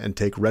misbehave and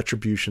take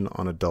retribution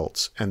on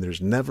adults, and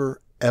there's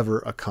never, ever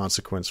a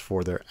consequence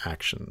for their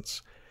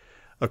actions.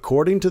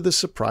 According to the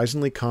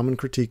surprisingly common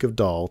critique of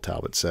Dahl,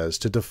 Talbot says,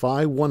 to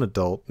defy one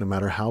adult, no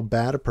matter how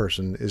bad a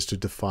person, is to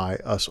defy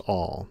us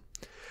all.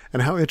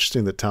 And how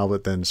interesting that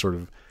Talbot then sort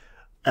of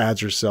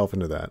adds herself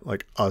into that,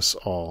 like us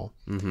all.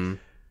 Mm-hmm.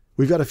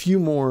 We've got a few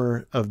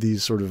more of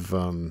these sort of,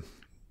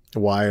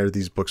 why are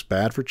these books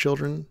bad for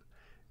children?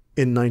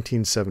 In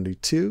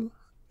 1972,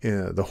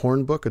 the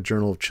Horn Book, a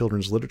journal of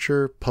children's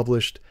literature,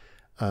 published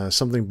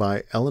something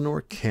by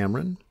Eleanor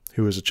Cameron,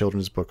 who is a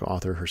children's book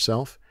author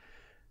herself,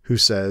 who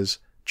says,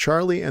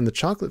 Charlie and the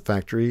Chocolate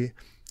Factory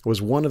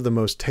was one of the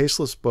most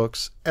tasteless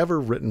books ever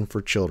written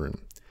for children.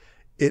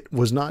 It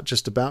was not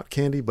just about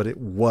candy, but it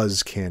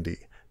was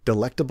candy.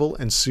 Delectable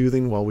and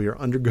soothing while we are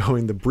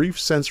undergoing the brief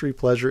sensory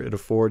pleasure it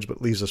affords,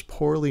 but leaves us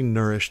poorly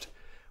nourished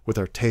with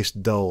our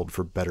taste dulled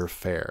for better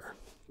fare.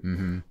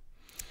 Mm-hmm.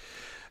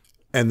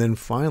 And then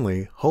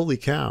finally, holy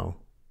cow,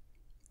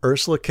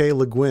 Ursula K.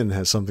 Le Guin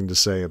has something to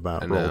say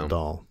about Roald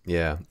Dahl.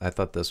 Yeah, I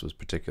thought this was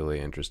particularly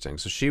interesting.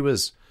 So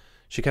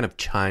she kind of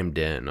chimed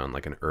in on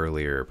an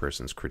earlier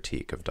person's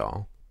critique of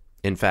Dahl.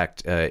 In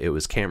fact, it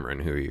was Cameron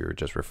who you were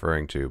just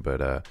referring to.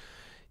 But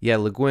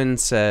Le Guin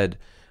said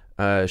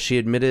she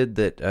admitted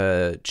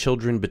that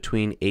children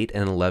between 8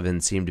 and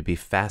 11 seemed to be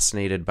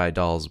fascinated by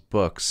Dahl's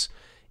books.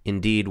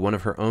 Indeed, one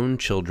of her own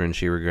children,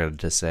 she regretted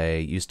to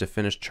say, used to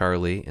finish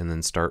Charlie and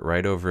then start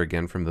right over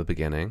again from the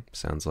beginning.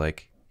 Sounds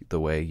like the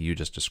way you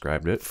just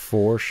described it.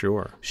 For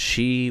sure.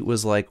 She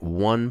was like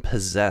one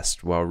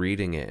possessed while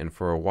reading it, and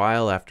for a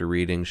while after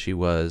reading, she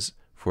was,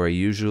 for a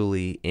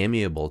usually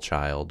amiable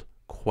child,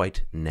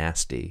 quite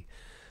nasty.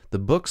 The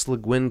books, Le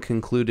Guin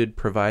concluded,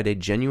 provide a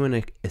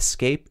genuine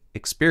escape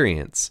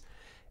experience,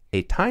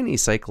 a tiny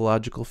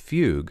psychological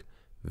fugue,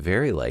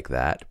 very like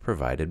that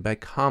provided by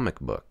comic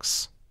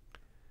books.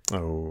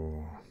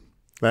 Oh,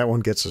 that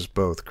one gets us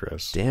both,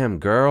 Chris. Damn,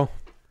 girl.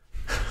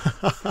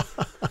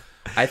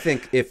 I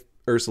think if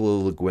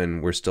Ursula Le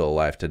Guin were still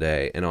alive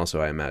today, and also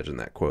I imagine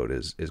that quote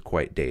is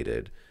quite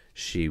dated,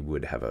 she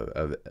would have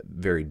a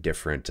very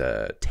different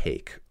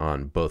take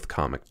on both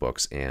comic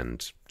books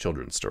and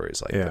children's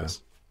stories like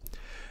this.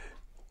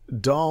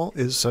 Dahl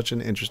is such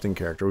an interesting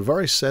character. We've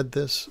already said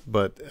this,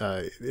 but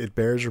it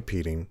bears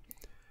repeating.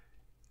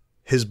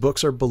 His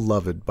books are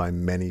beloved by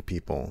many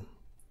people,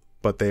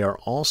 but they are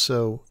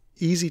also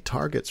easy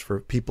targets for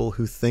people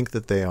who think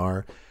that they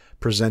are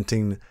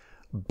presenting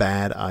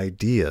bad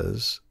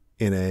ideas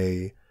in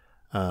a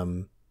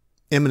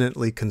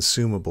eminently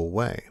consumable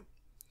way.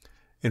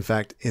 In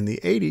fact, in the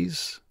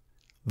 80s,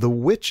 The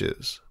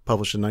Witches,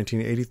 published in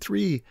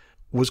 1983,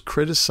 was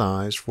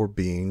criticized for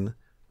being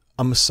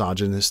a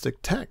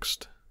misogynistic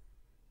text.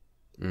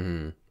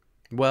 Mm-hmm.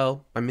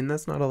 Well, I mean,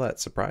 that's not all that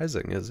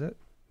surprising, is it?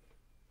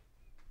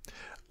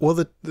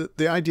 Well,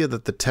 the idea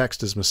that the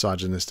text is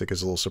misogynistic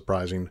is a little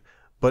surprising,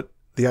 but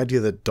the idea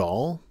that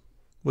Dahl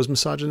was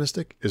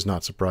misogynistic is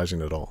not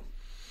surprising at all.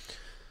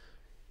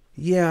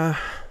 Yeah,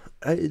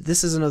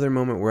 this is another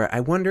moment where I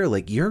wonder,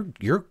 like, your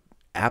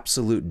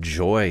absolute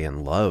joy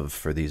and love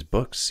for these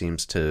books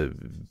seems to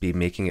be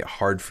making it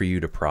hard for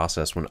you to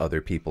process when other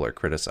people are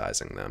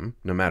criticizing them,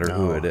 no matter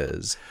who it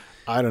is.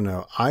 I don't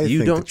know.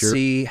 You don't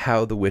see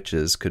how The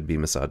Witches could be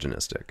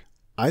misogynistic.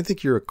 I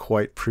think you're a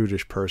quite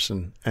prudish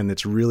person, and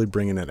it's really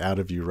bringing it out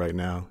of you right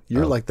now.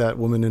 You're like that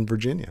woman in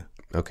Virginia.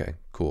 Okay,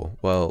 cool.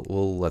 Well,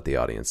 we'll let the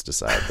audience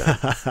decide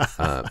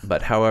then.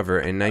 But however,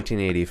 in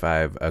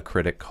 1985, a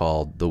critic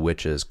called The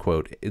Witches,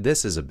 quote,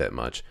 "This is a bit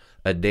much.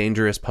 A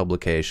dangerous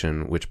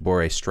publication which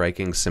bore a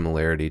striking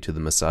similarity to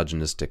the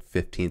misogynistic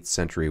 15th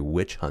century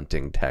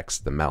witch-hunting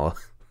text, the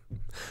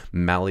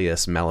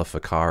Malleus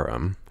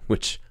Maleficarum,"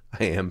 which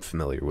I am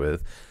familiar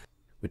with,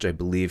 which I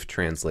believe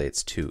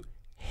translates to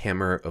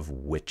Hammer of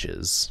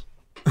Witches.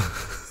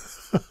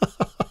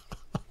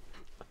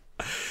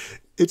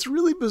 It's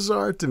really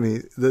bizarre to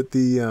me that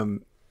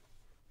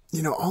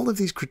all of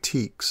these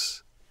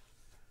critiques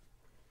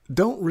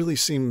don't really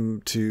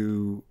seem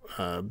to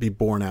be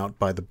borne out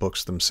by the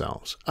books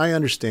themselves. I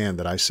understand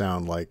that I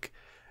sound like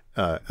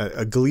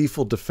a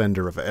gleeful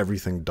defender of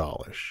everything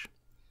Dahlish,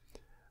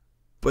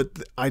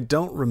 but I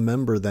don't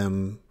remember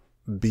them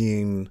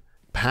being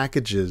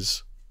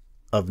packages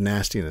of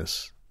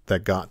nastiness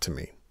that got to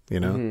me,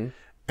 Mm-hmm.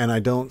 And I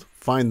don't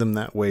find them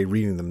that way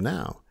reading them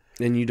now.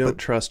 And you don't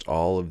trust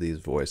all of these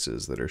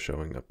voices that are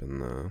showing up in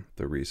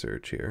the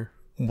research here.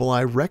 Well,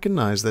 I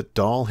recognize that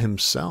Dahl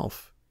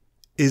himself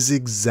is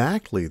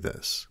exactly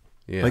this.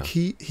 Yeah. Like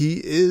he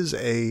is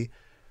a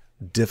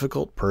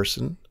difficult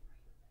person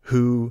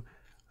who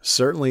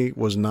certainly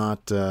was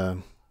not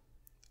the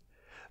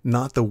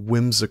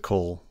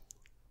whimsical,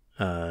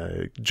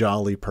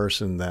 jolly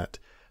person that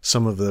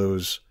some of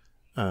those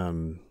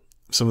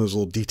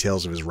little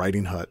details of his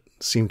writing hut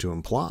seem to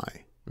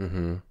imply.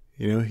 Mm-hmm.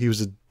 He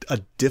was a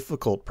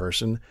difficult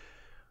person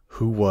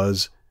who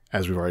was,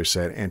 as we've already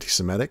said,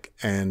 anti-Semitic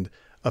and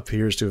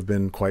appears to have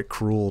been quite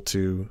cruel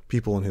to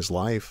people in his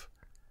life.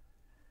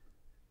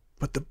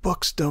 But the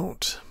books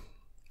don't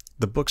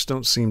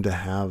seem to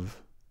have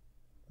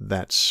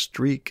that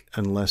streak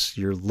unless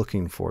you're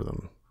looking for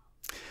them.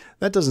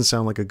 That doesn't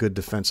sound like a good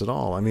defense at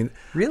all. I mean,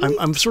 really?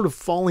 I'm sort of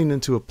falling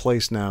into a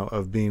place now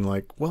of being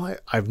like, well,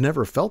 I've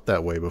never felt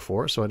that way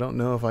before, so I don't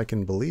know if I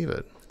can believe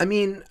it. I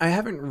mean, I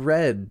haven't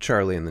read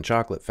Charlie and the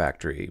Chocolate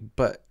Factory,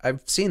 but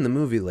I've seen the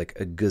movie like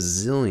a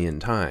gazillion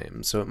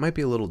times, so it might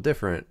be a little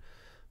different.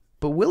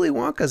 But Willy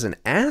Wonka's an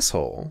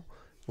asshole.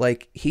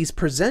 Like, he's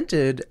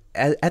presented,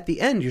 at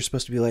the end, you're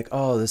supposed to be like,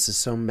 oh, this is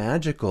so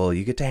magical.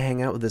 You get to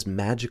hang out with this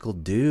magical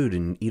dude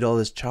and eat all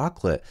this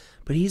chocolate.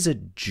 But he's a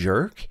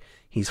jerk.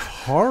 He's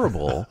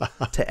horrible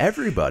to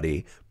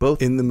everybody,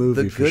 both in the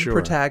movie, the for good sure.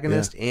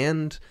 protagonist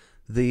and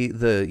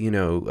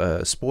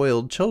the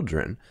spoiled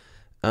children.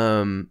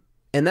 And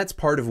that's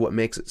part of what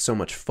makes it so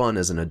much fun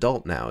as an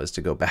adult now, is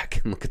to go back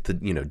and look at the,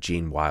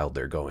 Gene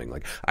Wilder going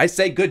like, I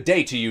say good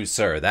day to you,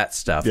 sir, that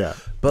stuff. Yeah.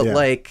 But yeah.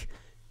 like,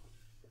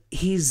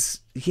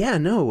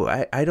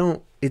 I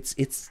don't,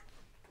 it's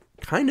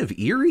kind of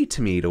eerie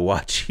to me to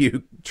watch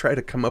you try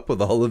to come up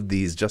with all of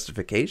these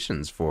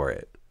justifications for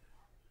it.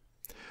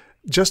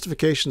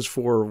 Justifications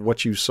for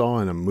what you saw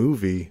in a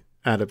movie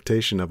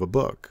adaptation of a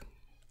book.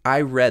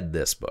 I read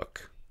this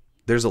book.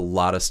 There's a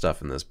lot of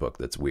stuff in this book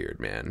that's weird,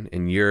 man.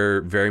 And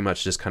you're very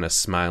much just kind of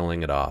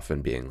smiling it off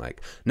and being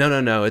like,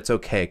 no, it's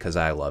okay because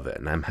I love it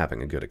and I'm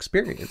having a good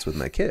experience with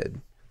my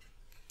kid.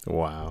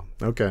 Wow.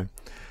 Okay.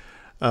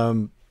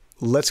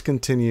 Let's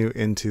continue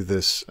into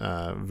this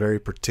very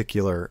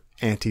particular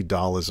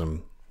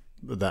anti-Dahlism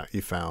that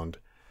you found.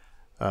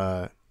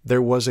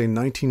 There was a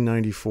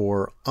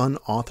 1994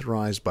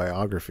 unauthorized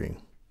biography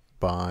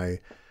by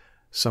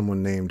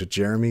someone named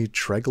Jeremy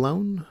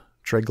Treglown.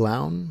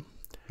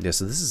 Yeah,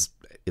 so this is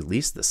at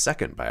least the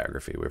second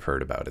biography we've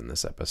heard about in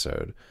this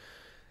episode.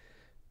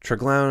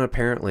 Treglown,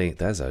 apparently,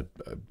 that's an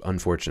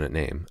unfortunate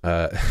name,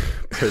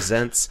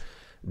 presents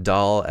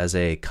Dahl as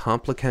a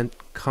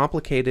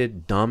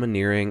complicated,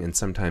 domineering, and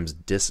sometimes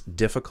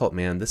difficult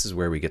man. This is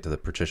where we get to the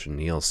Patricia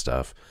Neal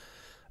stuff.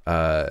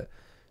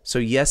 So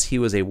yes, he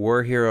was a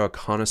war hero, a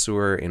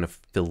connoisseur, and a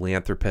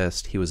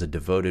philanthropist. He was a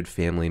devoted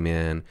family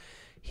man.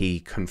 He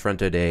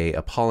confronted a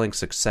appalling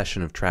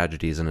succession of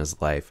tragedies in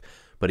his life,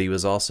 but he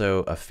was also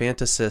a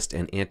fantasist,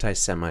 an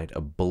anti-Semite,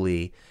 a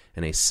bully,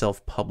 and a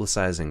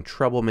self-publicizing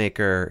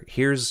troublemaker.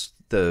 Here's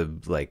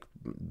the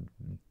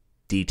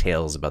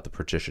details about the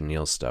Patricia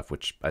Neal stuff,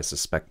 which I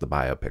suspect the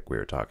biopic we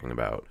were talking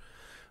about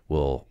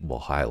will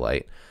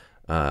highlight.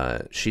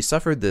 She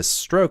suffered this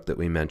stroke that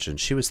we mentioned.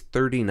 She was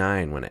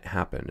 39 when it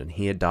happened, and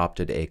he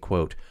adopted a,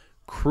 quote,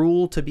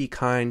 cruel to be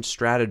kind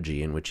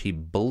strategy in which he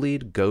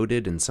bullied,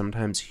 goaded, and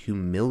sometimes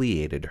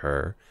humiliated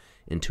her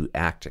into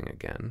acting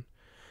again.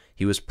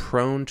 He was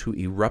prone to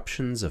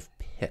eruptions of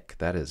pique.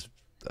 That is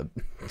a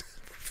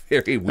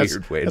very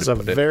weird way to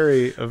put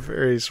it. A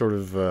very sort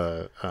of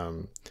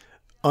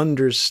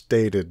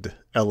understated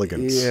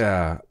elegance.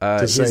 Yeah.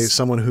 To say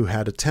someone who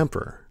had a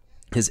temper.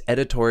 His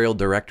editorial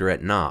director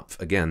at Knopf,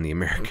 again, the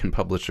American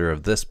publisher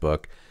of this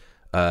book,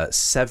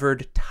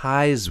 severed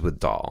ties with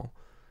Dahl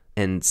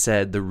and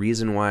said the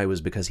reason why was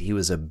because he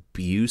was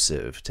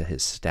abusive to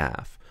his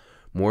staff.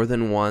 More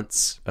than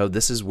once. Oh,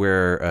 this is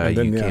where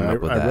you came up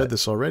with that. I read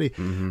this already.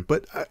 Mm-hmm.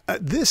 But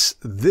this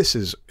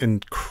is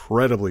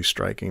incredibly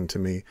striking to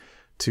me,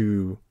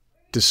 to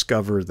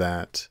discover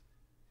that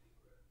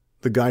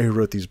the guy who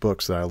wrote these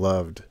books that I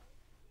loved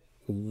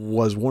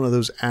was one of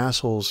those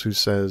assholes who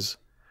says,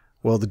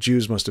 well, the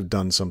Jews must have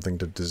done something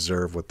to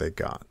deserve what they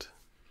got.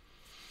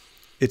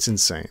 It's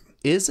insane.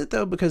 Is it,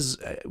 though? Because,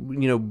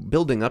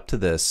 building up to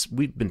this,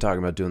 we've been talking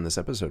about doing this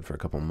episode for a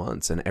couple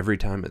months, and every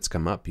time it's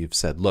come up, you've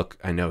said, look,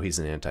 I know he's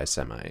an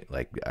anti-Semite.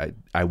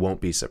 I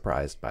won't be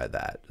surprised by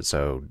that,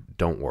 so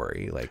don't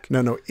worry.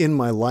 No, in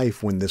my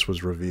life when this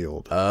was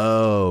revealed.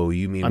 Oh,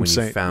 you mean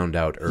you found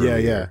out earlier?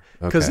 Yeah.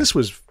 Because this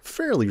was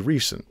fairly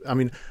recent. I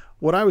mean,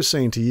 what I was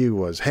saying to you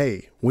was,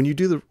 hey, when you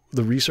do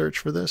the research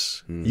for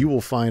this, you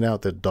will find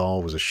out that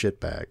Dahl was a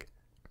shitbag.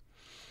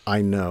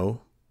 I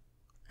know,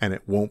 and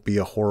it won't be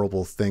a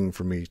horrible thing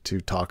for me to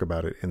talk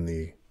about it in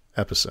the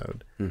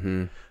episode.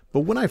 Mm-hmm. But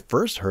when I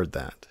first heard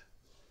that,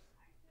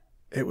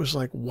 it was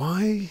like,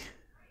 why?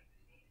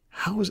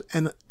 How is...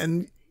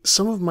 And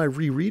some of my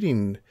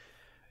rereading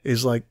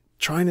is like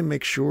trying to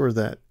make sure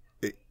that,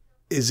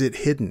 is it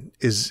hidden?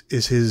 Is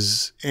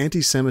his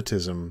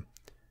anti-Semitism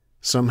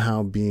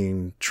somehow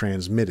being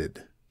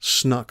transmitted,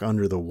 snuck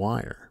under the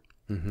wire?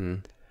 Mm-hmm.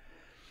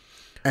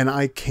 And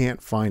I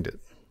can't find it.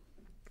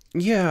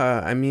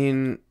 Yeah, I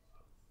mean,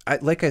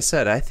 like I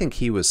said, I think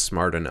he was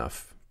smart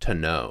enough to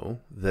know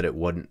that it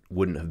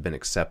wouldn't have been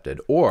accepted.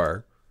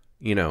 Or,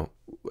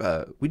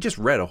 we just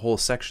read a whole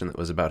section that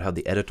was about how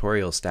the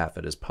editorial staff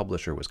at his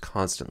publisher was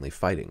constantly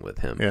fighting with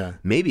him. Yeah.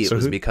 Maybe it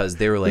was because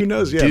they were like, who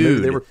knows? Yeah, maybe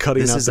they were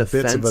cutting out the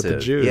bits about the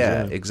Jews.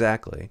 Yeah,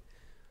 exactly.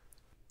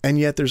 And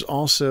yet there's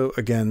also,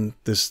 again,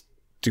 this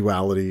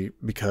duality,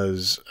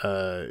 because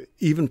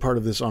even part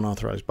of this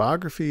unauthorized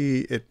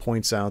biography, it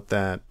points out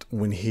that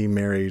when he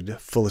married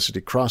Felicity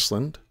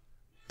Crossland,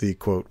 the,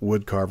 quote,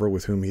 woodcarver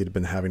with whom he had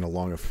been having a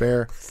long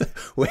affair.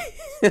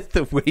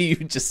 The way you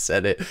just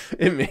said it,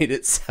 it made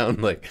it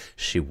sound like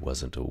she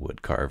wasn't a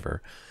woodcarver.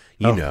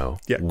 Yeah,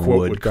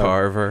 quote,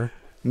 woodcarver.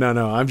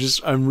 No,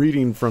 I'm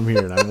reading from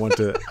here, and I want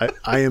to,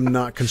 I am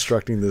not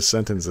constructing this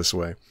sentence this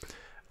way.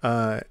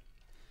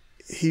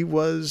 He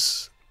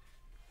was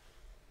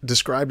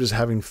described as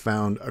having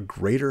found a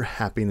greater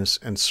happiness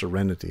and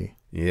serenity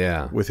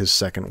with his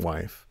second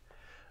wife.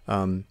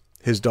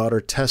 His daughter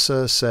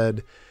Tessa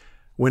said,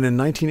 when in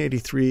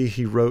 1983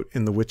 he wrote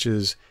in The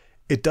Witches,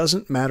 "It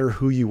doesn't matter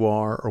who you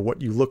are or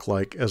what you look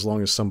like as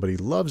long as somebody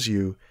loves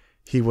you,"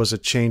 he was a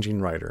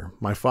changing writer.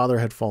 My father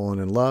had fallen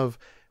in love.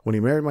 When he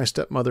married my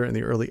stepmother in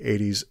the early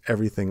 80s,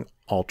 everything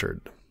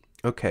altered.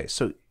 Okay,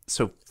 so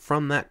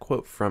from that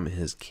quote from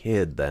his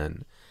kid,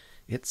 then,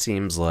 it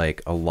seems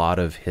like a lot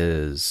of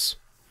his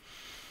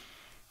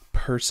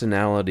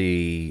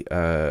personality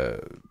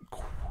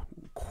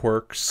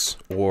quirks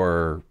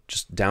or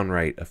just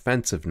downright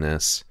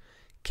offensiveness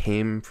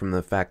came from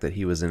the fact that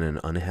he was in an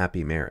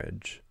unhappy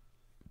marriage.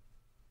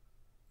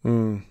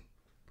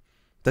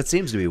 That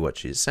seems to be what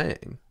she's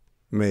saying.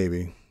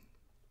 Maybe.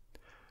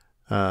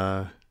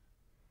 I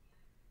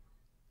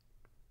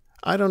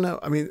don't know.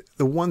 I mean,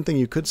 the one thing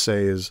you could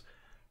say is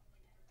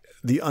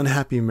the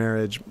unhappy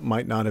marriage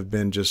might not have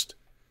been just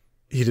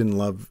he didn't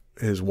love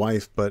his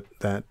wife, but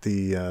that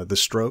the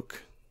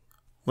stroke,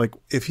 like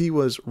if he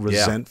was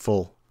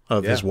resentful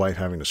of his wife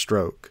having a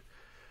stroke,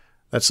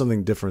 that's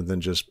something different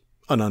than just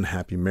an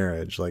unhappy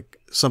marriage. Like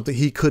something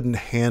he couldn't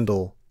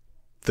handle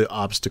the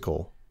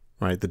obstacle,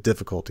 right? The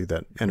difficulty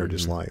that entered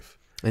his life.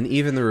 And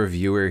even the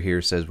reviewer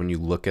here says when you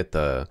look at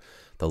the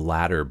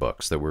latter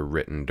books that were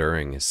written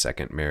during his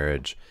second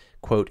marriage,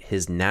 quote,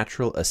 his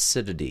natural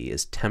acidity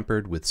is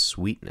tempered with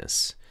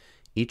sweetness.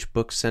 Each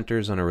book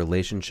centers on a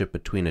relationship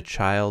between a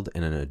child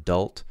and an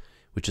adult,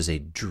 which is a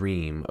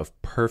dream of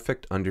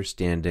perfect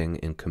understanding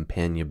and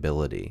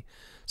companionability.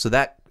 So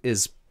that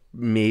is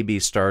maybe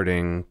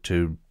starting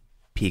to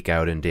peek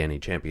out in Danny,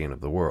 Champion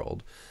of the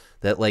World,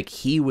 that like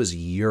he was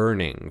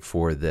yearning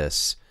for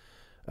this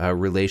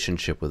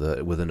relationship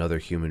with another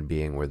human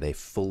being where they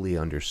fully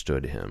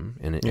understood him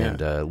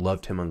and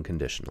loved him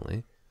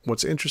unconditionally.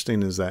 What's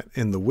interesting is that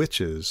in The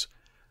Witches,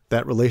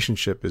 that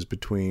relationship is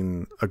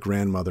between a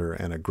grandmother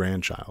and a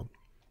grandchild.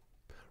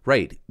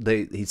 Right.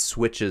 He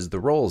switches the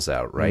roles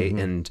out, right?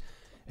 Mm-hmm.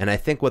 And I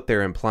think what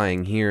they're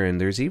implying here,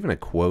 and there's even a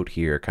quote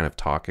here kind of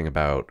talking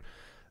about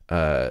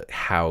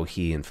how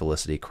he and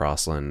Felicity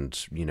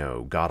Crossland,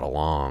 got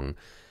along,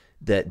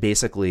 that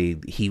basically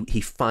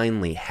he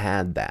finally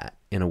had that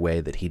in a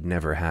way that he'd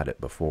never had it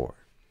before.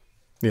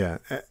 Yeah,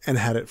 and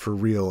had it for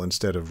real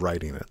instead of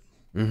writing it.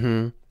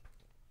 Mm-hmm.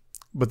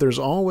 But there's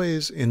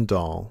always in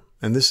Dahl,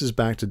 and this is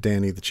back to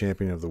Danny, the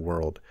Champion of the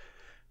World,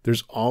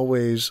 there's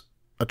always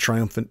a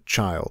triumphant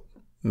child,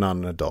 not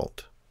an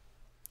adult.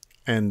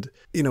 And,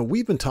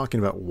 we've been talking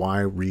about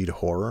why read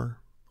horror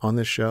on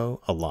this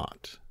show a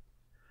lot.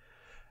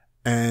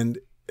 And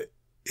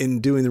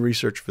in doing the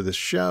research for this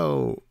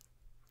show,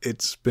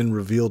 it's been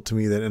revealed to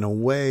me that in a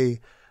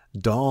way,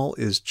 Dahl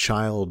is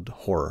child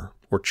horror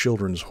or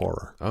children's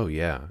horror. Oh,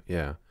 yeah,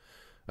 yeah.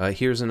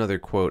 Here's another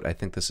quote. I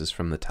think this is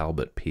from the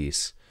Talbot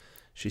piece.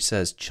 She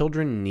says,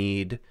 children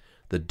need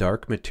the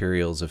dark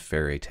materials of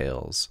fairy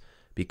tales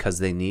because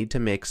they need to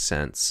make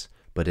sense,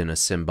 but in a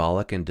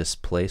symbolic and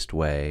displaced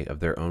way, of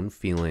their own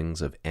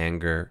feelings of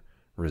anger,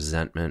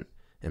 resentment,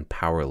 and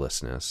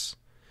powerlessness.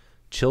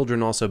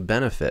 Children also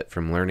benefit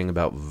from learning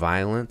about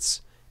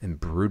violence and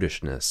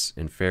brutishness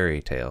in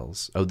fairy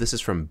tales. Oh, this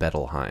is from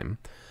Bettelheim.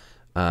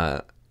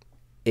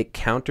 It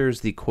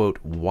counters the, quote,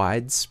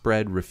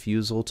 widespread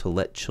refusal to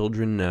let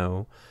children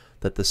know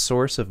that the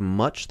source of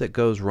much that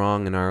goes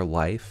wrong in our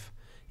life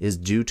is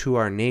due to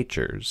our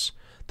natures,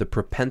 the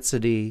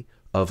propensity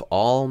of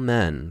all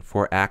men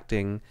for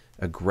acting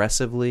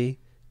aggressively,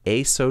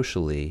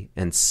 asocially,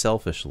 and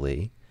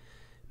selfishly.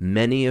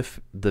 Many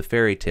of the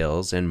fairy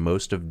tales and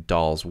most of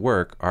Dahl's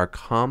work are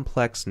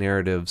complex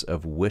narratives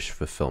of wish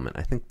fulfillment.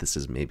 I think this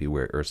is maybe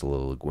where Ursula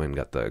Le Guin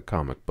got the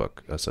comic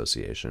book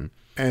association.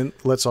 And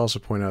let's also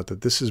point out that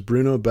this is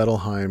Bruno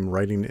Bettelheim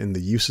writing in The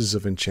Uses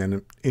of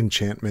Enchantment in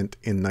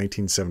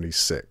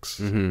 1976.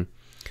 Mm-hmm.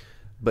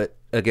 But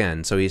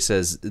again, so he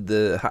says,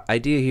 the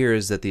idea here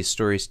is that these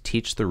stories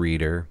teach the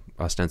reader,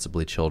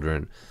 ostensibly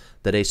children,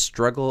 that a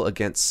struggle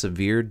against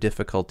severe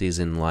difficulties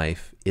in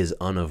life is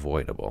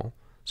unavoidable.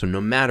 So no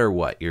matter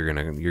what, you're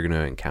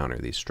gonna encounter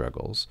these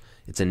struggles.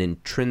 It's an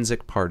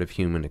intrinsic part of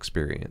human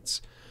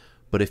experience.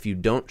 But if you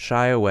don't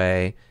shy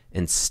away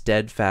and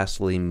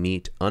steadfastly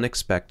meet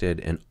unexpected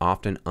and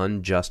often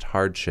unjust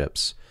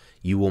hardships,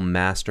 you will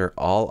master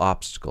all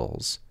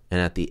obstacles and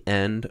at the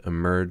end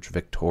emerge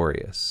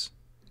victorious.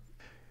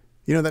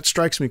 That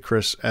strikes me,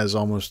 Chris, as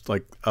almost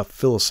like a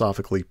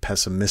philosophically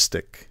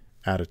pessimistic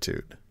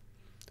attitude.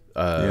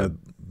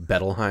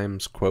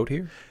 Bettelheim's quote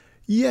here?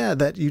 Yeah,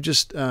 that you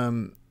just...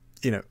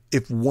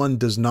 if one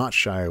does not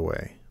shy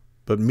away,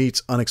 but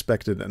meets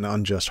unexpected and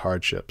unjust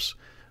hardships,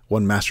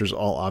 one masters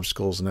all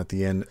obstacles and at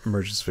the end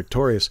emerges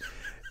victorious,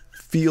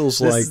 feels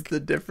this like is the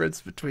difference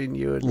between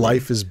you and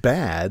life me. Is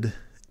bad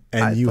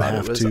and you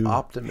have to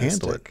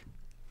handle it.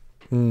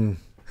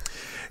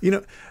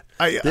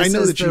 I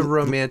know that you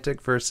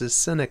romantic versus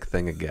cynic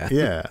thing again.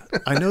 Yeah,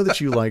 I know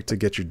that you like to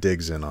get your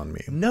digs in on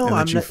me.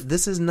 No,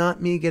 this is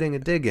not me getting a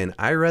dig in.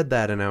 I read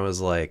that and I was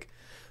like,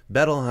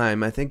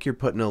 Bettelheim, I think you're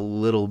putting a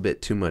little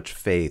bit too much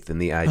faith in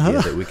the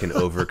idea that we can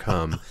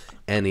overcome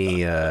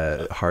any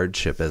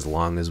hardship as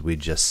long as we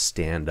just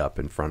stand up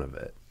in front of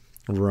it.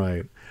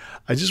 Right.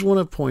 I just want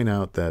to point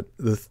out that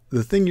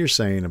the thing you're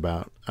saying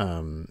about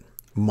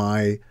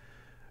my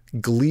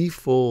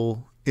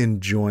gleeful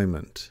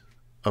enjoyment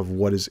of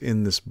what is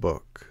in this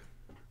book,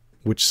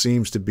 which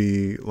seems to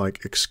be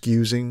like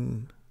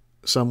excusing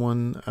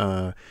someone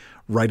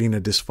writing a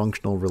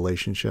dysfunctional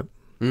relationship.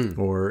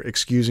 Or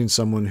excusing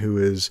someone who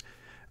is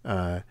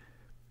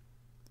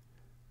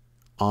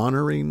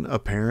honoring a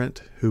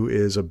parent who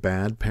is a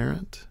bad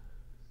parent.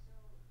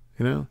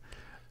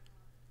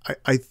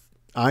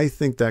 I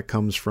think that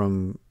comes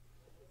from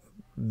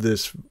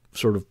this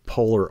sort of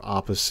polar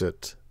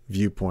opposite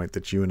viewpoint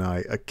that you and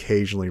I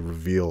occasionally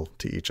reveal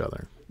to each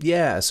other.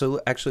 Yeah,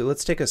 so actually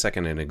let's take a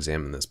second and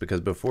examine this,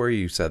 because before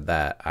you said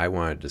that, I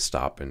wanted to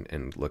stop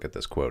and look at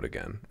this quote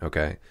again,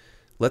 okay?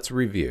 Let's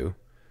review.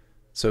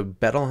 So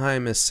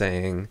Bettelheim is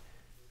saying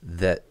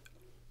that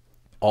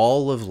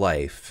all of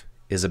life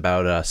is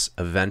about us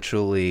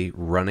eventually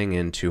running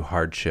into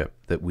hardship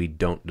that we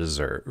don't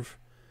deserve,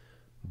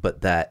 but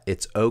that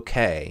it's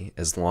okay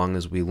as long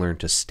as we learn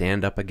to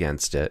stand up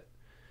against it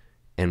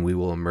and we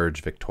will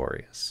emerge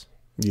victorious.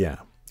 Yeah.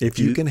 If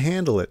you can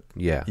handle it,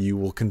 yeah, you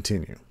will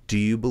continue. Do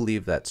you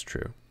believe that's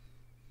true?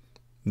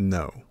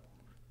 No.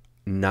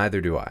 Neither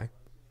do I.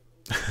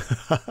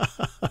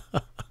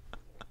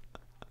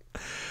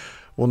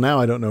 Well,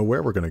 now I don't know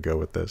where we're going to go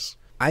with this.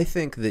 I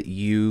think that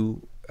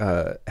you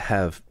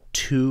have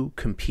two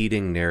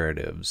competing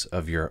narratives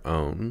of your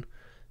own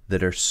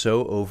that are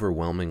so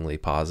overwhelmingly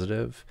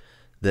positive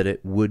that it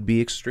would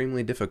be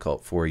extremely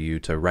difficult for you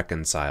to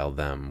reconcile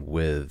them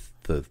with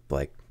the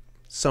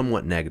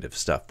somewhat negative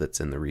stuff that's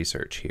in the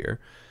research here.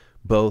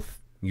 Both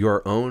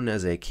your own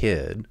as a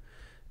kid,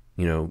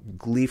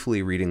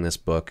 gleefully reading this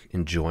book,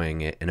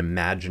 enjoying it, and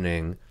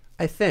imagining,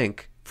 I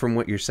think, from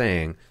what you're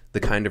saying,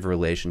 the kind of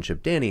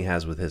relationship Danny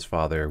has with his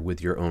father,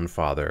 with your own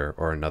father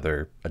or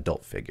another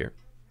adult figure.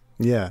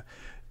 Yeah.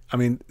 I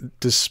mean,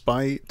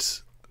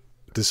 despite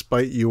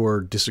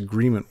your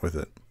disagreement with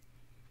it,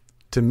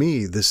 to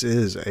me, this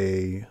is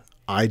a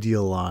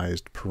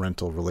idealized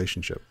parental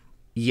relationship.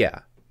 Yeah.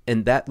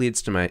 And that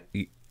leads to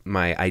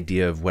my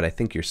idea of what I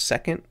think your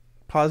second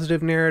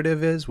positive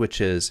narrative is, which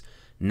is,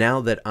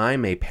 now that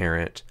I'm a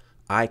parent,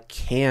 I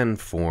can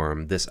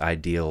form this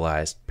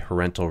idealized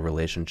parental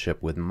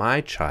relationship with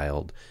my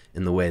child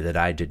in the way that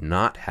I did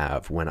not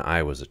have when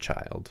I was a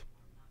child.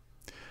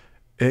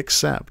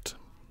 Except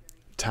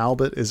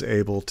Talbot is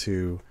able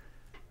to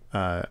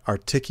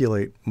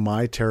articulate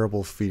my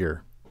terrible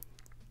fear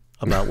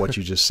about what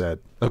you just said.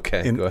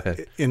 Okay, go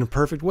ahead. In a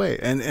perfect way.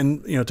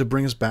 And to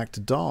bring us back to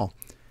Dahl,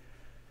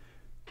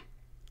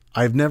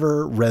 I've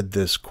never read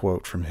this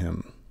quote from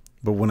him,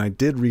 but when I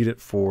did read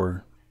it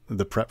for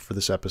the prep for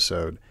this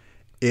episode,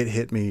 it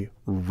hit me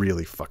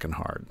really fucking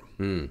hard.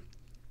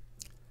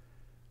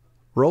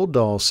 Roald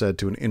Dahl said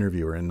to an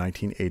interviewer in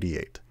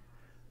 1988,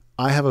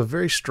 "I have a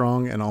very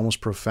strong and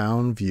almost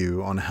profound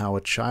view on how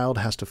a child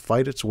has to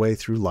fight its way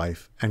through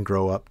life and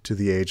grow up to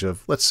the age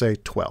of, let's say,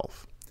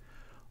 12.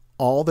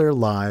 All their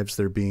lives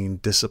they're being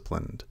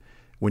disciplined.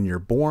 When you're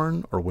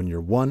born, or when you're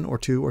 1 or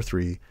 2 or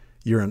 3,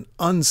 you're an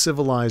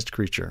uncivilized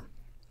creature.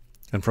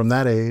 And from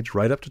that age,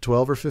 right up to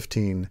 12 or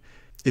 15,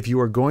 if you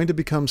are going to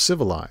become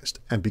civilized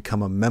and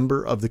become a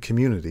member of the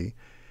community,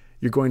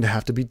 you're going to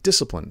have to be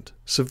disciplined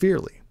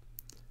severely.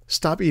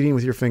 Stop eating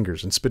with your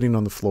fingers and spitting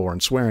on the floor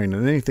and swearing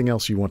and anything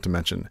else you want to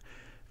mention.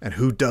 And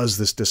who does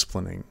this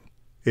disciplining?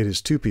 It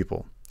is 2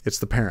 people. It's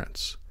the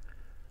parents.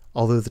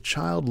 Although the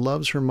child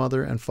loves her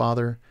mother and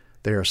father,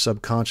 they are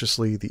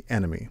subconsciously the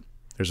enemy.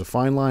 There's a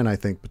fine line, I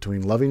think,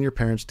 between loving your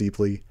parents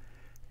deeply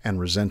and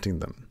resenting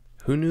them."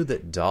 Who knew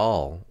that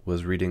Dahl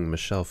was reading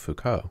Michel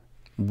Foucault?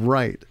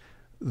 Right.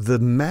 The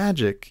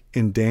magic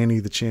in Danny,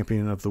 the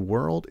Champion of the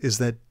World, is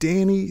that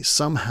Danny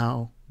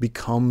somehow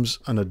becomes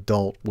an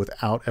adult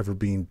without ever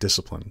being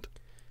disciplined.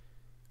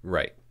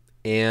 Right.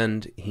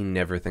 And he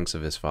never thinks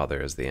of his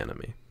father as the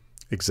enemy.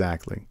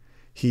 Exactly.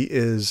 He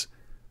is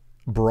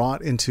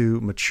brought into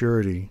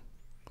maturity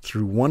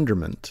through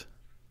wonderment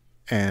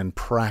and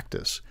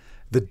practice.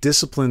 The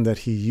discipline that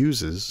he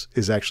uses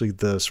is actually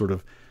the sort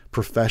of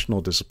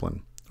professional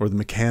discipline, or the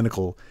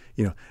mechanical,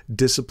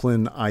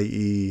 discipline,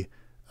 i.e.,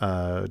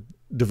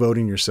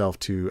 devoting yourself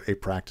to a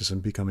practice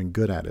and becoming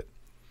good at it.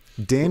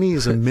 Danny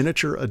is a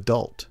miniature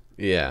adult.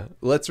 Yeah.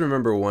 Let's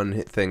remember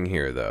one thing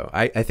here, though.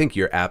 I think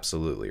you're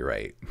absolutely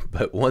right.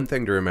 But one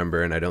thing to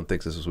remember, and I don't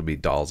think this would be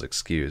Dahl's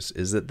excuse,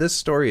 is that this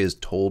story is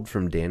told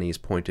from Danny's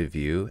point of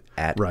view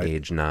at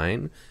age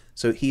 9.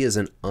 So he is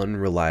an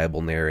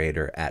unreliable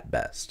narrator at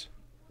best.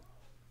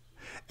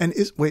 And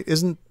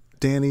isn't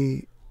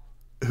Danny,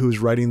 who's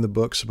writing the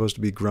book, supposed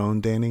to be grown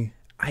Danny?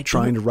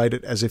 Trying to write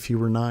it as if he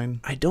were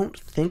 9? I don't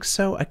think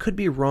so. I could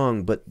be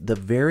wrong, but the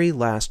very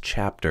last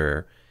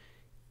chapter,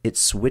 it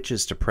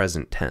switches to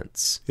present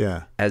tense.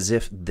 Yeah. As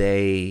if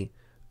they,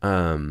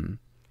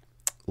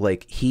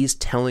 he's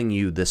telling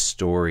you this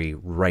story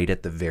right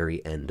at the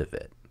very end of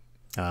it.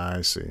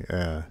 I see.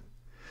 Yeah.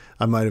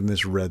 I might have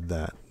misread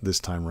that this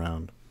time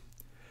round.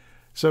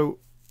 So,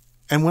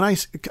 and when I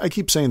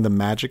keep saying the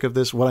magic of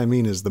this, what I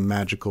mean is the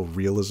magical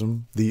realism,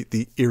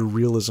 the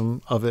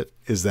irrealism of it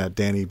is that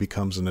Danny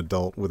becomes an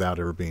adult without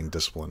ever being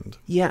disciplined.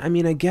 Yeah, I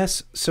mean, I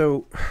guess,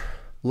 so,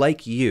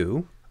 like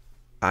you,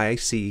 I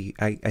see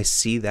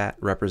that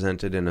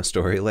represented in a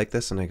story like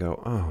this, and I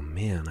go, oh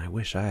man, I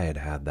wish I had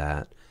had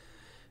that.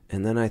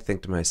 And then I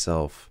think to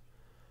myself,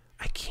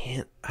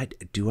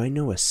 do I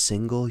know a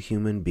single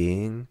human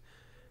being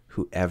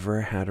who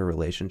ever had a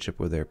relationship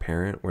with their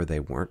parent where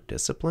they weren't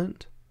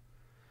disciplined?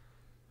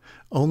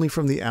 Only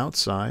from the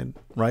outside,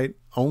 right?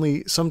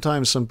 Only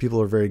sometimes some people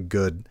are very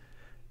good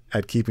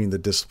at keeping the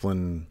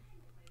discipline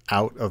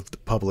out of the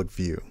public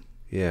view.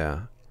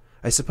 Yeah.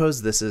 I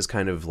suppose this is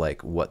kind of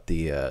like what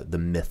the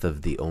myth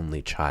of the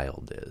only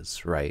child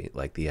is, right?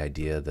 Like the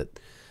idea that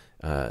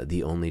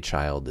the only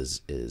child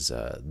is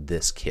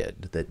this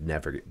kid that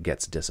never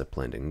gets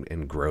disciplined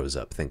and grows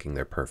up thinking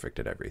they're perfect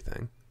at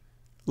everything.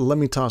 Let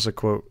me toss a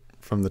quote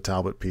from the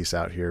Talbot piece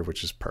out here,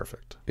 which is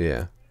perfect.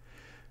 Yeah.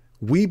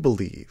 "We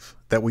believe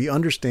that we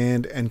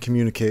understand and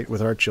communicate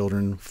with our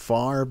children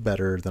far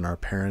better than our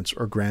parents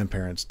or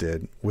grandparents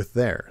did with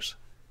theirs.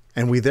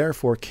 and we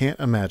therefore can't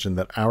imagine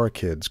that our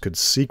kids could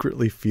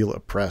secretly feel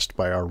oppressed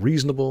by our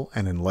reasonable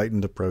and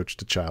enlightened approach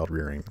to child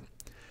rearing.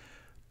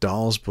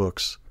 Dahl's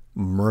books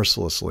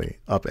mercilessly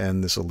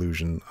upend this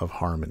illusion of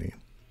harmony.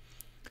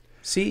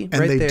 See, and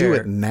right they there. do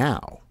it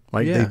now.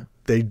 Like Yeah.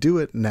 they do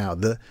it now.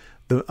 The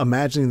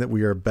imagining that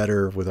we are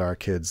better with our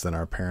kids than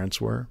our parents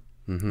were.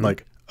 Mm-hmm.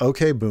 Like,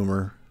 okay,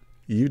 boomer,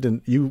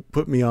 you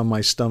put me on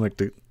my stomach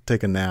to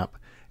take a nap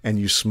and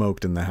you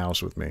smoked in the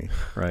house with me,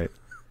 right?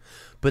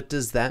 But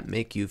does that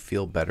make you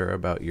feel better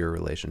about your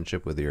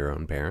relationship with your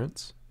own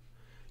parents?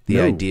 The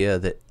No. idea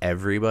that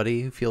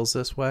everybody feels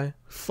this way?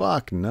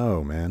 Fuck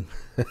no, man.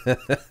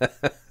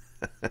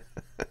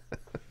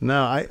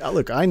 No,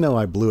 I know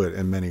I blew it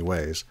in many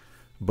ways,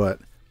 but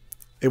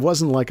it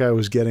wasn't like I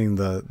was getting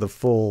the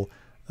full,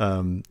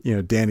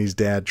 Danny's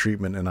dad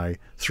treatment and I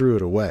threw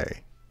it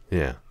away.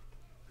 Yeah.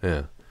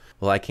 Yeah.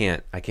 Well, I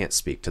can't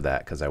speak to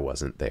that because I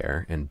wasn't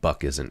there, and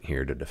Buck isn't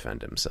here to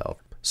defend himself.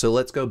 So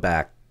let's go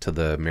back to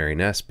the Mary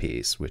Ness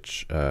piece,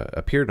 which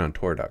appeared on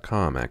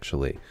Tor.com,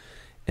 actually.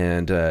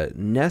 And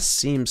Ness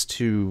seems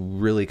to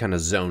really kind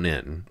of zone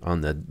in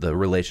on the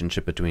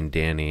relationship between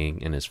Danny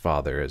and his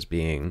father as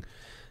being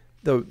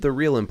the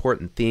real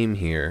important theme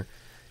here,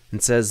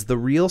 and says the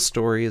real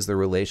story is the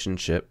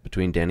relationship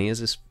between Danny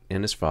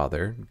and his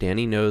father.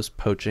 Danny knows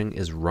poaching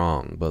is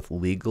wrong, both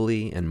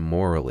legally and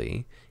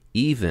morally,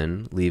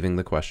 even leaving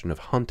the question of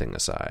hunting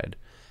aside,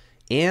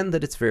 and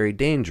that it's very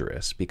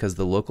dangerous because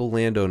the local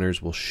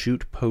landowners will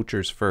shoot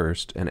poachers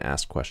first and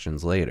ask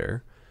questions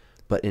later.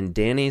 But in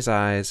Danny's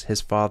eyes,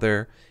 his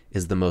father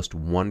is the most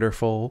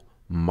wonderful,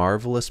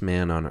 marvelous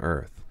man on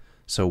earth,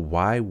 so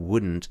why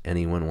wouldn't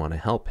anyone want to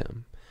help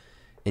him?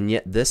 And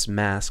yet this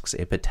masks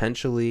a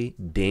potentially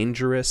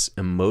dangerous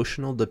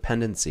emotional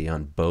dependency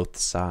on both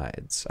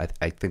sides.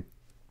 I think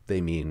they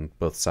mean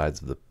both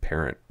sides of the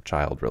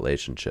parent-child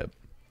relationship.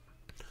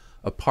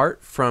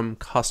 Apart from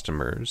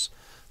customers,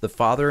 the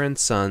father and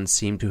son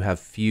seem to have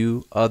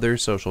few other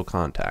social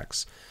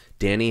contacts.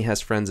 Danny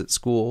has friends at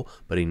school,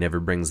 but he never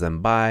brings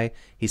them by.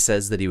 He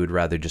says that he would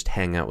rather just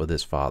hang out with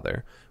his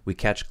father. We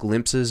catch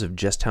glimpses of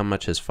just how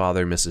much his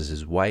father misses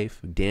his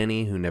wife.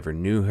 Danny, who never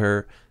knew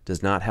her,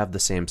 does not have the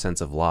same sense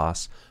of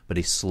loss, but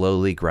he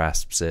slowly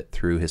grasps it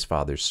through his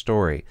father's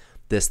story.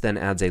 This then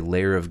adds a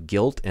layer of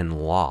guilt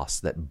and loss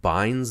that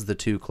binds the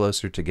two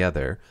closer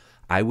together.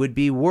 I would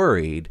be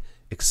worried,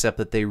 except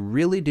that they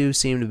really do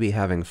seem to be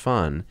having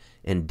fun,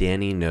 and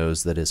Danny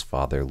knows that his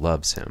father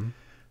loves him.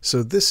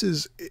 So this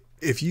is,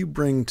 if you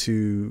bring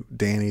to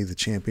Danny, the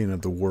champion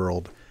of the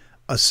world,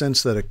 a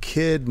sense that a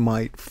kid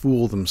might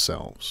fool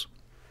themselves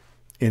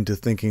into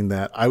thinking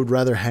that I would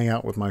rather hang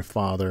out with my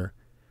father,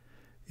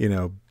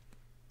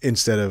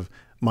 instead of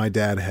my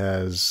dad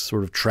has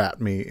sort of trapped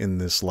me in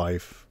this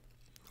life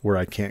where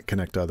I can't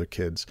connect to other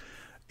kids.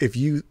 If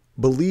you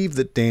believe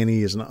that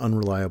Danny is an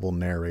unreliable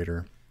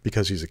narrator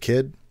because he's a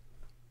kid,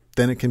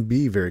 then it can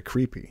be very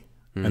creepy.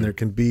 Mm. And there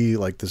can be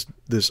like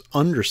this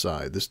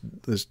underside,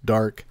 this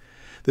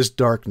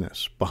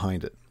darkness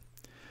behind it.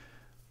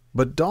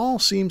 But Dahl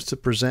seems to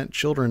present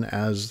children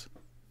as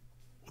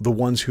the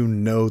ones who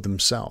know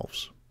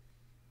themselves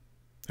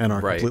and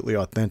are completely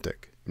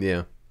authentic.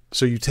 Yeah.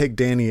 So you take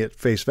Danny at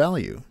face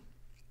value.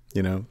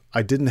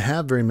 I didn't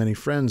have very many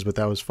friends, but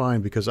that was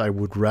fine because I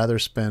would rather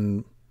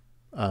spend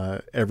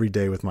every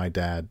day with my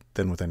dad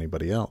than with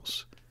anybody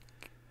else.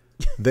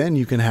 Then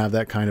you can have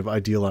that kind of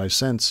idealized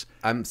sense.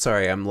 I'm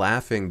sorry, I'm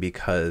laughing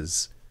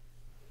because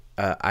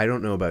I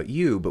don't know about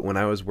you, but when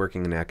I was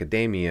working in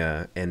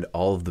academia and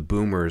all of the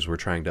boomers were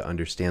trying to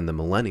understand the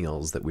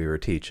millennials that we were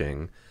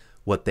teaching,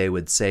 what they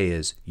would say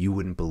is, you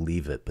wouldn't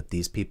believe it, but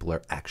these people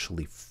are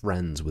actually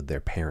friends with their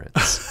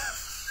parents.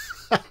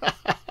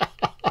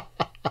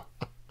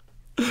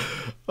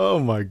 Oh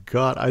my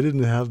God, I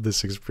didn't have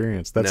this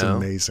experience. That's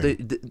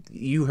amazing.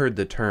 You heard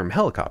the term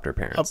helicopter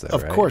parents, though,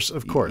 right?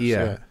 Of course.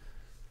 Yeah.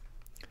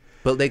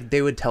 But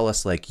they would tell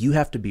us, you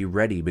have to be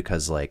ready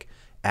because,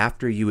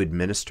 after you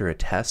administer a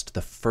test,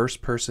 the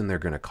first person they're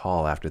going to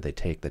call after they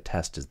take the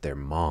test is their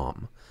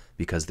mom,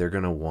 because they're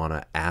going to want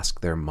to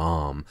ask their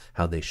mom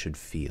how they should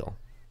feel.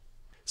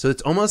 So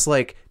it's almost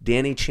like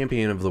Danny,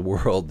 champion of the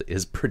world,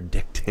 is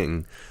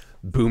predicting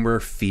boomer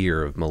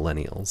fear of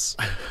millennials.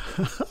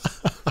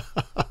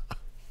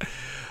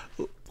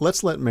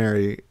 Let's let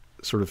Mary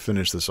sort of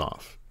finish this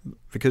off,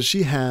 because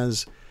she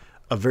has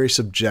a very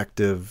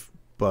subjective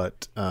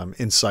but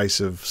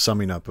incisive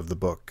summing up of the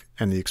book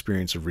and the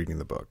experience of reading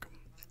the book.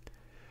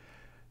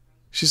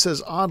 She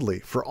says, oddly,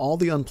 for all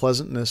the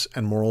unpleasantness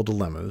and moral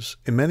dilemmas,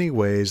 in many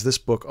ways this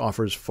book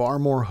offers far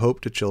more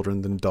hope to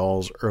children than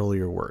Dahl's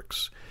earlier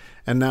works.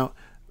 And now,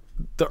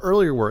 the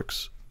earlier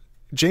works,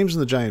 James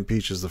and the Giant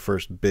Peach is the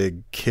first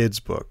big kids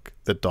book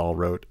that Dahl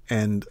wrote,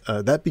 and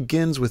that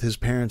begins with his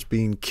parents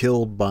being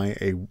killed by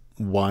a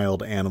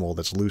wild animal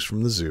that's loose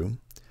from the zoo,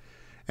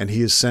 and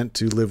he is sent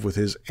to live with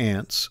his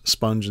aunts,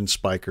 Sponge and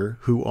Spiker,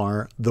 who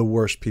are the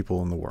worst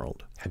people in the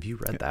world. Have you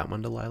read that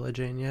one, Delilah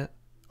Jane, yet?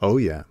 Oh,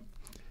 yeah.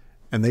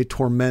 And they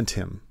torment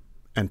him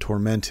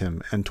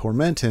and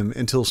torment him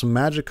until some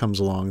magic comes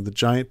along, the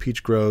giant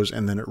peach grows,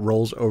 and then it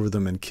rolls over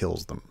them and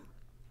kills them.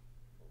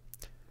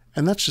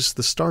 And that's just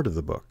the start of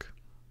the book.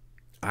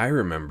 I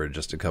remember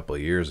just a couple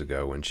of years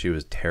ago when she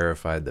was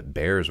terrified that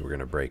bears were going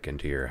to break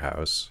into your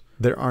house.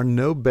 There are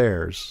no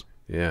bears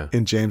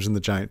in James and the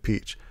Giant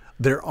Peach.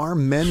 There are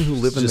men who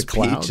live in the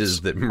clouds.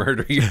 Peaches that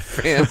murder your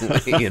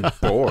family and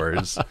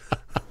boars.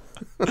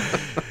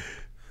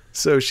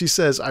 So she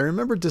says, I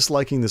remember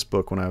disliking this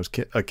book when I was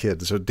a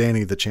kid. So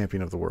Danny, the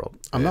champion of the world.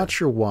 I'm not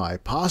sure why.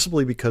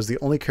 Possibly because the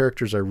only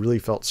characters I really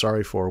felt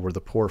sorry for were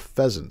the poor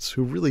pheasants,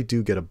 who really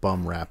do get a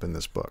bum rap in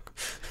this book.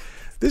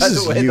 This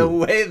is you. The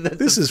way that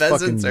this the is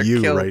fucking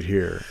you killed, right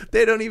here.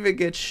 They don't even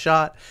get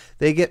shot.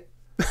 They get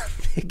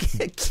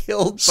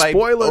killed by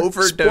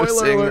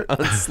overdosing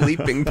on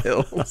sleeping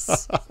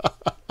pills.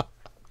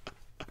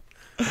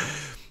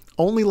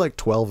 Only like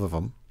 12 of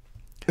them.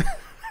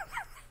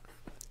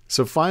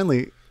 So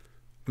finally,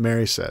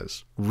 Mary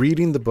says,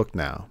 reading the book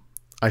now,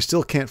 I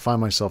still can't find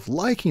myself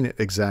liking it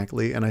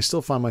exactly, and I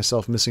still find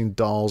myself missing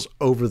Dahl's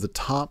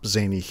over-the-top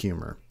zany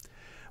humor.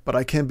 But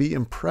I can be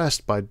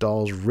impressed by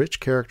Dahl's rich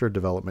character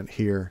development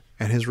here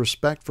and his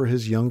respect for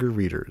his younger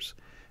readers,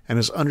 and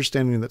his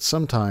understanding that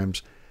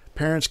sometimes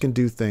parents can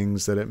do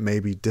things that it may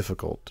be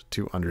difficult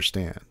to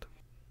understand.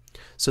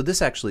 So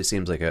this actually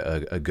seems like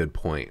a good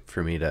point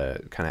for me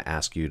to kind of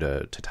ask you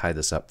to tie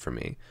this up for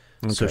me.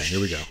 Okay, so here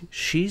we go.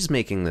 She's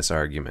making this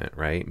argument,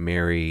 right?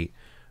 Mary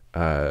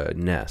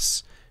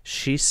Ness.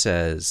 She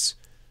says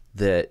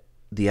that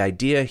the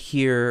idea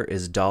here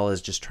is Dahl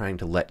is just trying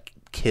to let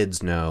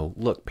kids know,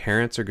 look,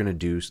 parents are going to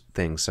do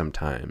things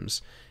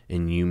sometimes,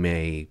 and you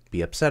may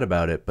be upset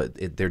about it, but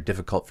they're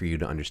difficult for you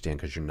to understand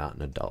because you're not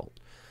an adult.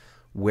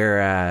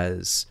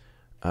 Whereas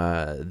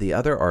the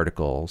other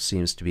article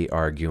seems to be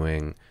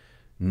arguing,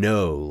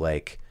 no,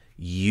 like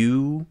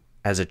you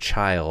as a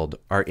child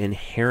are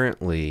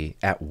inherently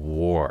at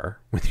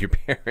war with your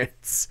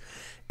parents.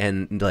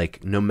 And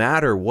like, no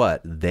matter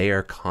what, they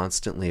are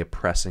constantly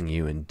oppressing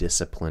you and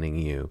disciplining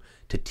you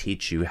to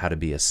teach you how to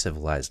be a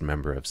civilized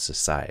member of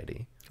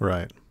society.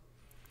 Right.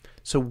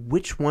 So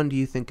which one do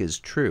you think is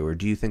true, or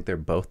do you think they're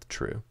both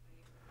true?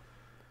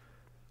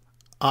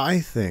 I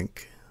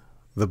think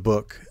the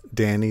book,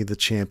 Danny, the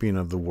Champion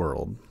of the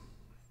World,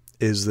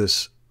 is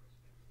this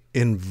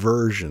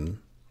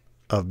inversion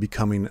of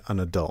becoming an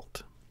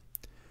adult.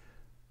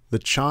 The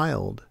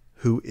child,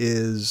 who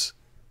is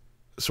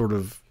sort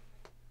of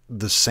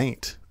the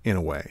saint in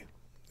a way,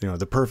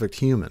 the perfect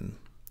human,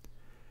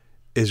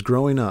 is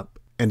growing up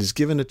and is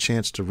given a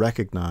chance to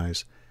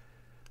recognize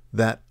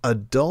that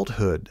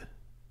adulthood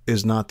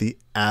is not the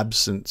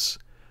absence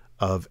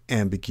of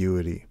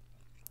ambiguity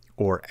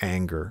or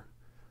anger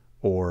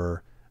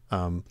or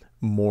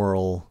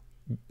moral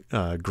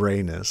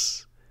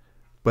grayness,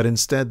 but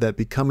instead that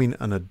becoming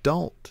an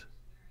adult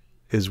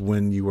is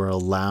when you are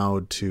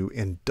allowed to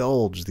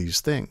indulge these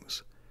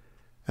things,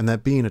 and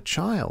that being a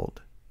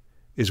child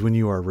is when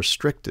you are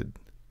restricted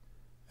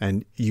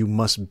and you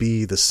must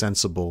be the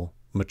sensible,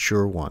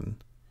 mature one.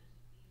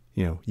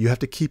 You have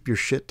to keep your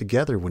shit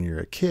together when you're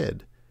a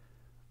kid,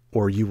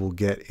 or you will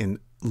get in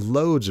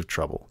loads of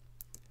trouble.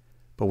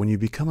 But when you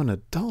become an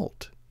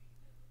adult,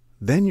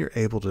 then you're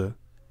able to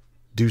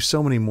do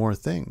so many more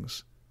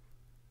things,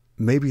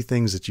 maybe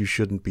things that you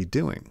shouldn't be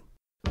doing.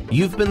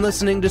 You've been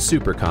listening to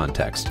Super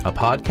Context, a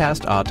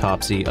podcast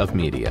autopsy of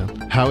media.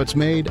 How it's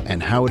made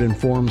and how it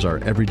informs our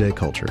everyday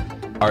culture.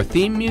 Our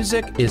theme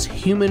music is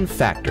Human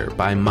Factor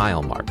by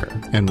Mile Marker.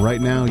 And right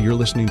now you're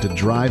listening to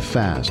Drive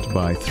Fast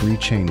by 3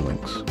 Chain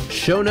Links.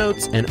 Show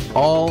notes and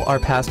all our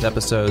past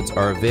episodes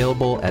are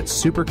available at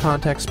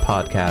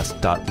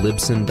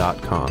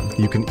supercontextpodcast.libsyn.com.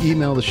 You can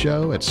email the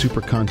show at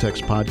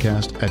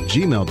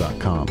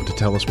supercontextpodcast@gmail.com to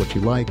tell us what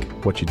you like,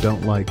 what you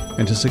don't like,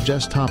 and to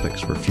suggest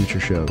topics for future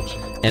shows.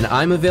 And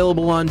I'm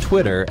available on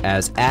Twitter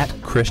as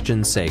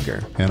 @Christian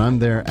Sager. And I'm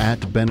there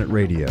 @Bennett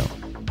Radio.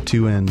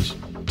 2 N's,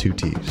 2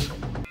 T's.